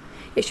whatever,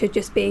 it should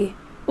just be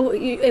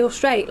or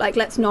straight. Like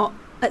let's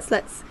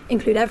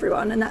include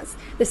everyone, and that's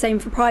the same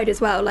for Pride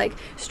as well. Like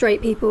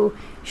straight people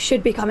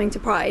should be coming to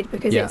Pride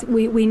because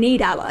we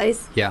need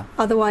allies. Yeah.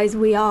 Otherwise,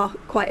 we are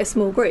quite a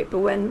small group. But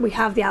when we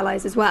have the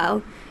allies as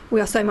well, we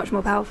are so much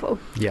more powerful.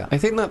 Yeah. I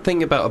think that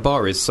thing about a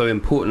bar is so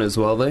important as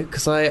well, though,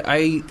 because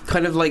I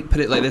kind of like put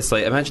it like this: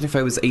 like, imagine if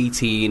I was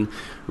 18,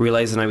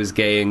 realizing I was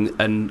gay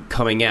and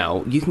coming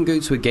out. You can go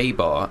to a gay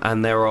bar,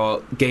 and there are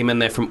gay men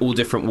there from all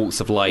different walks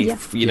of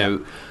life. You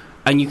know.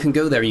 And you can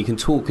go there and you can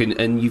talk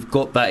and you've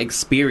got that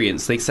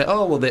experience. They say,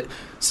 oh, well,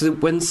 so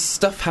when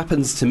stuff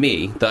happens to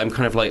me that I'm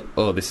kind of like,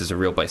 oh, this is a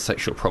real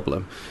bisexual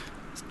problem.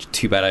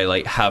 Too bad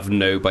I have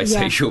no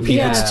bisexual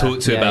people to talk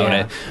to about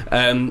it.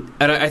 And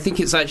I think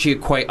it's actually a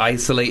quite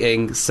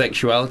isolating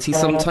sexuality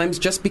sometimes,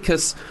 just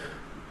because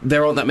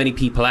there aren't that many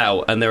people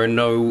out and there are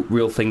no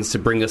real things to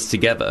bring us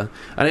together.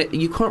 And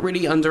you can't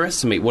really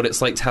underestimate what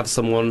it's like to have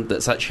someone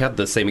that's actually had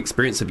the same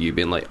experience of you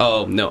being like,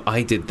 oh, no,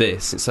 I did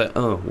this. It's like,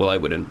 oh, well, I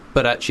wouldn't.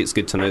 But actually, it's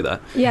good to know that.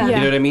 Yeah. You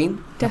know what I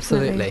mean?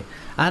 Absolutely.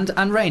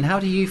 And Rain, how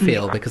do you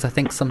feel? Because I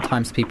think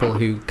sometimes people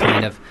who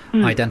kind of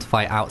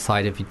identify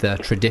outside of the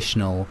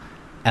traditional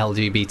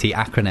LGBT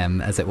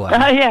acronym, as it were.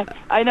 Yeah,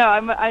 I know.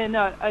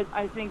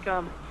 I think,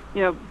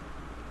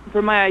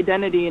 for my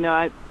identity,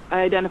 I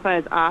identify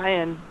as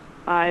and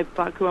I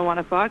fuck who I want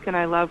to fuck, and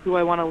I love who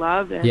I want to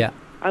love, and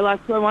I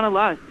lust who I want to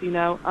lust,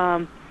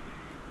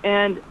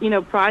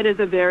 And, Pride is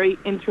a very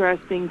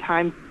interesting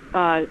time.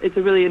 It's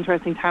a really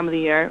interesting time of the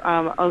year.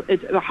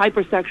 It's a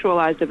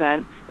hypersexualized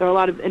event. There are a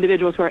lot of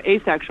individuals who are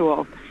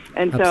asexual,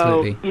 and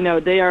so,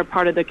 they are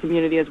part of the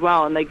community as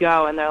well, and they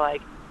go, and they're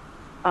like,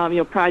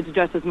 Pride's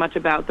just as much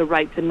about the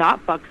right to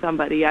not fuck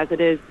somebody as it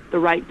is the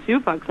right to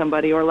fuck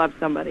somebody or love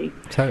somebody.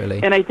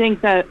 Totally. And I think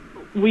that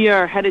we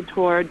are headed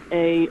towards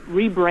a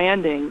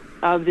rebranding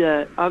of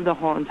the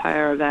whole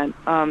entire event,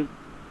 so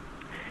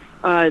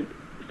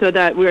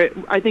that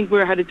I think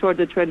we're headed towards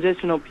a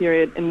transitional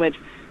period in which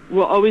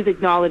we'll always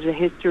acknowledge the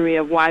history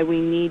of why we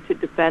need to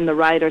defend the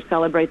right or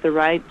celebrate the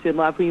right to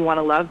love who you want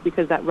to love,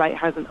 because that right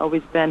hasn't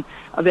always been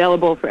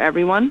available for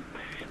everyone.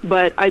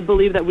 But I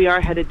believe that we are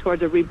headed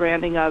towards a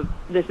rebranding of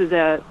this is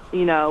a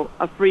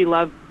free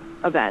love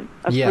event,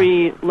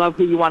 free love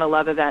who you want to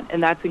love event,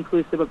 and that's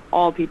inclusive of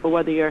all people,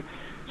 whether you're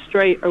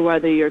straight or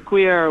whether you're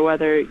queer or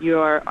whether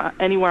you're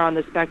anywhere on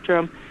the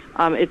spectrum.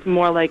 It's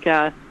more like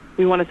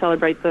we want to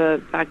celebrate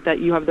the fact that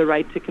you have the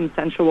right to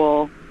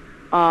consensual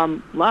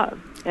love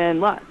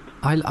and lust.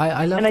 I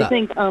love and that. I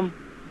think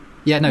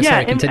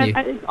sorry, continue.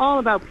 And it's all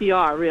about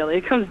PR, really.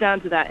 It comes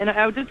down to that. And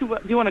I just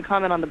do want to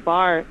comment on the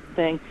bar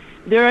thing.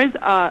 There is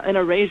an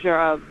erasure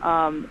of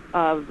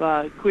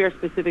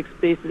queer-specific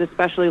spaces,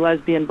 especially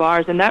lesbian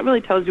bars, and that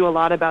really tells you a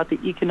lot about the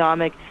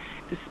economic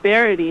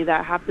disparity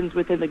that happens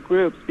within the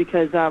groups,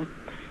 because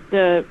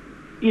the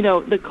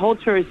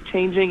culture is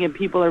changing and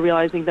people are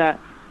realizing that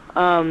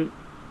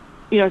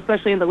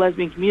especially in the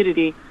lesbian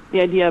community, the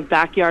idea of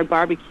backyard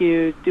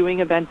barbecues, doing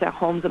events at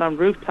homes and on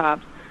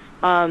rooftops,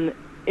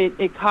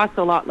 it costs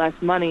a lot less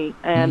money,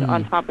 and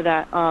on top of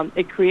that,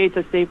 it creates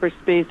a safer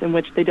space in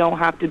which they don't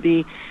have to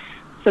be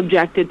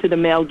subjected to the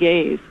male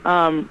gaze.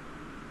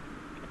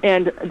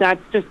 And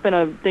that's just been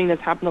a thing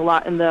that's happened a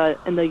lot in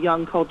the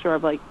young culture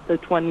of like the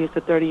 20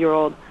 to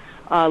 30-year-old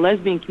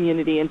lesbian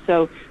community, and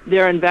so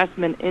their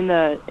investment in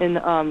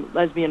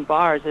lesbian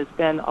bars has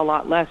been a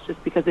lot less,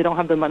 just because they don't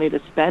have the money to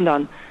spend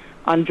on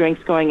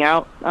drinks going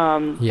out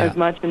as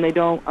much, and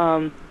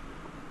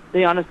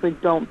they honestly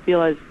don't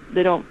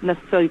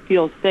necessarily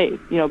feel safe,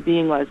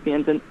 being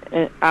lesbians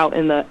and out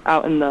in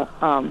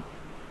the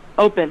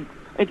open.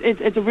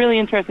 It's a really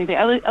interesting thing.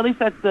 At least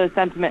that's the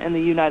sentiment in the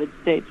United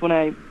States when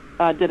I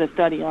did a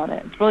study on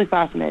it. It's really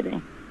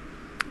fascinating.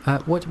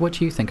 What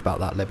do you think about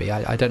that, Libby?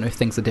 I don't know if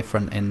things are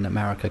different in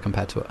America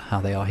compared to how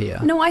they are here.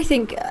 No, I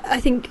think I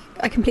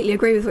completely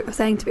agree with what you're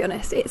saying, to be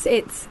honest. It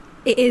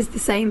is the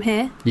same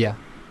here. Yeah.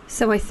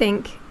 So I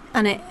think,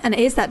 and it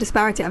is that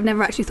disparity. I've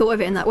never actually thought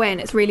of it in that way, and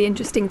it's really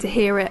interesting to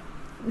hear it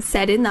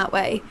said in that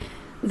way,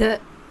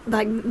 that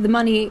like the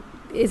money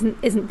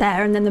isn't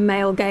there, and then the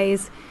male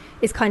gaze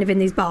is kind of in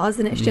these bars,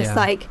 and it's just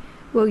like,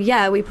 well,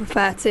 yeah, we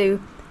prefer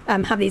to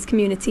have these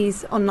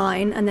communities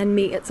online and then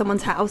meet at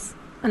someone's house,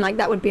 and like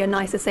that would be a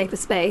nicer, safer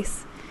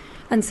space.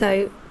 And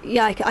so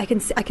I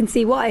can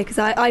see why, because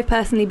I've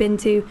personally been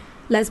to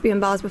lesbian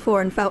bars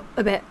before and felt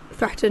a bit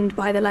threatened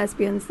by the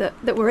lesbians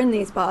that were in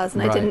these bars,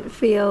 and I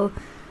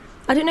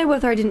don't know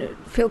whether I didn't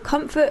feel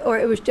comfort or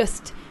it was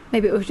just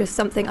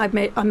something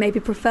I maybe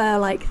prefer,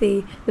 like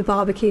the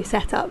barbecue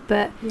setup.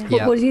 But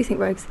what do you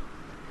think, Rogues?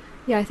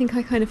 Yeah, I think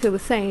I kind of feel the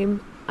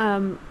same.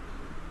 I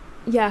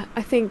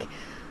think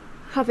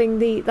having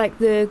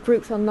the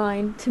groups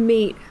online to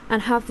meet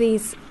and have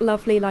these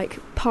lovely like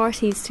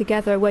parties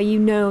together where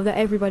that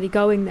everybody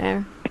going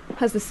there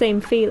has the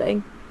same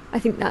feeling, I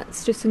think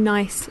that's just a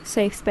nice,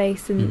 safe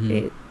space,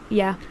 and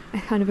I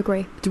kind of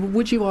agree.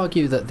 Would you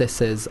argue that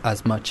this is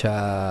as much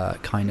a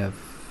kind of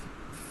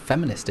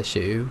feminist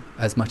issue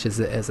as much as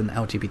it is an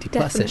LGBT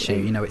plus issue?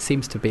 You know, it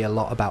seems to be a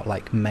lot about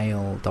like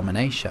male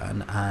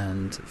domination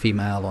and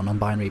female or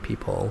non-binary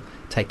people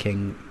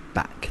taking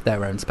back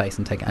their own space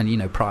and you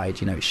know, pride,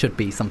 you know, it should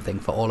be something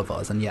for all of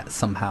us, and yet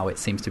somehow it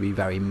seems to be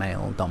very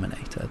male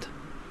dominated.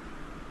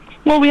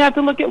 Well, we have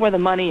to look at where the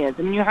money is.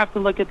 I mean, you have to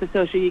look at the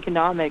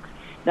socioeconomics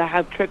that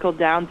have trickled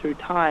down through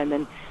time,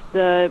 and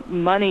the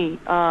money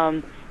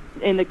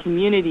in the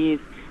communities.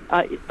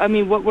 I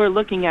mean, what we're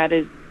looking at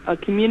is a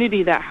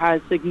community that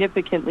has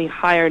significantly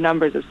higher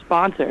numbers of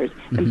sponsors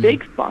and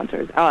big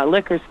sponsors,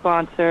 liquor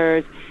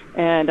sponsors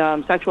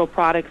and sexual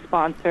product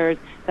sponsors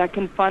that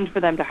can fund for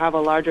them to have a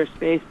larger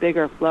space,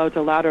 bigger floats,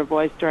 a louder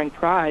voice during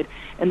Pride.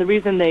 And the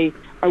reason they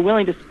are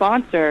willing to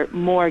sponsor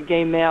more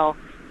gay male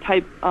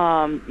type,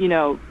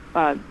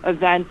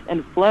 events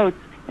and floats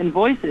and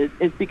voices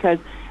is because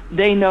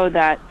they know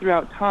that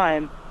throughout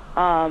time,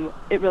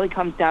 it really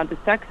comes down to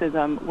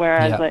sexism,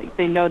 whereas like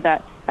they know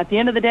that at the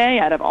end of the day,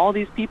 out of all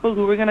these people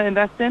who we're going to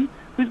invest in,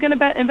 who's going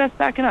to invest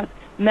back in us?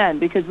 Men,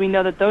 because we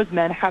know that those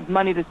men have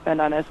money to spend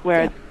on us,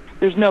 whereas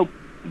there's not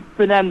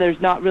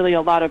really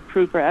a lot of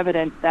proof or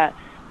evidence that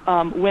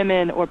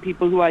women or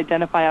people who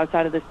identify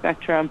outside of the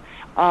spectrum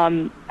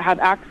have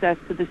access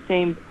to the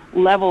same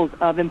levels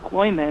of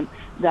employment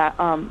that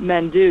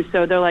men do.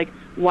 So they're like,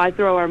 why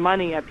throw our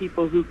money at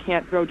people who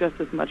can't throw just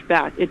as much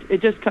back?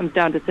 It just comes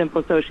down to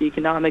simple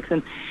socioeconomics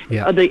and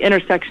the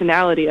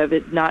intersectionality of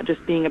it not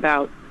just being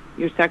about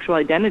your sexual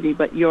identity,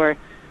 but your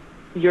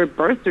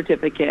birth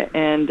certificate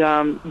and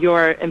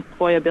your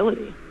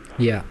employability.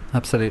 Yeah,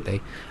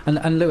 absolutely.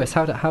 And Lewis,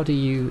 how do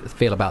you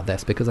feel about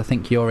this? Because I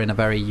think you're in a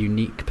very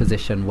unique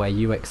position where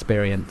you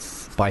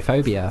experience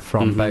biphobia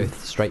from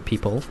both straight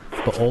people,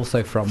 but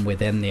also from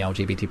within the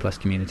LGBT plus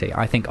community.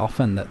 I think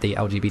often that the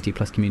LGBT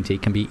plus community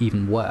can be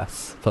even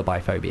worse for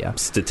biphobia.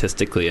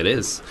 Statistically, it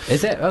is.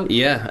 Is it? Oh.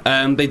 Yeah.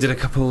 They did a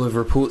couple of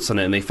reports on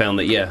it, and they found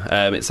that,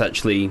 it's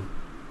actually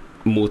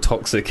more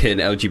toxic in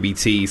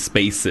LGBT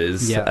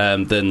spaces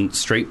than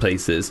straight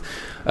places.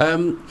 I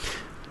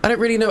don't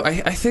really know.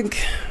 I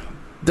think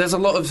there's a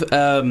lot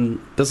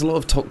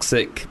of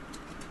toxic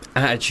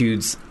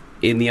attitudes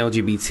in the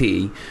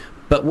LGBT,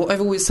 but what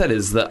I've always said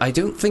is that I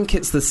don't think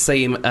it's the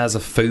same as a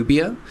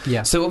phobia.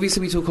 Yeah. So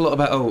obviously we talk a lot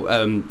about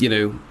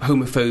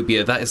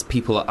homophobia. That is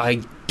people that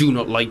I do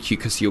not like you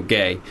because you're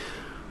gay.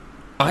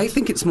 I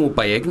think it's more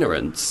by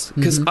ignorance,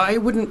 because I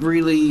wouldn't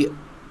really.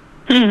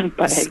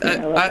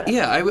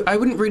 I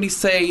wouldn't really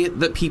say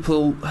that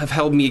people have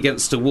held me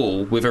against a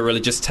wall with a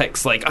religious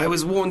text like, I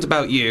was warned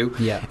about you.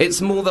 Yeah.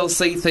 It's more they'll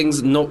say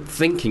things not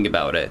thinking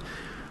about it.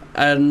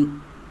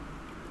 And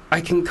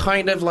I can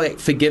kind of like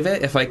forgive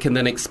it if I can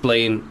then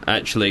explain,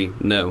 actually,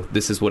 no,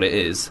 this is what it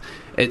is.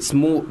 It's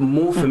more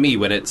for me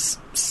when it's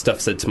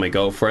stuff said to my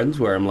girlfriend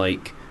where I'm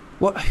like,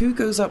 what? Who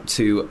goes up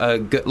to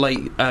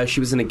she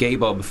was in a gay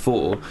bar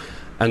before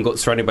and got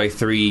surrounded by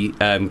 3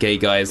 gay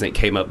guys, and it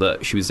came up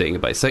that she was dating a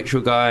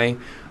bisexual guy.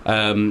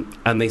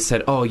 And they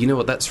said, oh, you know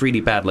what, that's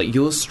really bad. Like,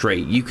 you're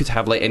straight. You could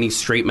have, like, any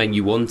straight man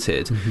you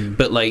wanted.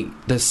 But, like,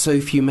 there's so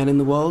few men in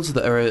the world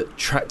that are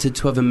attracted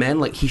to other men.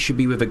 Like, he should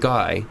be with a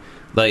guy.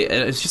 Like,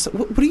 it's just,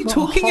 what are you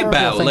talking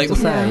about? Like, to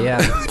say,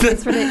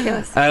 It's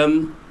ridiculous.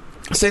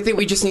 So I think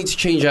we just need to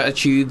change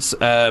attitudes.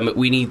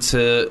 We need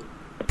to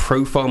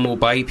profile more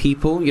bi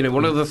people. You know,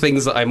 one of the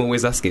things that I'm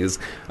always asking is,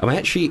 am I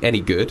actually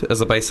any good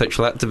as a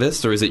bisexual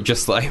activist, or is it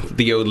just like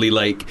the only,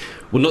 like,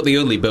 well, not the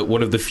only, but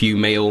one of the few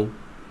male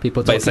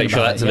people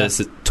bisexual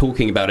activists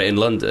talking about it in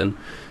London?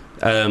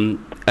 And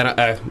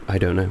I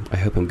don't know. I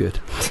hope I'm good.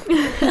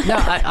 No,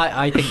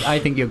 I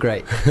think you're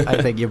great.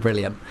 I think you're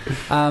brilliant.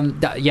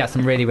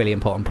 Some really, really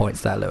important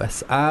points there,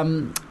 Lewis.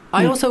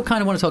 I also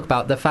kind of want to talk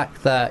about the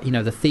fact that, you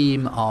know, the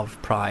theme of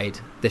Pride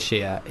this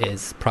year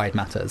is Pride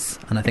Matters,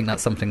 and I think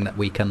that's something that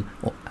we can,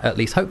 or at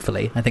least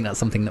hopefully, I think that's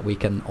something that we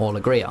can all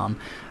agree on.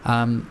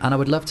 And I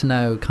would love to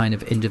know kind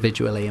of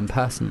individually and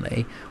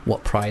personally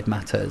what Pride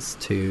matters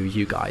to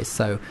you guys.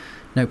 So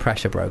no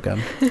pressure,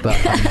 Brogan, but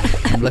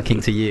I'm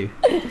looking to you.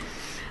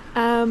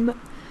 I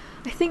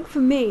think for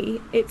me,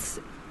 it's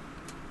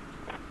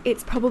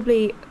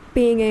probably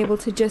being able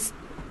to just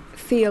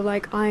feel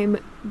like I'm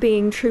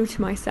being true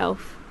to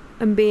myself,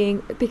 and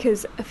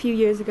because a few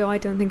years ago I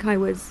don't think I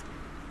was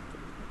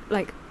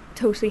like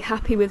totally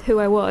happy with who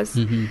I was,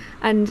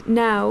 and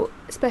now,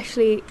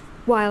 especially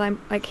while I'm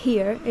like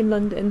here in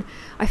London,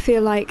 I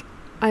feel like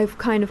I've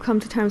kind of come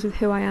to terms with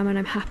who I am and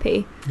I'm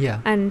happy. Yeah.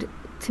 And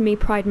to me,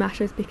 Pride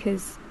matters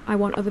because I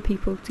want other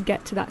people to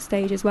get to that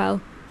stage as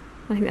well.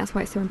 I think that's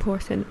why it's so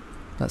important.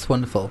 That's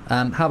wonderful.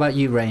 How about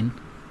you, Rain?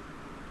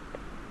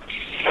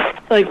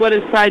 Like, what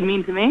does Pride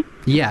mean to me?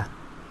 Yeah.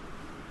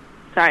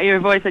 Sorry, your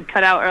voice had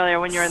cut out earlier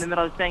when you were in the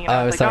middle of saying it.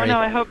 I was like, sorry. Oh no,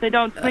 I hope they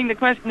don't swing the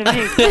question to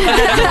me.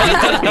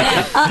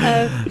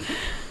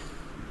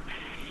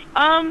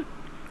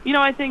 You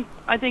know, I think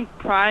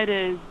Pride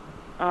is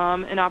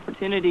an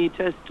opportunity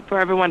for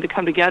everyone to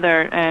come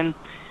together and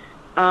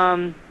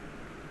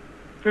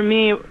for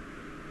me,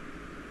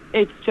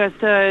 it's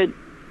just a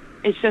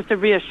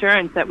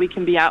reassurance that we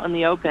can be out in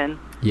the open,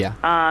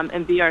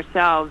 and be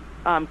ourselves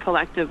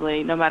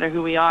collectively, no matter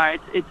who we are.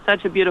 It's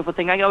such a beautiful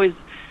thing. I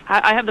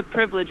have the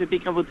privilege of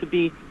being able to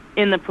be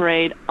in the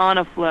parade on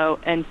a float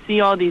and see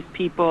all these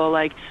people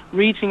like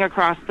reaching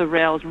across the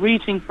rails,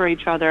 reaching for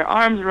each other,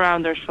 arms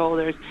around their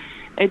shoulders.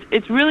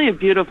 It's really a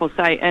beautiful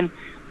sight, and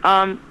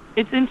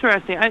it's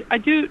interesting.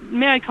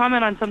 May I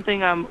comment on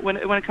something when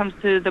it comes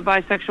to the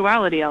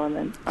bisexuality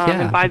element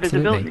and bi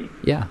visibility?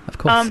 Yeah, of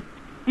course.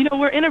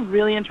 We're in a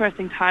really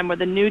interesting time where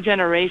the new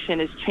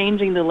generation is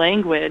changing the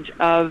language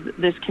of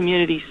this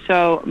community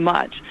so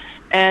much.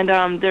 And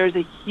there's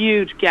a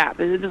huge gap.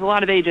 There's a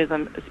lot of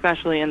ageism,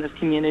 especially in this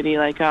community,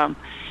 like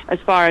as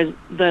far as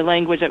the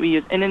language that we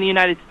use. And in the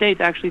United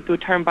States, actually, the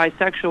term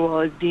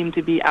bisexual is deemed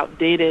to be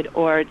outdated,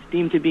 or it's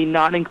deemed to be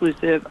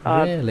non-inclusive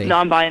of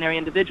non-binary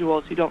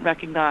individuals who don't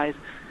recognize,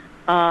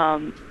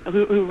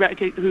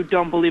 who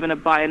don't believe in a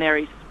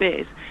binary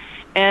space.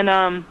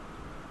 And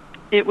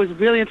it was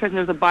really interesting.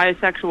 There was a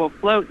bisexual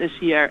float this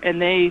year,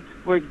 and they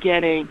were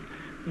getting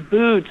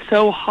booed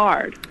so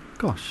hard.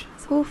 Gosh.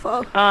 It's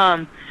awful.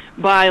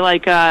 By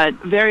like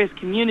various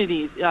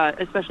communities,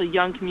 especially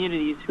young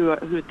communities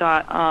who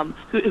thought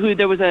who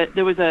there was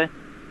a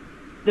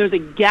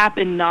gap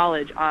in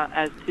knowledge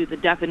as to the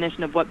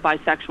definition of what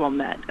bisexual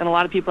meant, and a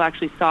lot of people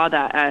actually saw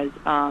that as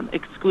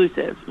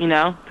exclusive,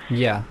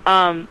 Yeah.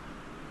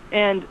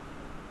 And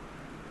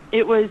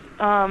it was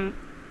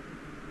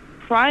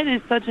Pride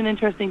is such an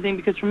interesting thing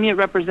because for me it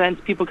represents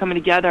people coming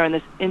together in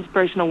this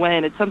inspirational way,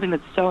 and it's something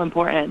that's so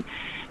important.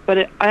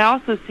 But I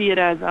also see it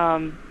as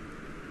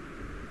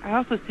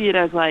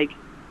like,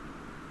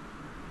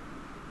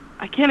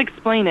 I can't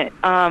explain it.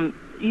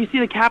 You see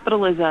the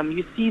capitalism.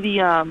 You see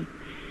the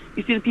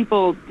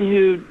people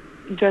who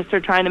just are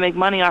trying to make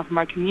money off from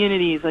our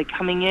communities, like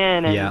coming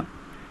in and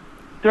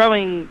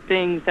throwing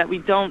things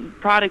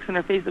products in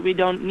our face that we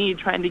don't need,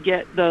 trying to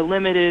get the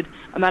limited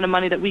amount of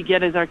money that we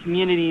get as our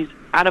communities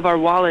out of our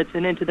wallets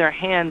and into their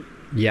hands.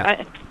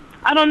 Yeah.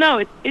 I don't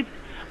know.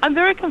 I'm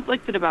very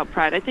conflicted about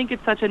Pride. I think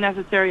it's such a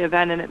necessary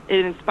event, and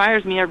it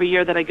inspires me every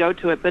year that I go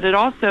to it. But it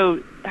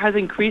also has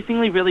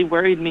increasingly really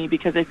worried me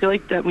because I feel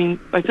like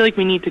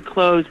we need to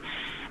close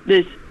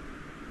this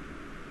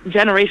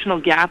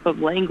generational gap of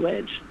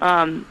language.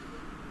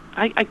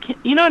 I can't,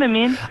 you know what I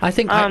mean? I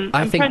think I'm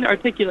trying to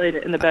articulate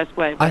it in the best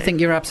way. I think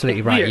you're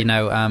absolutely right.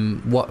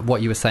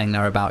 What you were saying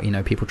there about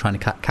people trying to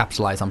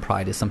capitalize on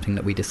Pride is something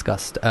that we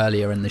discussed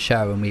earlier in the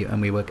show,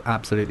 and we were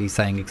absolutely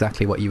saying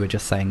exactly what you were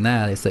just saying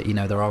there. Is that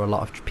there are a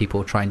lot of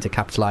people trying to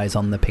capitalize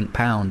on the pink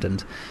pound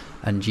and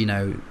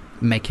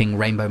making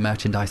rainbow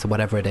merchandise or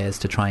whatever it is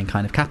to try and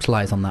kind of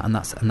capitalize on that,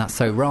 and that's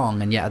so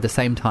wrong. And yet at the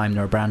same time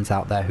there are brands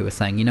out there who are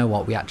saying, you know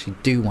what, we actually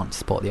do want to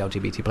support the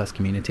LGBT plus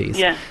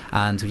communities,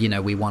 and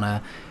we want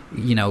to,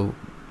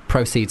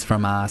 proceeds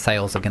from our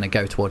sales are going to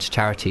go towards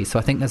charity. So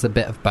I think there's a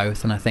bit of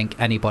both, and I think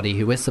anybody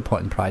who is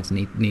supporting Pride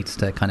needs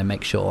to kind of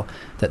make sure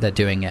that they're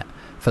doing it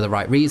for the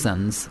right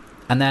reasons.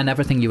 And then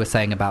everything you were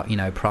saying about,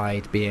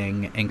 Pride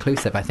being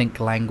inclusive, I think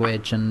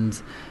language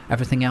and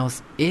everything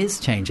else is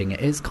changing.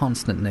 It is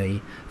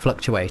constantly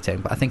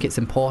fluctuating. But I think it's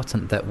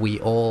important that we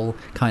all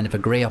kind of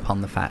agree upon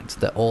the fact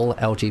that all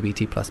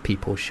LGBT plus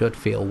people should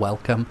feel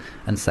welcome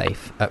and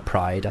safe at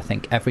Pride. I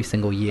think every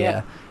single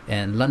year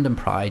in London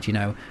Pride,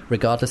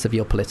 regardless of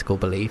your political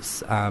beliefs,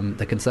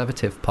 the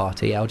Conservative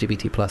Party,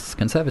 LGBT plus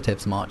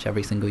Conservatives march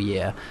every single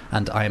year.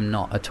 And I am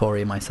not a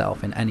Tory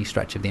myself in any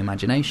stretch of the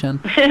imagination,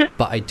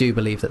 but I do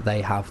believe that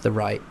they have the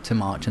right to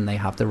march and they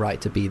have the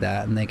right to be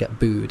there, and they get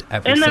booed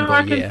every single year.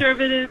 And there are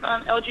conservative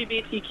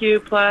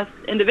LGBTQ plus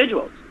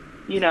individuals,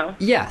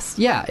 Yes,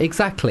 yeah,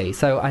 exactly.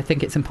 So I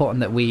think it's important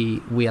that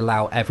we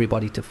allow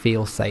everybody to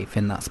feel safe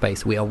in that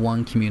space. We are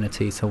one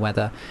community, so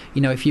whether,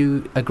 if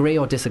you agree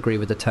or disagree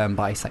with the term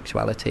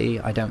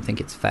bisexuality, I don't think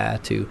it's fair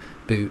to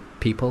boot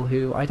people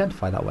who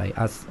identify that way,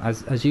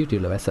 as you do,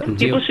 Lewis.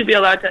 People should be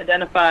allowed to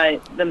identify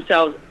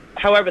themselves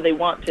however they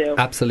want to.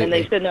 Absolutely. And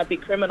they should not be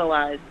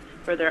criminalized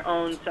for their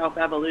own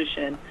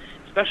self-evolution,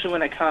 especially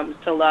when it comes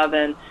to love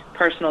and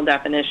personal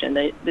definition.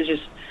 There's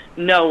just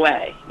no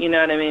way, you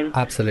know what I mean?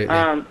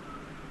 Absolutely.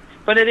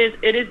 But it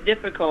is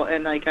difficult,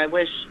 and like I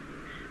wish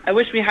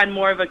we had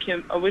more of a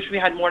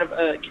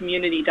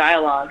community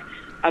dialogue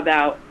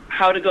about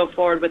how to go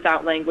forward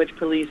without language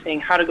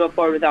policing, how to go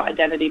forward without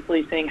identity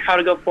policing, how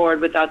to go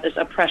forward without this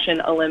oppression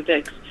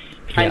Olympics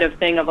kind of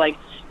thing of like,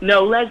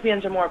 no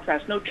lesbians are more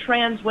oppressed, no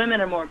trans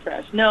women are more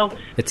oppressed, no.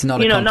 It's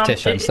not a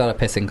competition. It's not a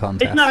pissing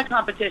contest. It's not a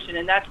competition,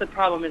 and that's the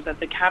problem, is that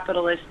the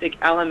capitalistic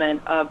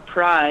element of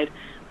Pride,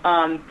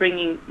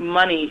 bringing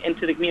money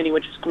into the community,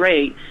 which is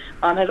great,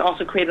 has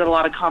also created a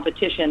lot of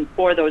competition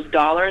for those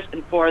dollars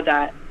and for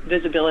that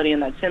visibility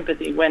and that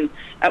sympathy. When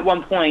at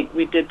one point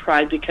we did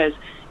Pride because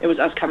it was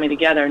us coming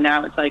together.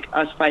 Now it's like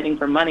us fighting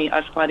for money,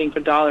 us fighting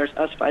for dollars,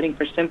 us fighting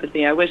for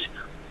sympathy. I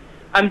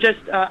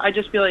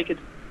just feel like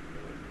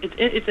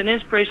it's an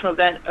inspirational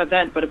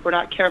event, but if we're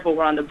not careful,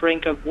 we're on the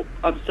brink of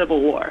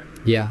civil war.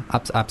 Yeah,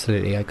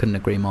 absolutely. I couldn't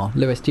agree more.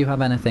 Lewis, do you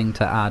have anything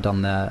to add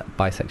on the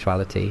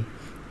bisexuality?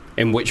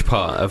 In which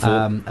part of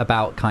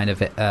about kind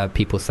of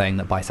people saying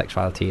that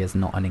bisexuality is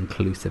not an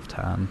inclusive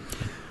term?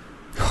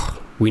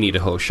 We need a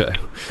whole show.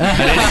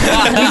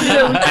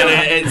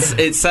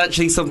 It's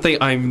actually something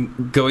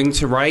I'm going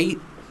to write,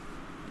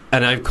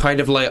 and I've kind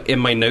of like in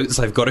my notes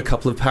I've got a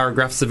couple of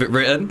paragraphs of it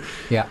written.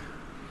 Yeah.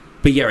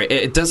 But yeah,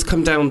 it does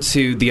come down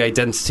to the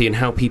identity and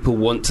how people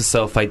want to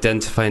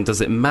self-identify, and does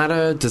it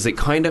matter? Does it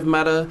kind of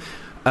matter?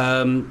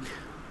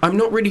 I'm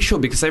not really sure,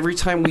 because every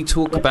time we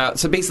talk about...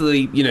 So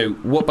basically, you know,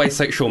 what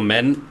bisexual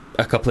meant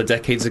a couple of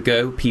decades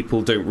ago,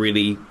 people don't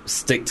really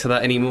stick to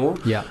that anymore.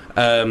 Yeah.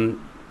 And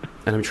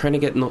I'm trying to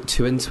get not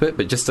too into it,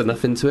 but just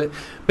enough into it.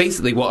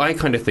 Basically, what I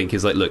kind of think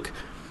is, like, look,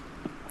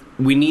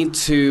 we need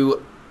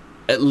to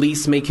at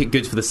least make it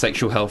good for the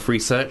sexual health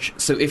research.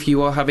 So if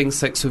you are having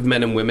sex with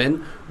men and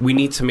women, we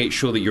need to make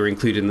sure that you're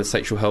included in the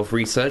sexual health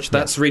research.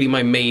 That's really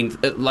my main...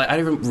 Like, I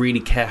don't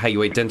really care how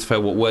you identify,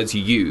 what words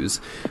you use,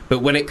 but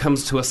when it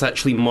comes to us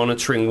actually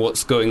monitoring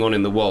what's going on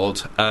in the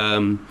world,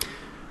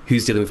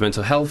 who's dealing with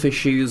mental health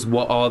issues,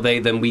 what are they,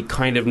 then we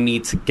kind of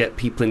need to get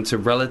people into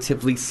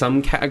relatively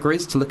some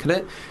categories to look at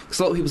it. Because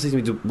a lot of people say to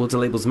me, well, do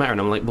labels matter? And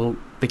I'm like, well,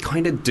 they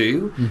kind of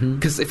do.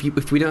 Because if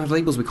we don't have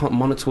labels, we can't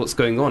monitor what's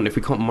going on. If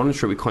we can't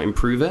monitor it, we can't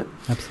improve it.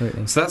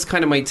 Absolutely. So that's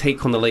kind of my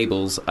take on the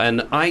labels.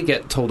 And I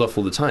get told off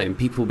all the time.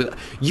 People will be like,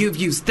 you've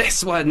used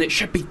this one, it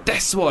should be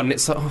this one.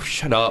 It's like, oh,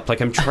 shut up. Like,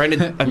 I'm trying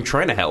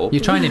to help.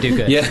 You're trying to do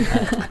good.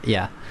 Yeah.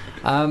 Yeah.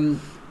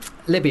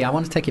 Libby, I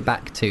want to take it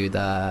back to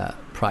the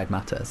Pride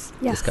Matters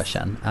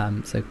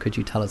discussion. So could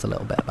you tell us a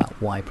little bit about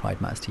why Pride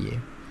matters to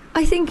you?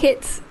 I think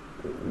it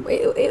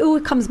all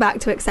comes back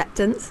to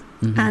acceptance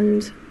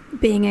and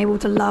being able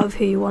to love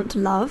who you want to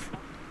love,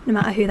 no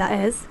matter who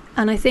that is.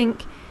 And I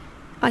think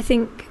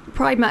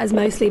Pride matters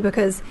mostly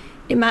because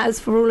it matters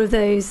for all of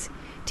those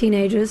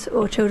teenagers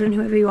or children,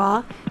 whoever you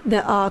are,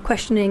 that are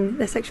questioning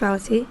their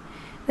sexuality,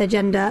 their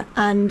gender,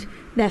 and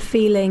they're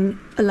feeling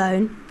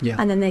alone. Yeah.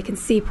 And then they can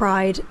see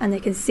Pride, and they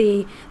can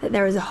see that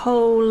there is a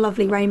whole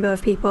lovely rainbow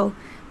of people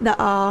that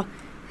are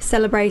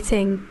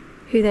celebrating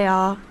who they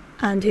are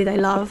and who they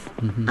love,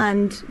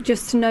 and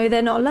just to know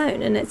they're not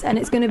alone, and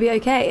it's going to be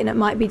okay. And it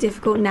might be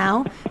difficult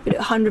now, but it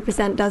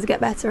 100% does get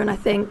better. And I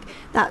think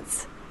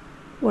that's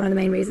one of the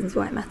main reasons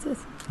why it matters.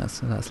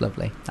 That's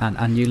lovely.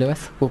 And you,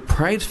 Lewis? Well,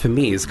 Pride for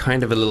me is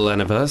kind of a little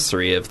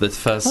anniversary of the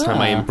first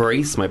time I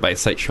embraced my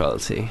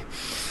bisexuality.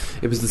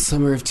 It was the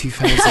summer of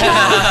 2000.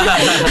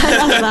 I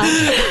love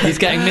that. He's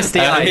getting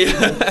misty-eyed.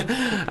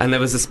 And there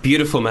was this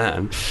beautiful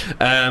man.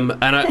 And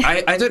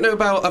I don't know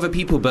about other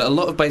people, but a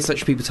lot of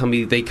bisexual people tell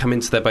me they come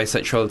into their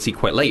bisexuality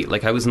quite late.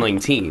 Like, I was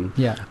 19.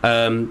 Yeah.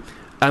 And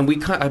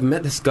I've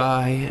met this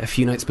guy a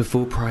few nights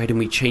before Pride, and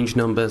we changed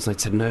numbers, and I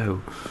said,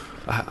 no,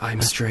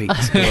 I'm straight.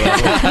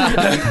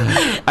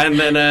 And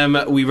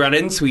then we ran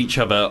into each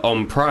other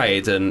on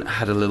Pride and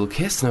had a little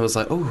kiss, and I was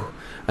like, oh.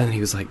 And then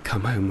he was like,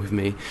 come home with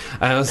me.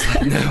 And I was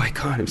like, no, I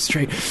can't, I'm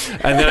straight.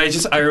 And then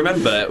I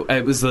remember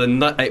it was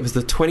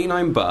the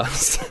 29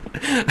 bus.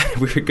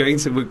 We were going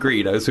to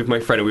Magritte. I was with my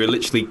friend, and we were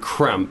literally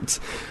cramped,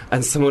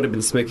 and someone had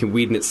been smoking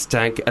weed, and it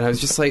stank. And I was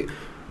just like,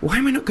 why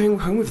am I not going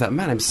home with that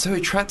man? I'm so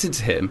attracted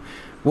to him.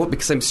 What,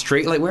 because I'm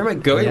straight? Like, where am I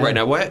going right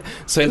now? What?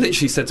 So I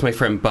literally said to my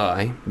friend,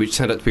 bye, which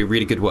turned out to be a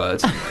really good word.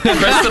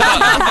 Pressed the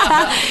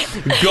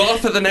button, got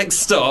off at the next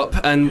stop,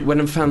 and went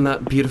and found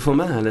that beautiful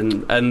man,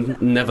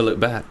 and never looked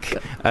back.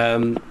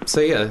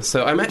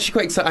 So I'm actually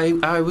quite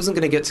excited. I wasn't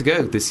going to get to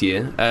go this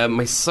year.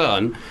 My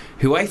son,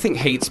 who I think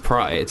hates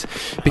Pride,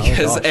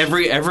 because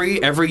every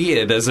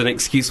year there's an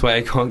excuse why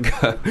I can't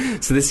go.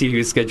 So this year he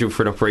was scheduled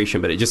for an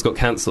operation, but it just got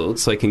cancelled,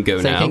 so I can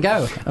go now. So you can go.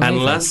 Amazing.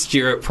 And last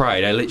year at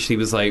Pride, I literally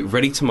was like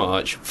ready to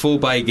march, full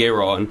bi gear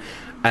on,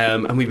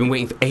 and we've been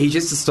waiting for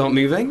ages to start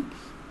moving.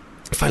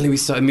 Finally we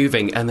started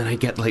moving, and then I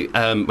get like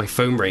my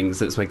phone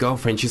rings. It's my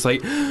girlfriend. She's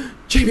like,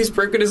 Jamie's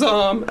broken his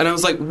arm. And I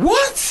was like,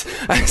 what?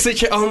 I said,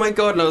 oh my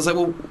god. And I was like,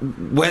 well,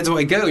 where do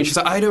I go? And she's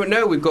like, I don't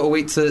know, we've got to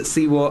wait to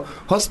see what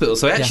hospital.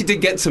 So I actually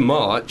did get to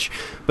march,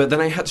 but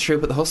then I had to show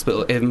up at the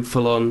hospital in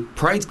full-on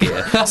Pride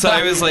gear. So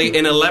I was like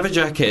in a leather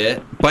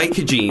jacket,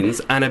 biker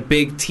jeans, and a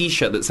big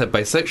t-shirt that said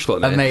bisexual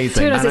on it.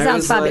 Amazing. It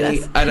sounds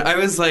fabulous. And I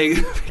was like,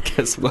 it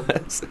gets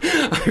worse.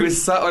 I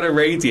was sat on a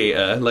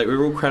radiator, like we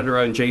were all crowded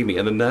around Jamie,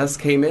 and the nurse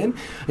came in,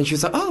 and she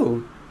was like,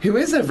 oh, who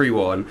is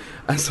everyone?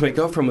 And so my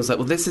girlfriend was like,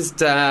 well, this is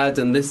dad,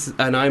 and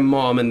I'm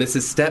mom, and this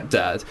is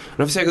stepdad. And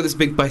obviously I got this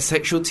big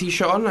bisexual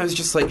t-shirt on, and I was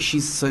just like,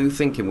 she's so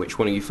thinking, which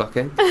one are you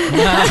fucking?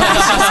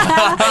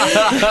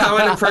 How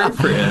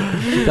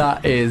inappropriate.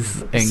 That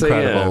is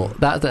incredible.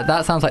 So,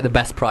 that sounds like the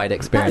best Pride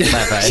experience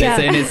ever. And it's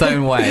in its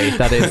own way.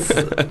 That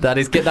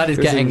is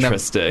getting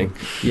interesting.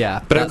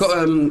 Yeah. But I've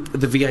got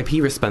the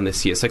VIP wristband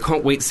this year, so I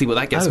can't wait to see what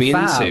that gets me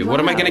into. What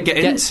am I going to get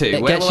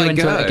into? Where will I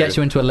go? It gets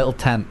you into a little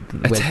tent.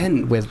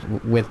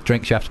 With with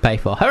drinks you have to pay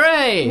for.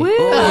 Hooray! Woo!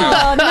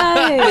 Oh,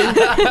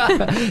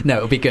 no. No,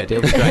 it'll be good.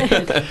 It'll be great.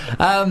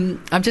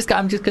 I'm just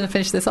going to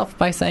finish this off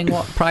by saying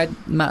what pride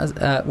matters,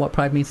 what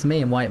pride means to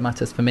me, and why it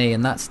matters for me.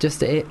 And that's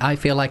just it. I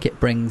feel like it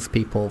brings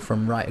people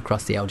from right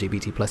across the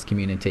LGBT plus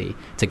community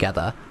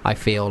together. I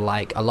feel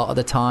like a lot of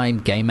the time,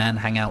 gay men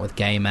hang out with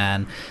gay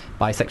men.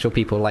 Bisexual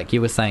people, like you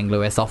were saying,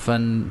 Lewis,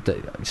 often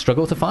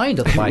struggle to find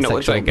other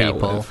bisexual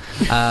people.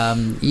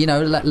 You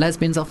know,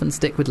 lesbians often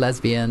stick with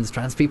lesbians,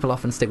 trans people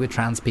often stick with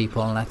trans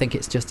people, and I think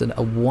it's just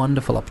a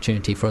wonderful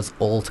opportunity for us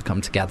all to come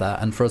together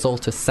and for us all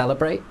to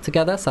celebrate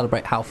together,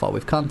 celebrate how far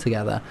we've come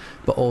together,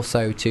 but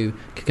also to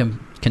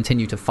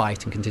continue to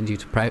fight and continue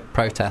to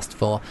protest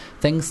for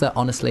things that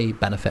honestly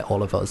benefit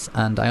all of us.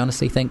 And I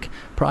honestly think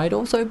Pride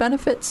also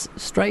benefits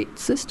straight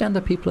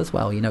cisgender people as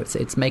well. You know,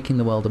 it's making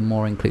the world a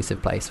more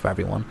inclusive place for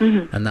everyone,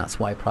 and that's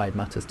why Pride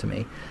matters to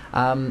me.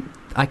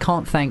 I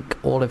can't thank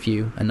all of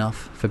you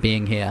enough for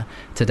being here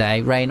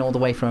today. Rain, all the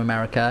way from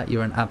America,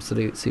 you're an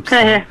absolute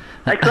superstar.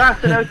 I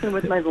crossed an ocean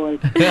with my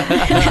voice.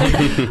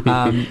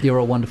 You're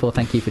all wonderful.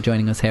 Thank you for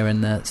joining us here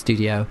in the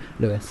studio,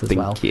 Lewis, as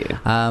well. Thank you.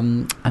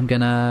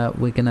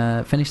 We're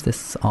gonna finish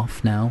this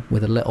off now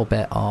with a little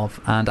bit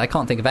of, and I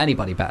can't think of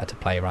anybody better to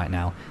play right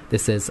now.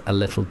 This is a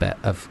little bit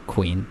of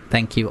Queen.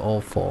 Thank you all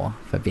for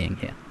being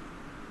here.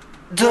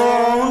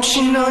 Don't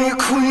you know you're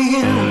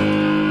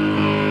Queen?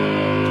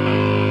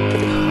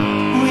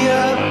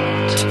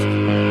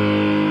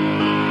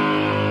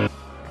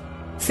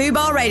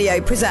 Fubar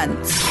Radio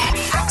presents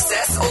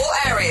Access All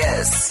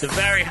Areas. The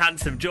very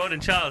handsome Jordan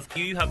Charles.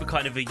 You have a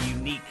kind of a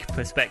unique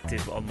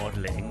perspective on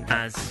modelling,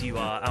 as you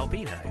are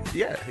albino.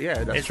 Yeah,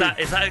 that's true.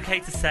 Is that okay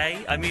to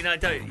say? I mean, I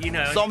don't, you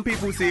know. Some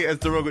people see it as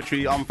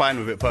derogatory. I'm fine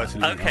with it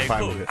personally. Okay, I'm fine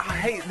cool. with it. I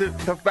hate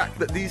the fact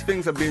that these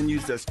things are being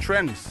used as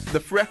trends. The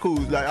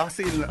freckles, like I've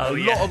seen a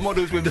lot of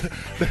models with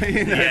with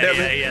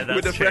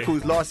the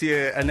freckles last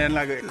year, and then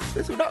like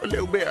it's a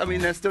little bit. I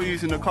mean, they're still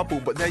using a couple,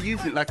 but they're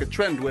using it like a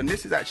trend when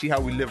this is actually how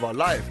we live our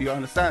life. You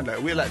understand? Like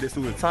we're like this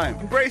all the time.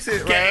 Embrace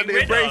it, man.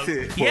 Embrace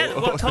it. Yeah,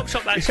 well,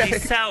 Topshop actually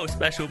sells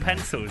special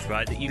pencils,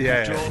 right? That you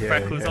can draw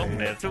freckles on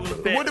with. It's all a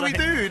bit what do we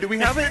do? Do we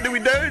have it? Do we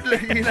don't?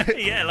 You know?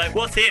 Yeah, like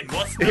what's in,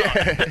 what's not.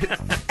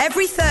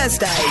 Every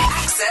Thursday,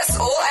 Access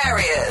All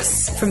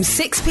Areas from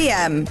 6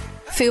 p.m.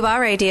 Fubar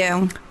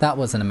Radio. That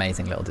was an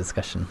amazing little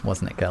discussion,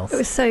 wasn't it, girls? It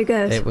was so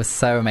good. It was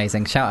so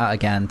amazing. Shout out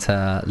again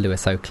to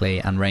Lewis Oakley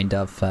and Rain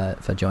Dove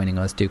for joining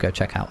us. Do go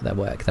check out their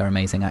work. They're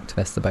amazing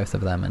activists, the both of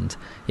them, and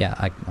yeah,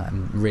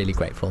 I'm really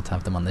grateful to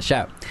have them on the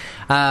show.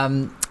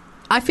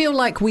 I feel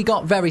like we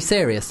got very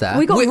serious there.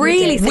 We got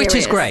really serious. Which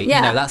is great. Yeah.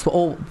 You know, that's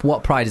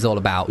what Pride is all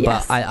about.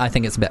 Yes. But I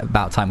think it's a bit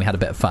about time we had a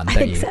bit of fun,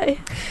 don't you?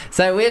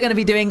 So we're going to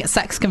be doing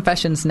sex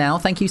confessions now.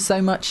 Thank you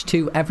so much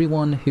to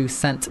everyone who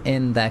sent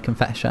in their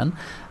confession.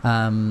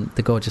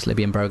 The gorgeous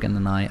Libby and Brogan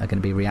and I are going to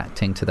be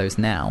reacting to those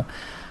now.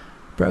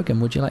 Brogan,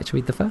 would you like to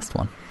read the first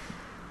one?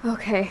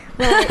 Okay.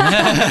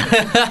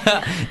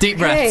 Right. Deep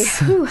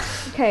breaths.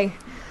 Okay.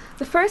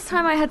 The first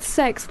time I had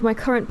sex with my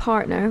current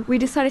partner, we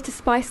decided to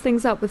spice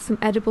things up with some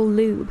edible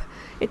lube.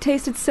 It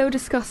tasted so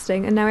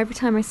disgusting, and now every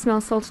time I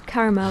smell salted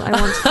caramel, I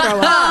want to throw up.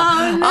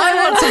 Oh, no. I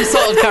want some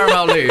salted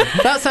caramel lube.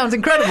 That sounds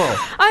incredible.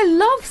 I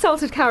love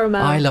salted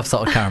caramel. I love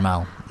salted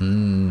caramel.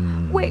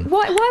 Wait,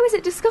 why was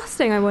it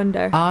disgusting, I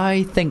wonder?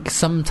 I think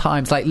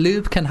sometimes, like,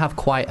 lube can have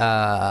quite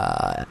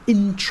a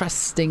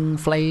interesting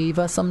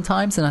flavour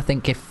sometimes, and I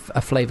think if a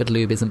flavoured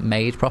lube isn't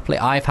made properly,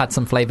 I've had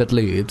some flavoured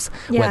lubes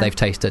where they've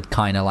tasted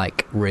kind of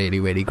like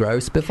really, really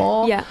gross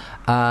before. Yeah.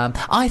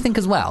 I think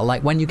as well,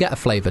 like when you get a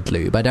flavoured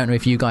lube, I don't know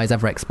if you guys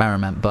ever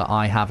experiment, but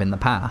I have in the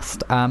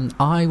past,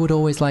 I would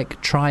always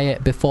like try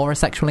it before a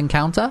sexual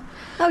encounter.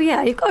 Oh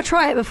yeah, you've got to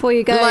try it before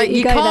you go. Like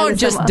you can't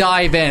just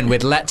dive in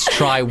with let's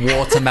try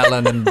watermelon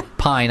and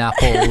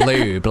pineapple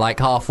lube like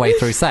halfway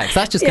through sex.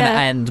 That's just going to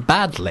end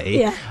badly.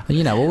 Yeah.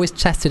 You know, always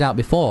test it out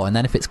before, and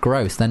then if it's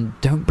gross, then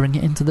don't bring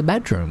it into the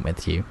bedroom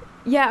with you.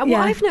 Yeah, what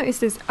I've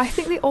noticed is I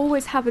think they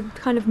always have a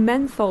kind of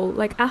menthol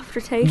like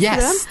aftertaste to them.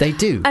 Yes, they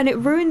do. And it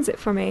ruins it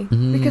for me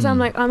because I'm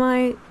like, am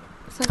I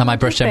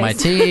brushing my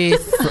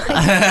teeth?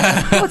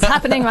 What's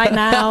happening right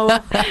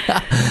now?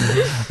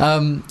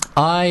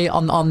 I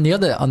on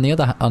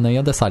the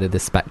other side of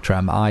this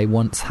spectrum, I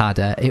once had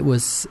it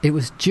was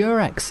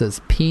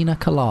Durex's Pina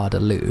Colada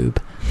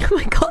lube. Oh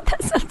my god,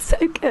 that sounds so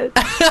good.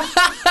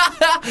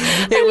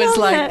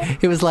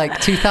 It was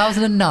like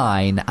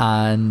 2009,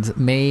 and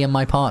me and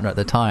my partner at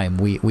the time,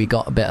 we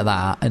got a bit of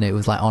that, and it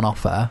was like on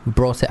offer. We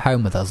brought it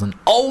home with us, and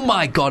oh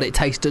my god, it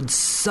tasted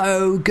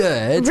so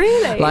good.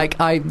 Really? Like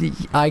I'm Did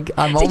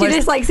almost, you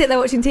just like sit there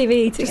watching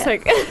TV? Just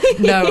like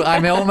no,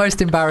 I'm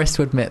almost embarrassed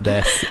to admit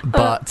this,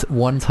 but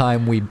one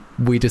time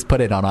we just put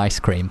it on ice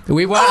cream.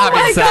 We weren't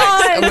having sex.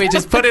 God. We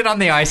just put it on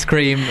the ice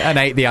cream and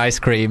ate the ice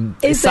cream.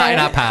 Sat in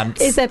our pants.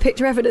 Is there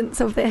picture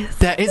evidence of this?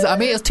 There is. I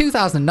mean, it was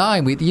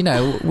 2009. We didn't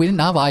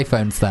have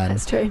iPhones then.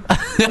 That's true.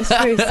 That's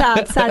true.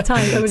 Sad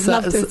times. I would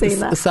love to have seen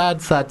that.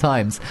 Sad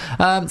times.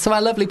 So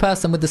our lovely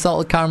person with the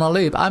salted caramel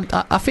lube,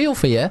 I feel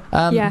for you.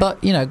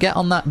 But get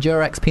on that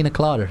Durex Pina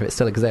Colada if it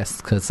still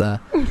exists, because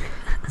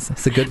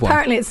It's a good one.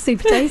 Apparently it's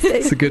super tasty.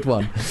 It's a good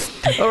one.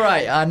 All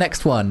right,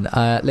 next one.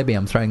 Libby,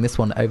 I'm throwing this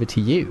one over to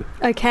you.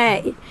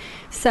 Okay.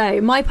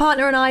 So my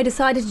partner and I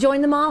decided to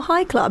join the Mile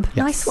High Club.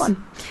 Yes. Nice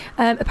one.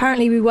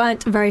 Apparently we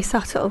weren't very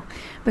subtle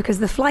because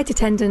the flight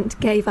attendant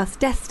gave us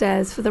death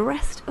stares for the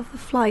rest of the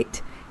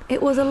flight.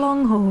 It was a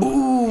long haul.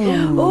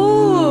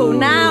 Ooh,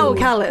 now,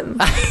 Callum.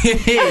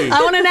 I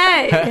want to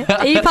know.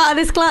 Are you part of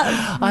this club?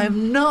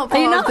 I'm not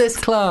part of this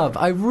club.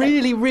 I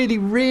really, really,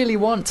 really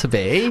want to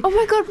be. Oh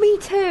my god, me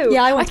too.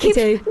 Yeah, I want to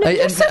too. No,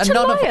 you're such a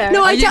liar.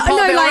 No, Are you part of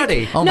it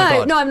already? Oh my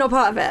God. No, I'm not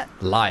part of it.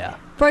 Liar.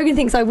 Brogan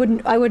thinks I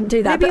wouldn't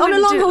do that. Maybe but on a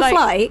you long wouldn't haul do,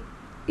 flight,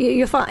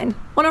 you're fine.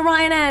 On a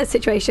Ryanair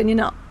situation, you're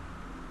not.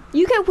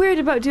 You get weird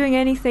about doing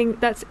anything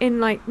that's in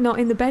not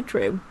in the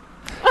bedroom.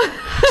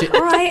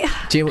 All right.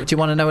 Do you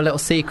want to know a little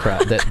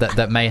secret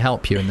that may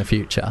help you in the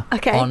future?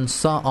 Okay.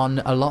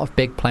 On a lot of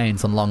big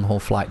planes on long haul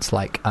flights,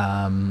 like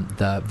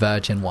the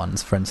Virgin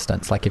ones, for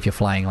instance, like if you're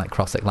flying like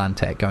cross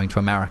Atlantic going to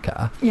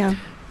America, yeah,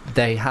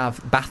 they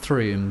have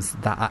bathrooms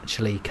that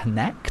actually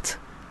connect.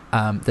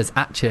 There's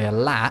actually a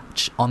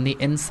latch on the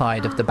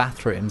inside of the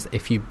bathrooms.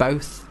 If you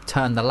both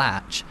turn the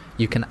latch,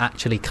 you can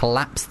actually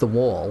collapse the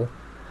wall.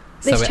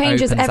 This so it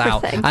changes opens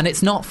everything. out, and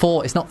it's not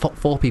for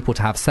people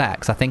to have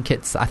sex. I think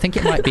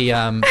it might be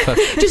for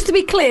just to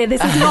be clear,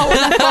 this is not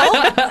what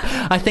they're for.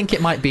 I think it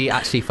might be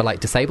actually for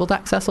like disabled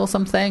access or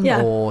something,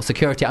 or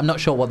security. I'm not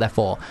sure what they're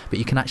for, but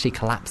you can actually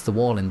collapse the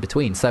wall in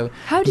between. So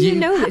how do you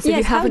know this if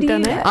you haven't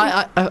done it?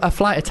 A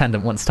flight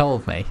attendant once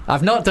told me.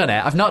 I've not done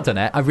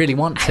it. I really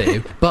want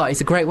to, but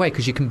it's a great way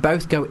because you can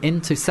both go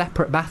into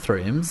separate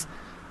bathrooms.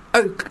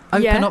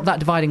 Open up that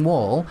dividing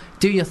wall,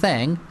 do your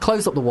thing,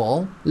 close up the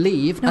wall,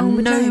 leave,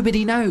 and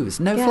nobody knows.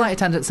 No flight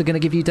attendants are going to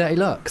give you dirty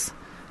looks.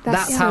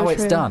 That's how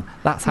it's done.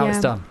 That's how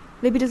it's done.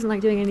 Libby doesn't like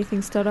doing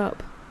anything stood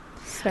up.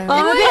 So.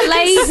 I'm a bit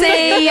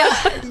lazy.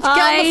 Get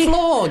on the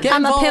floor. Get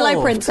I'm involved. a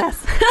pillow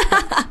princess.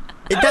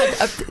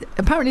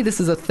 Apparently this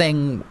is a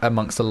thing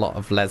amongst a lot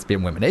of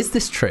lesbian women. Is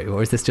this true,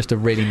 or is this just a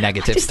really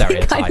negative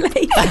stereotype? I'm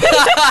lazy. I'm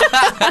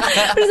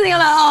just thinking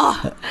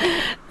like,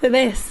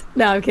 this.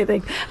 No, I'm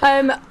kidding.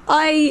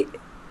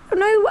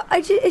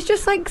 It's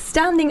just like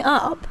standing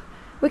up.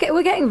 We're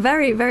getting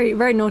very, very,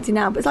 very naughty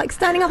now, but it's like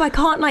standing up. I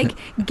can't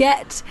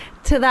get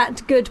to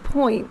that good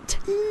point.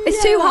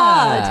 It's too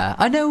hard.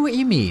 I know what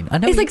you mean.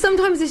 It's like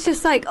sometimes it's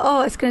just like,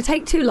 it's going to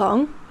take too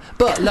long.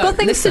 But look, I've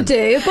got things to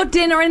do. I've got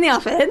dinner in the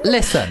oven.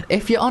 Listen,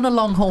 if you're on a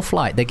long haul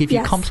flight, they give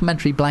you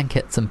complimentary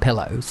blankets and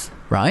pillows,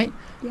 right?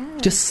 Yeah.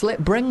 Just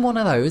bring one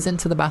of those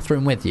into the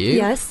bathroom with you.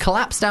 Yes.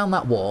 Collapse down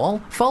that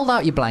wall. Fold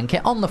out your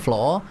blanket on the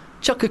floor.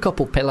 Chuck a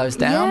couple pillows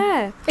down.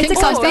 Yeah, it's a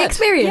comfy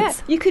experience.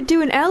 Yeah. You could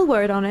do an L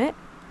word on it.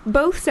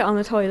 Both sit on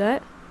the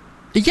toilet.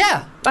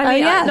 Yeah. I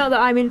mean, not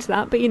that I'm into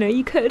that, but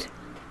you could.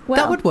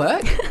 Well, that would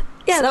work.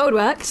 Yeah, that would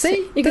work.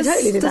 See, you could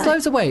totally do that. There's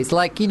loads of ways.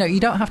 Like you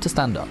don't have to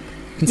stand up.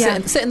 You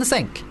can sit in the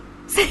sink.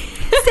 Sit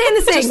in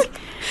the sink.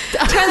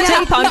 Turn the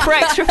tap on for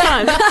extra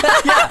fun.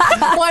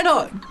 Yeah, why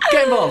not?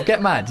 Get involved.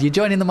 Get mad. You're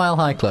joining the Mile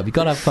High Club. You've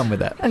got to have fun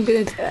with it. I'm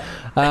going to do it.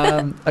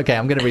 Okay,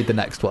 I'm going to read the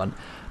next one.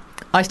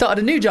 I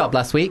started a new job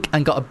last week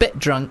and got a bit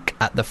drunk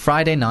at the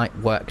Friday night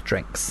work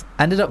drinks.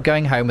 Ended up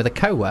going home with a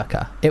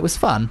co-worker. It was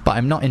fun, but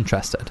I'm not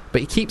interested.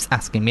 But he keeps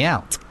asking me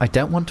out. I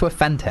don't want to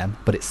offend him,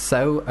 but it's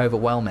so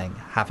overwhelming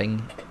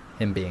having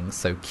him being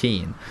so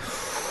keen.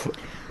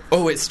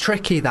 Oh, it's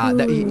tricky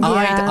that.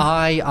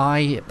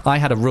 I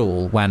had a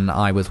rule when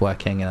I was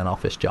working in an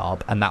office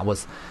job, and that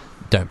was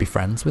don't be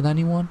friends with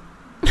anyone.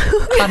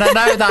 And I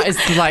know that is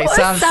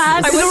sounds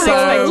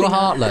so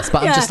heartless,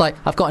 but I'm just like,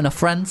 I've got enough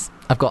friends,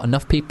 I've got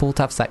enough people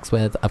to have sex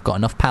with, I've got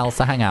enough pals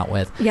to hang out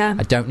with. Yeah.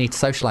 I don't need to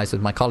socialise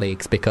with my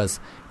colleagues, because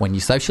when you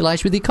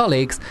socialise with your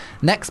colleagues,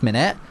 next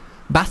minute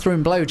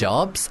bathroom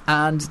blowjobs,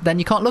 and then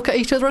you can't look at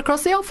each other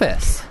across the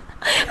office.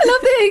 I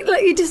love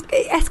that you just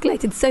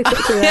escalated so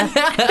quickly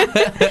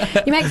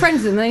there. You make friends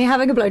with them, and then you're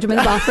having a blowjob in the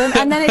bathroom,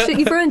 and then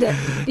you've ruined it.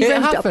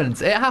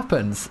 It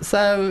happens.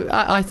 So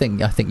I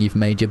think you've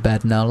made your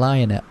bed, now lie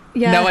in it.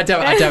 Yeah. No, I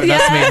don't.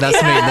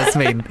 That's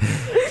mean.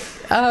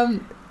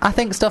 I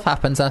think stuff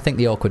happens, and I think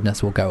the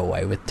awkwardness will go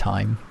away with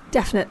time.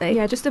 Definitely.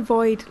 Yeah, just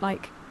avoid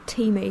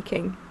tea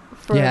making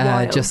for a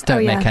while. Just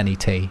don't make any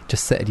tea.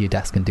 Just sit at your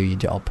desk and do your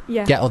job.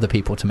 Yeah. Get other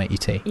people to make you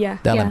tea. Yeah.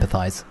 They'll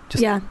empathise.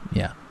 Yeah.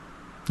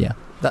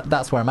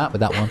 That's where I'm at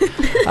with that one.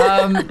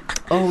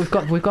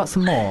 We've got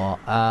some more.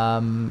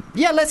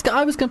 Let's go.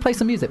 I was going to play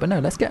some music, but no,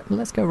 let's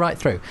go right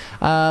through.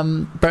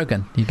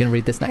 Brogan, you're going to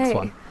read this next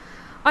one.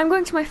 I'm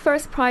going to my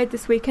first Pride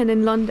this weekend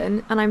in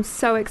London, and I'm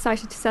so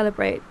excited to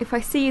celebrate. If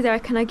I see you there,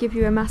 can I give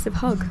you a massive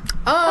hug?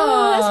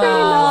 Oh, that's really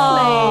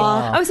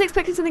lovely. I was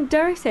expecting something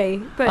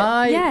dirty,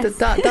 but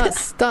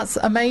yes. That's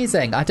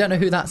amazing. I don't know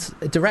who that's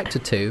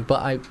directed to,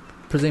 but I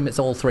presume it's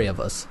all three of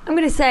us. I'm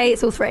going to say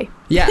it's all three.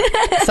 Yeah.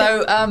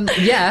 So,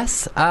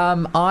 yes,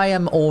 I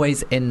am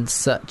always in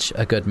such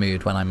a good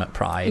mood when I'm at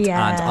Pride,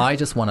 and I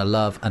just want to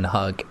love and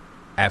hug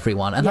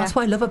everyone. And that's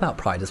what I love about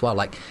Pride as well.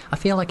 Like, I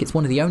feel like it's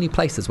one of the only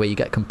places where you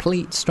get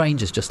complete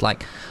strangers just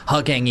like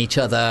hugging each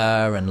other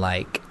and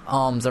like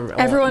arms are...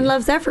 Everyone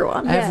loves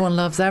everyone. Everyone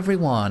loves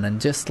everyone.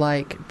 And just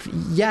like,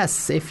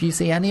 yes, if you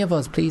see any of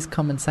us, please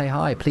come and say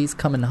hi. Please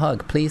come and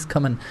hug. Please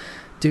come and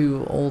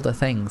do all the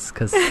things,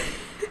 because...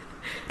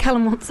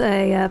 Callum wants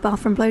a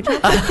bathroom blowjob.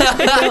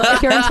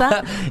 if you're into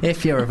that.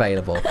 If you're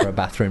available for a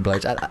bathroom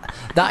blowjob.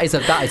 That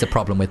is a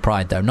problem with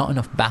Pride, though. Not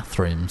enough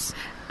bathrooms.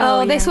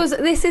 This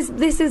is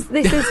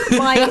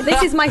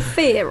my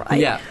fear, right?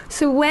 Yeah.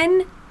 So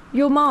when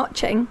you're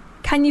marching,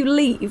 can you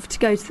leave to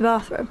go to the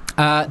bathroom?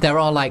 There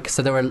are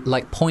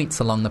like points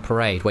along the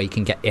parade where you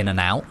can get in and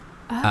out.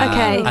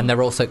 Okay. And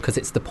they're also, because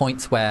it's the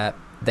points where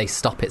they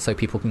stop it so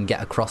people can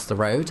get across the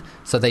road.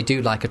 So they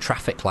do like a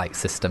traffic light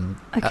system,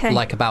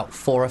 like about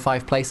 4 or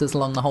 5 places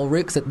along the whole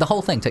route. Because the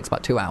whole thing takes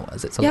about 2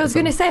 hours. It's a long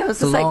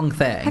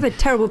thing. I have a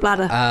terrible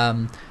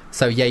bladder.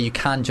 So yeah, you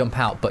can jump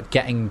out, but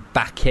getting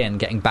back in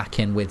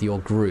with your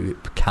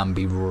group can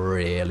be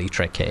really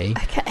tricky.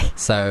 Okay.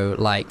 So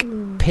like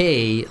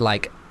pee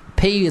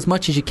as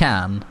much as you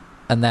can,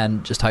 and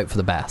then just hope for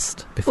the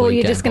best before or you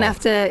you're get just going to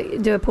involved. have to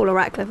do a Paula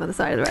Radcliffe on the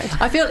side of the road.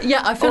 I feel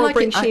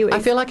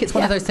like it's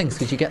one Yeah. of those things,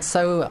 because you get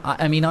so,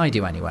 I mean, I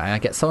do anyway, I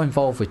get so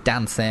involved with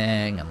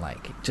dancing and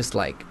like just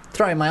like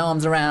throwing my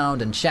arms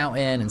around and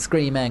shouting and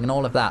screaming and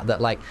all of that, that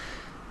like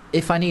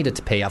if I needed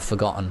to pee, I've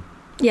forgotten.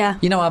 Yeah.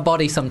 You know, our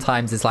body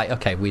sometimes is like,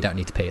 okay, we don't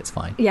need to pee, it's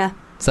fine. Yeah.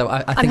 So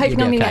I think I'm hoping you'll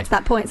be I'm going to okay. get to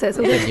that point, so it's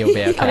all I think you'll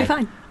be okay. I'll be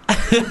fine.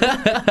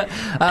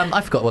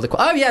 I forgot what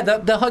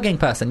the hugging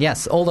person.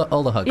 Yes, all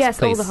the hugs. Yes,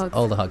 please.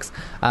 all the hugs.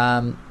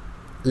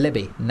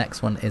 Libby,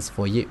 next one is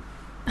for you.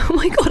 Oh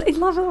my god, I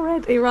love it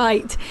already.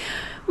 Right.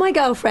 My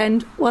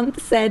girlfriend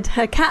once said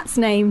her cat's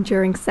name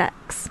during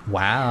sex.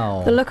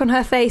 Wow. The look on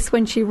her face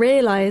when she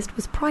realised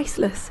was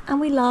priceless, and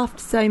we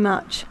laughed so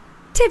much.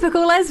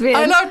 Typical lesbian.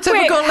 I love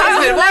typical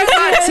lesbian. Why is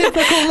that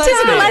typical lesbian?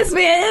 Typical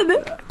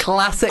lesbian.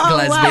 Classic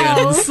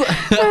lesbians.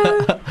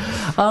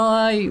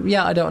 Wow.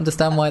 I don't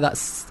understand why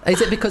that's...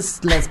 Is it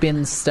because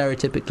lesbians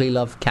stereotypically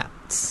love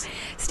cats?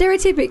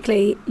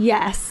 Stereotypically,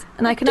 yes.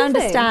 And I can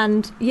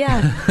understand...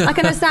 Yeah. I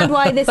can understand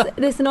why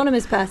this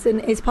anonymous person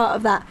is part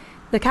of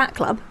the cat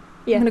club.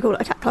 Yeah. I'm going to call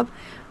it a cat club.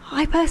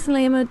 I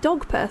personally am a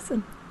dog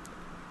person.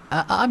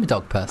 I'm a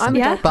dog person. I'm a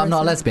dog but I'm not a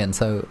person. lesbian,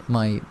 so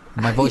my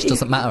voice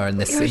doesn't matter in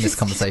this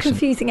conversation.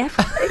 Confusing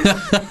everything.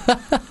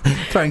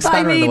 Throwing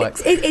spanner in the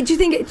works. Do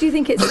you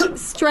think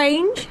it's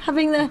strange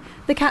having the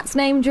cat's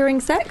name during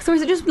sex, or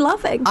is it just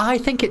loving? I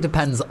think it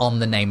depends on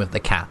the name of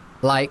the cat.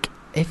 Like,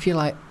 if you're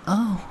like,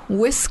 oh,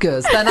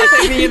 Whiskers, then I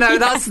think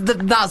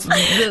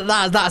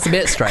that's a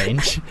bit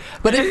strange.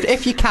 But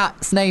if your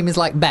cat's name is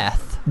like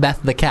Beth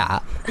the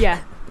cat,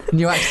 yeah, and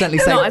you accidentally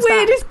say the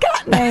weirdest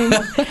cat name.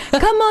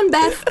 Come on,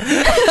 Beth.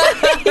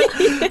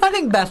 I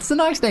think Beth's a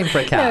nice name for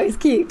a cat. No, it's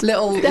cute.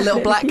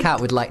 Little black cat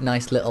with like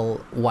nice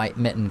little white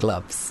mitten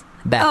gloves.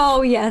 Beth.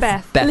 Oh yes,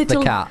 Beth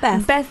little the cat.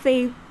 Beth.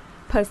 Bethy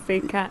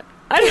Pussycat.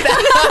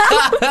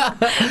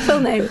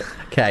 Full name.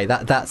 Okay,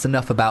 that's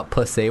enough about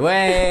pussy.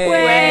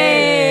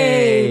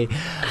 Way.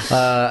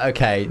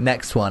 Okay,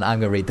 next one. I'm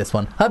going to read this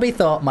one. Hubby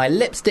thought my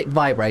lipstick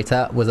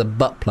vibrator was a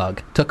butt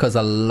plug. Took us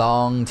a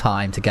long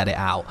time to get it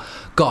out.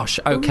 Gosh,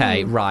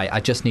 okay, right. I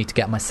just need to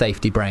get my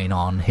safety brain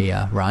on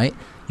here, right?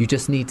 You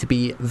just need to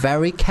be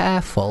very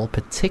careful,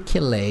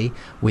 particularly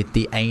with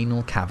the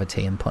anal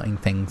cavity and putting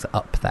things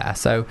up there.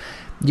 So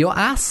your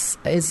ass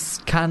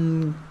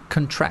can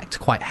contract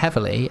quite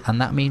heavily,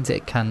 and that means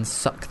it can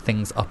suck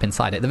things up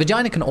inside it. The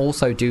vagina can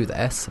also do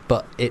this,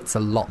 but it's a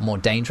lot more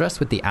dangerous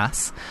with the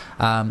ass.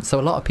 So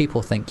a lot of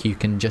people think you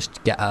can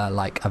just get a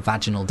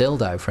vaginal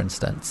dildo, for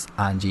instance,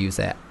 and use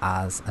it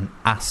as an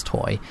ass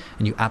toy,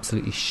 and you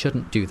absolutely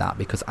shouldn't do that,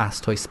 because ass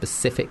toys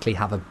specifically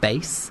have a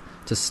base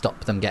to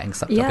stop them getting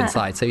sucked up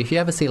inside. So if you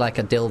ever see like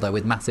a dildo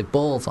with massive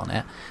balls on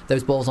it,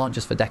 those balls aren't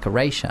just for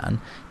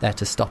decoration, they're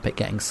to stop it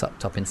getting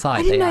sucked up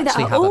inside. They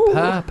actually have a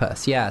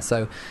purpose. Yeah,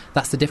 so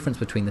that's the difference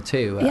between the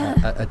two.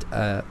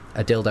 A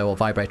dildo or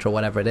vibrator or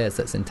whatever it is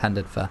that's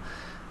intended for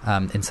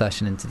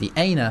insertion into the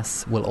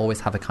anus will always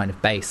have a kind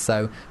of base.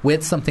 So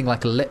with something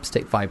like a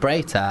lipstick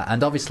vibrator,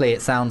 and obviously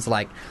it sounds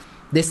like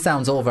this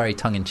sounds all very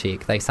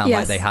tongue-in-cheek. They sound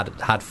like they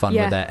had fun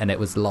with it and it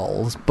was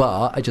lols.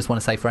 But I just want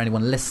to say, for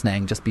anyone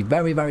listening, just be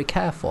very, very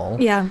careful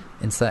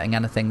inserting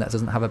anything that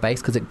doesn't have a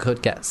base, because it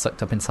could get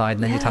sucked up inside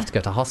and then you'd have to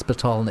go to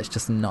hospital, and it's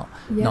just not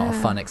a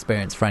fun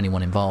experience for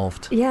anyone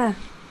involved. Yeah.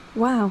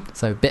 Wow.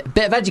 So bit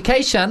of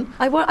education.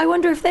 I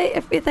wonder if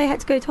they had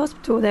to go to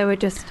hospital, they were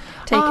just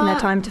taking their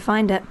time to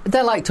find it.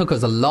 They took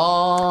us a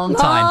long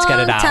time to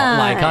get it out.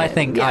 I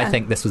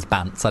think this was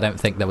bants. I don't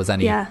think there was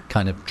any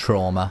kind of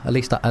trauma. At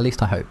least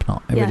I hope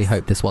not. I really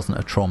hope this wasn't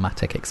a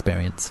traumatic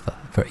experience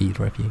for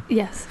either of you.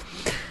 Yes.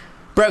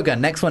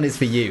 Brogan, next one is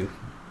for you.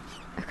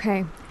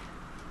 Okay.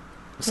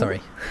 Sorry.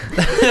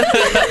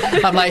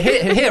 I'm like,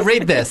 here,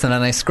 read this, and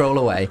then I scroll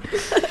away.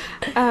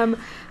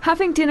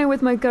 Having dinner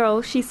with my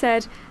girl, she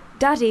said,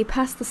 "Daddy,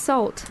 pass the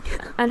salt,"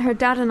 and her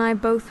dad and I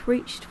both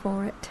reached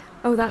for it.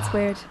 Oh, that's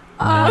weird.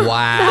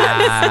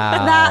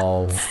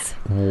 Wow.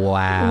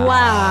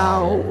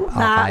 Wow.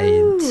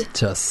 I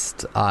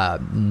just I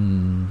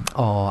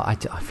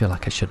feel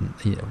like I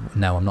shouldn't.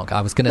 No, I'm not.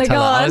 I was going to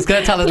tell a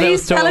little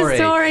story. Tell a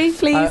story,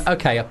 please.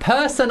 Okay, a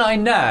person I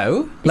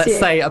know, let's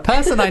say a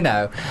person I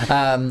know,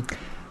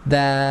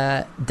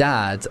 their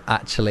dad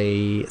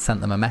actually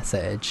sent them a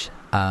message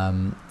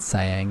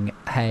saying,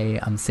 "Hey,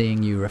 I'm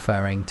seeing you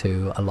referring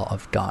to a lot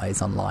of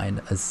guys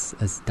online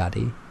as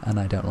daddy, and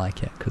I don't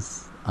like it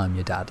because I'm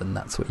your dad and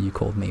that's what you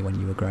called me when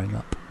you were growing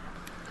up."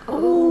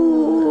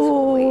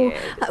 Oh,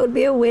 that would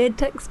be a weird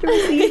text to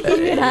receive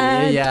from your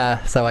dad.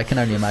 Yeah, so I can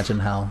only imagine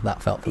how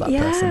that felt for that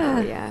person.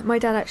 Oh, yeah, my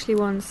dad actually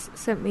once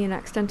sent me an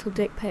accidental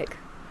dick pic.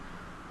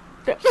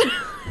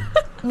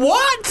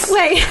 What?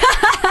 Wait.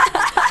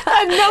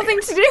 Had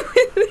nothing to do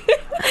with it.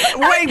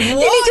 Wait, what? You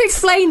need to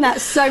explain that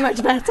so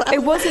much better.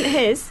 It wasn't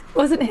his.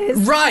 Wasn't his.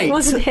 Right. It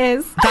wasn't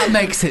his. That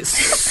makes it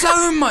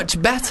so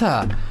much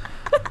better.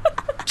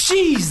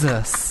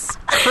 Jesus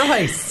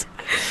Christ.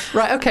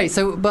 Right, okay,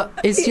 so, but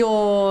is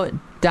your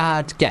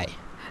dad gay?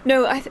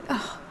 No,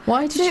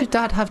 why did your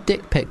dad have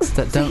dick pics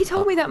that don't... He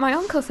told me that my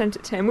uncle sent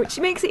it to him, which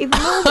makes it even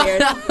more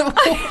weird.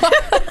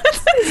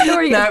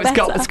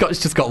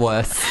 It's just got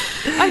worse.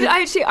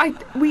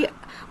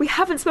 We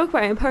haven't spoken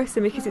about it in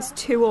person because it's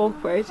too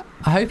awkward.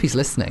 I hope he's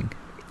listening.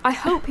 I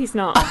hope he's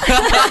not.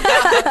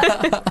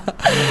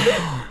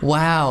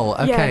 Wow,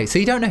 okay, Yeah. so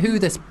you don't know who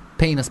this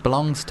penis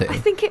belongs to? I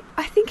think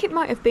it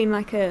might have been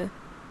like a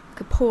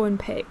porn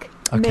pic.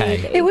 Okay.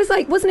 Maybe. It was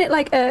like, wasn't it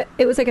like a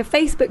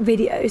Facebook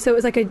video? So it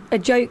was like a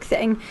joke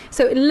thing.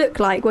 So it looked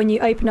like when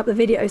you opened up the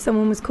video,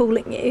 someone was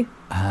calling you,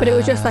 but it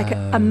was just like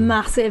a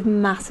massive,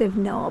 massive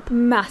knob.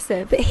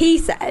 Massive. But he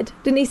said,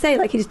 didn't he say,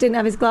 like he just didn't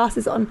have his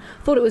glasses on?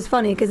 Thought it was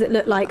funny because it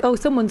looked like, oh,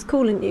 someone's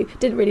calling you.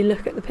 Didn't really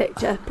look at the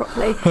picture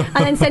properly,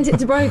 and then sent it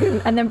to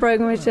Brogan, and then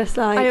Brogan was just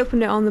like, I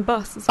opened it on the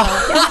bus as well.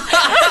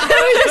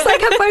 It was just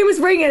like her phone was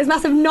ringing, his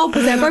massive knob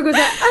was there. Brogan was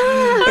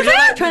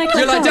like, trying to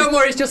click You're like, on. don't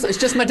worry, it's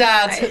just my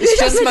dad. It's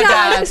just my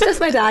dad. It's just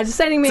my dad. Just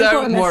sending me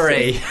important Don't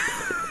worry,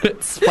 messages.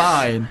 it's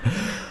fine.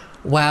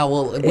 Wow,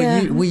 well,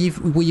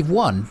 you've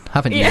won,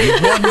 haven't you? Yeah.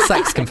 You've won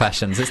Sex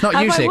Confessions. It's not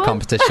Have usually I a won?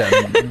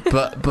 competition,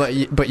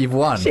 but you've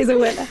won. She's a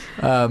winner.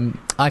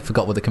 I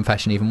forgot what the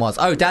confession even was.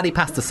 Oh, Daddy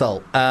passed the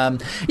salt. I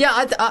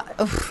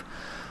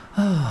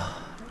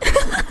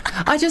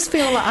just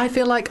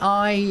feel like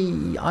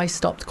I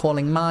stopped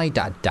calling my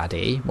dad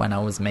Daddy when I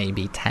was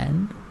maybe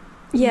 10.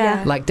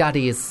 Yeah. Like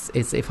Daddy is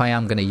if I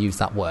am going to use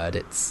that word,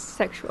 it's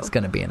sexual. It's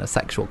going to be in a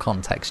sexual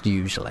context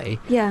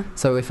usually. Yeah.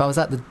 So if I was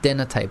at the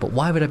dinner table,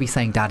 why would I be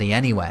saying Daddy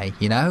anyway?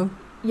 You know?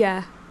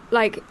 Yeah.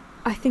 Like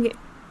I think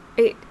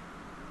it.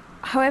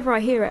 However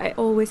I hear it, I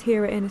always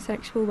hear it in a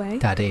sexual way.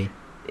 Daddy.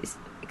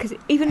 Because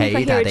even Hey, if I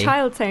hear Daddy. a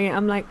child saying it,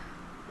 I'm like,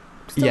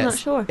 still not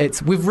sure.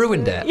 We've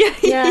ruined it.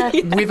 Yeah.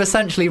 We've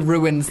essentially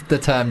ruined the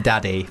term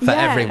Daddy for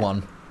Yeah.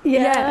 everyone.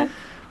 Yeah.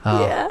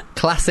 Oh, Yeah.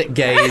 Classic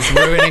gays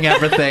ruining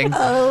everything.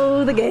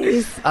 Oh, the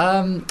gays.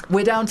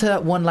 We're down to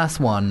one last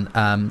one.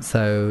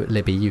 So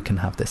Libby, you can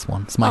have this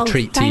one. It's my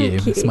treat to you.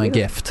 thank It's my you.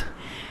 gift.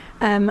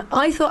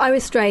 I thought I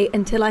was straight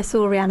until I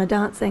saw Rihanna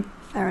dancing.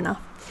 Fair enough.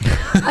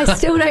 I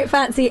still don't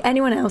fancy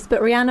anyone else,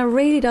 but Rihanna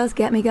really does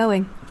get me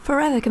going.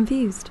 Forever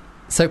confused.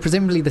 So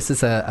presumably this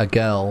is a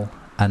girl,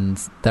 and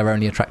they're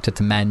only attracted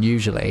to men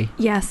usually.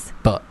 Yes.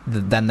 But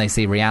then they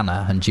see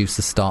Rihanna, and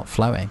juices start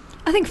flowing.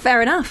 I think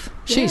fair enough.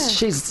 She's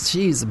beautiful.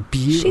 She's a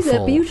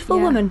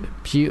beautiful woman.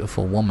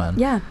 Beautiful woman.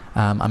 Yeah.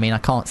 I mean, I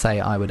can't say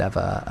I would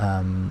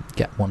ever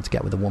want to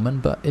get with a woman,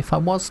 but if I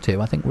was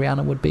to, I think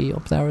Rihanna would be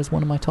up there as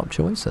one of my top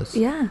choices.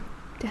 Yeah.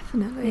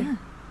 Definitely. Yeah.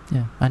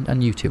 Yeah,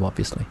 and you two,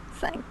 obviously.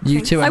 Thanks. You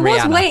two and I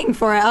Rihanna. was waiting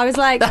for it. I was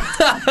like,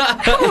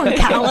 come on,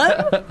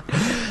 Callum.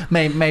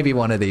 Maybe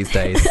one of these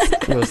days.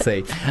 We'll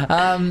see.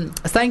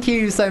 Thank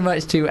you so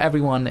much to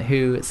everyone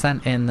who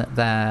sent in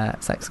their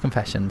sex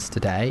confessions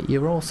today.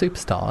 You're all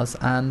superstars,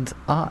 and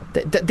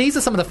these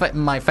are some of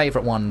my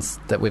favourite ones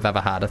that we've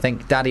ever had. I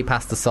think Daddy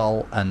Passed the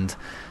Salt and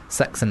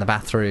Sex in the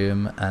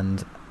Bathroom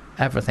and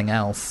everything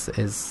else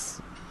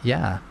is,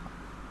 yeah.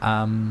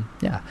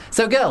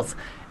 So, girls,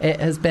 it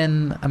has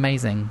been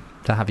amazing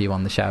to have you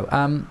on the show.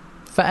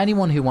 For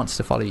anyone who wants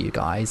to follow you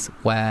guys,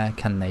 where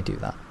can they do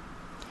that?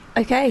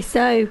 Okay,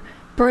 so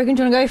Brogan,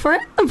 do you want to go for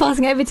it? I'm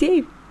passing it over to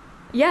you.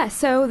 Yeah,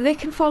 so they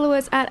can follow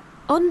us at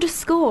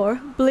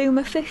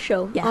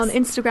 _BloomOfficial on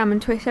Instagram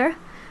and Twitter.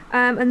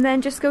 And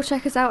then just go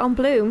check us out on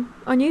Bloom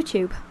on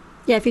YouTube.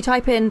 Yeah, if you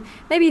type in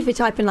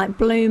like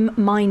Bloom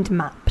Mind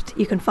Mapped,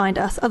 you can find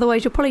us.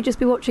 Otherwise, you'll probably just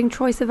be watching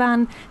Troye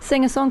Sivan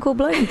sing a song called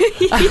Bloom.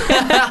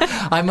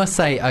 I must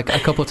say, a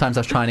couple of times I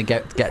was trying to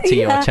get to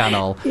your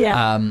channel.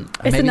 Yeah,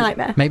 it's a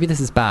nightmare. Maybe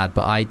this is bad,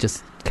 but I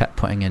just kept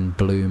putting in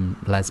Bloom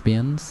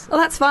lesbians. Well,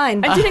 that's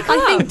fine. And did it come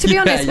I think, to be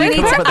honest, we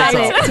need to add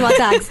it to our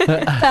tags.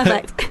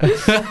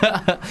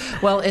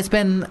 Perfect. Well, it's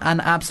been an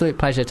absolute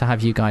pleasure to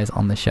have you guys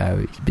on the show.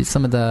 You've been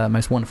some of the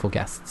most wonderful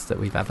guests that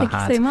we've ever Thank you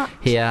had so much.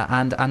 here,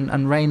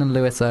 and Rain and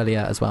Lewis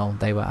earlier as well.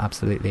 They were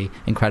absolutely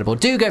incredible.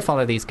 Do go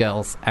follow these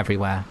girls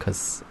everywhere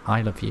because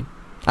I love you.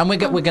 And we're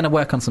going to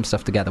work on some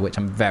stuff together, which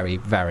I'm very,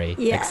 very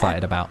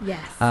excited about. Yes.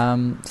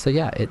 So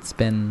yeah, it's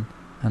been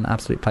an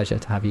absolute pleasure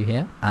to have you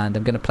here, and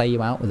I'm going to play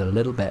you out with a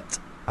little bit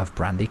of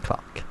Brandy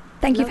Clark.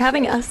 Thank you for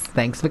having us.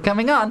 Thanks for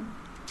coming on.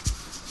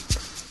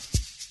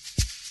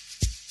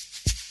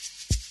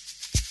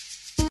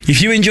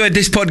 If you enjoyed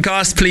this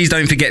podcast, please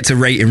don't forget to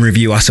rate and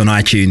review us on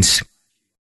iTunes.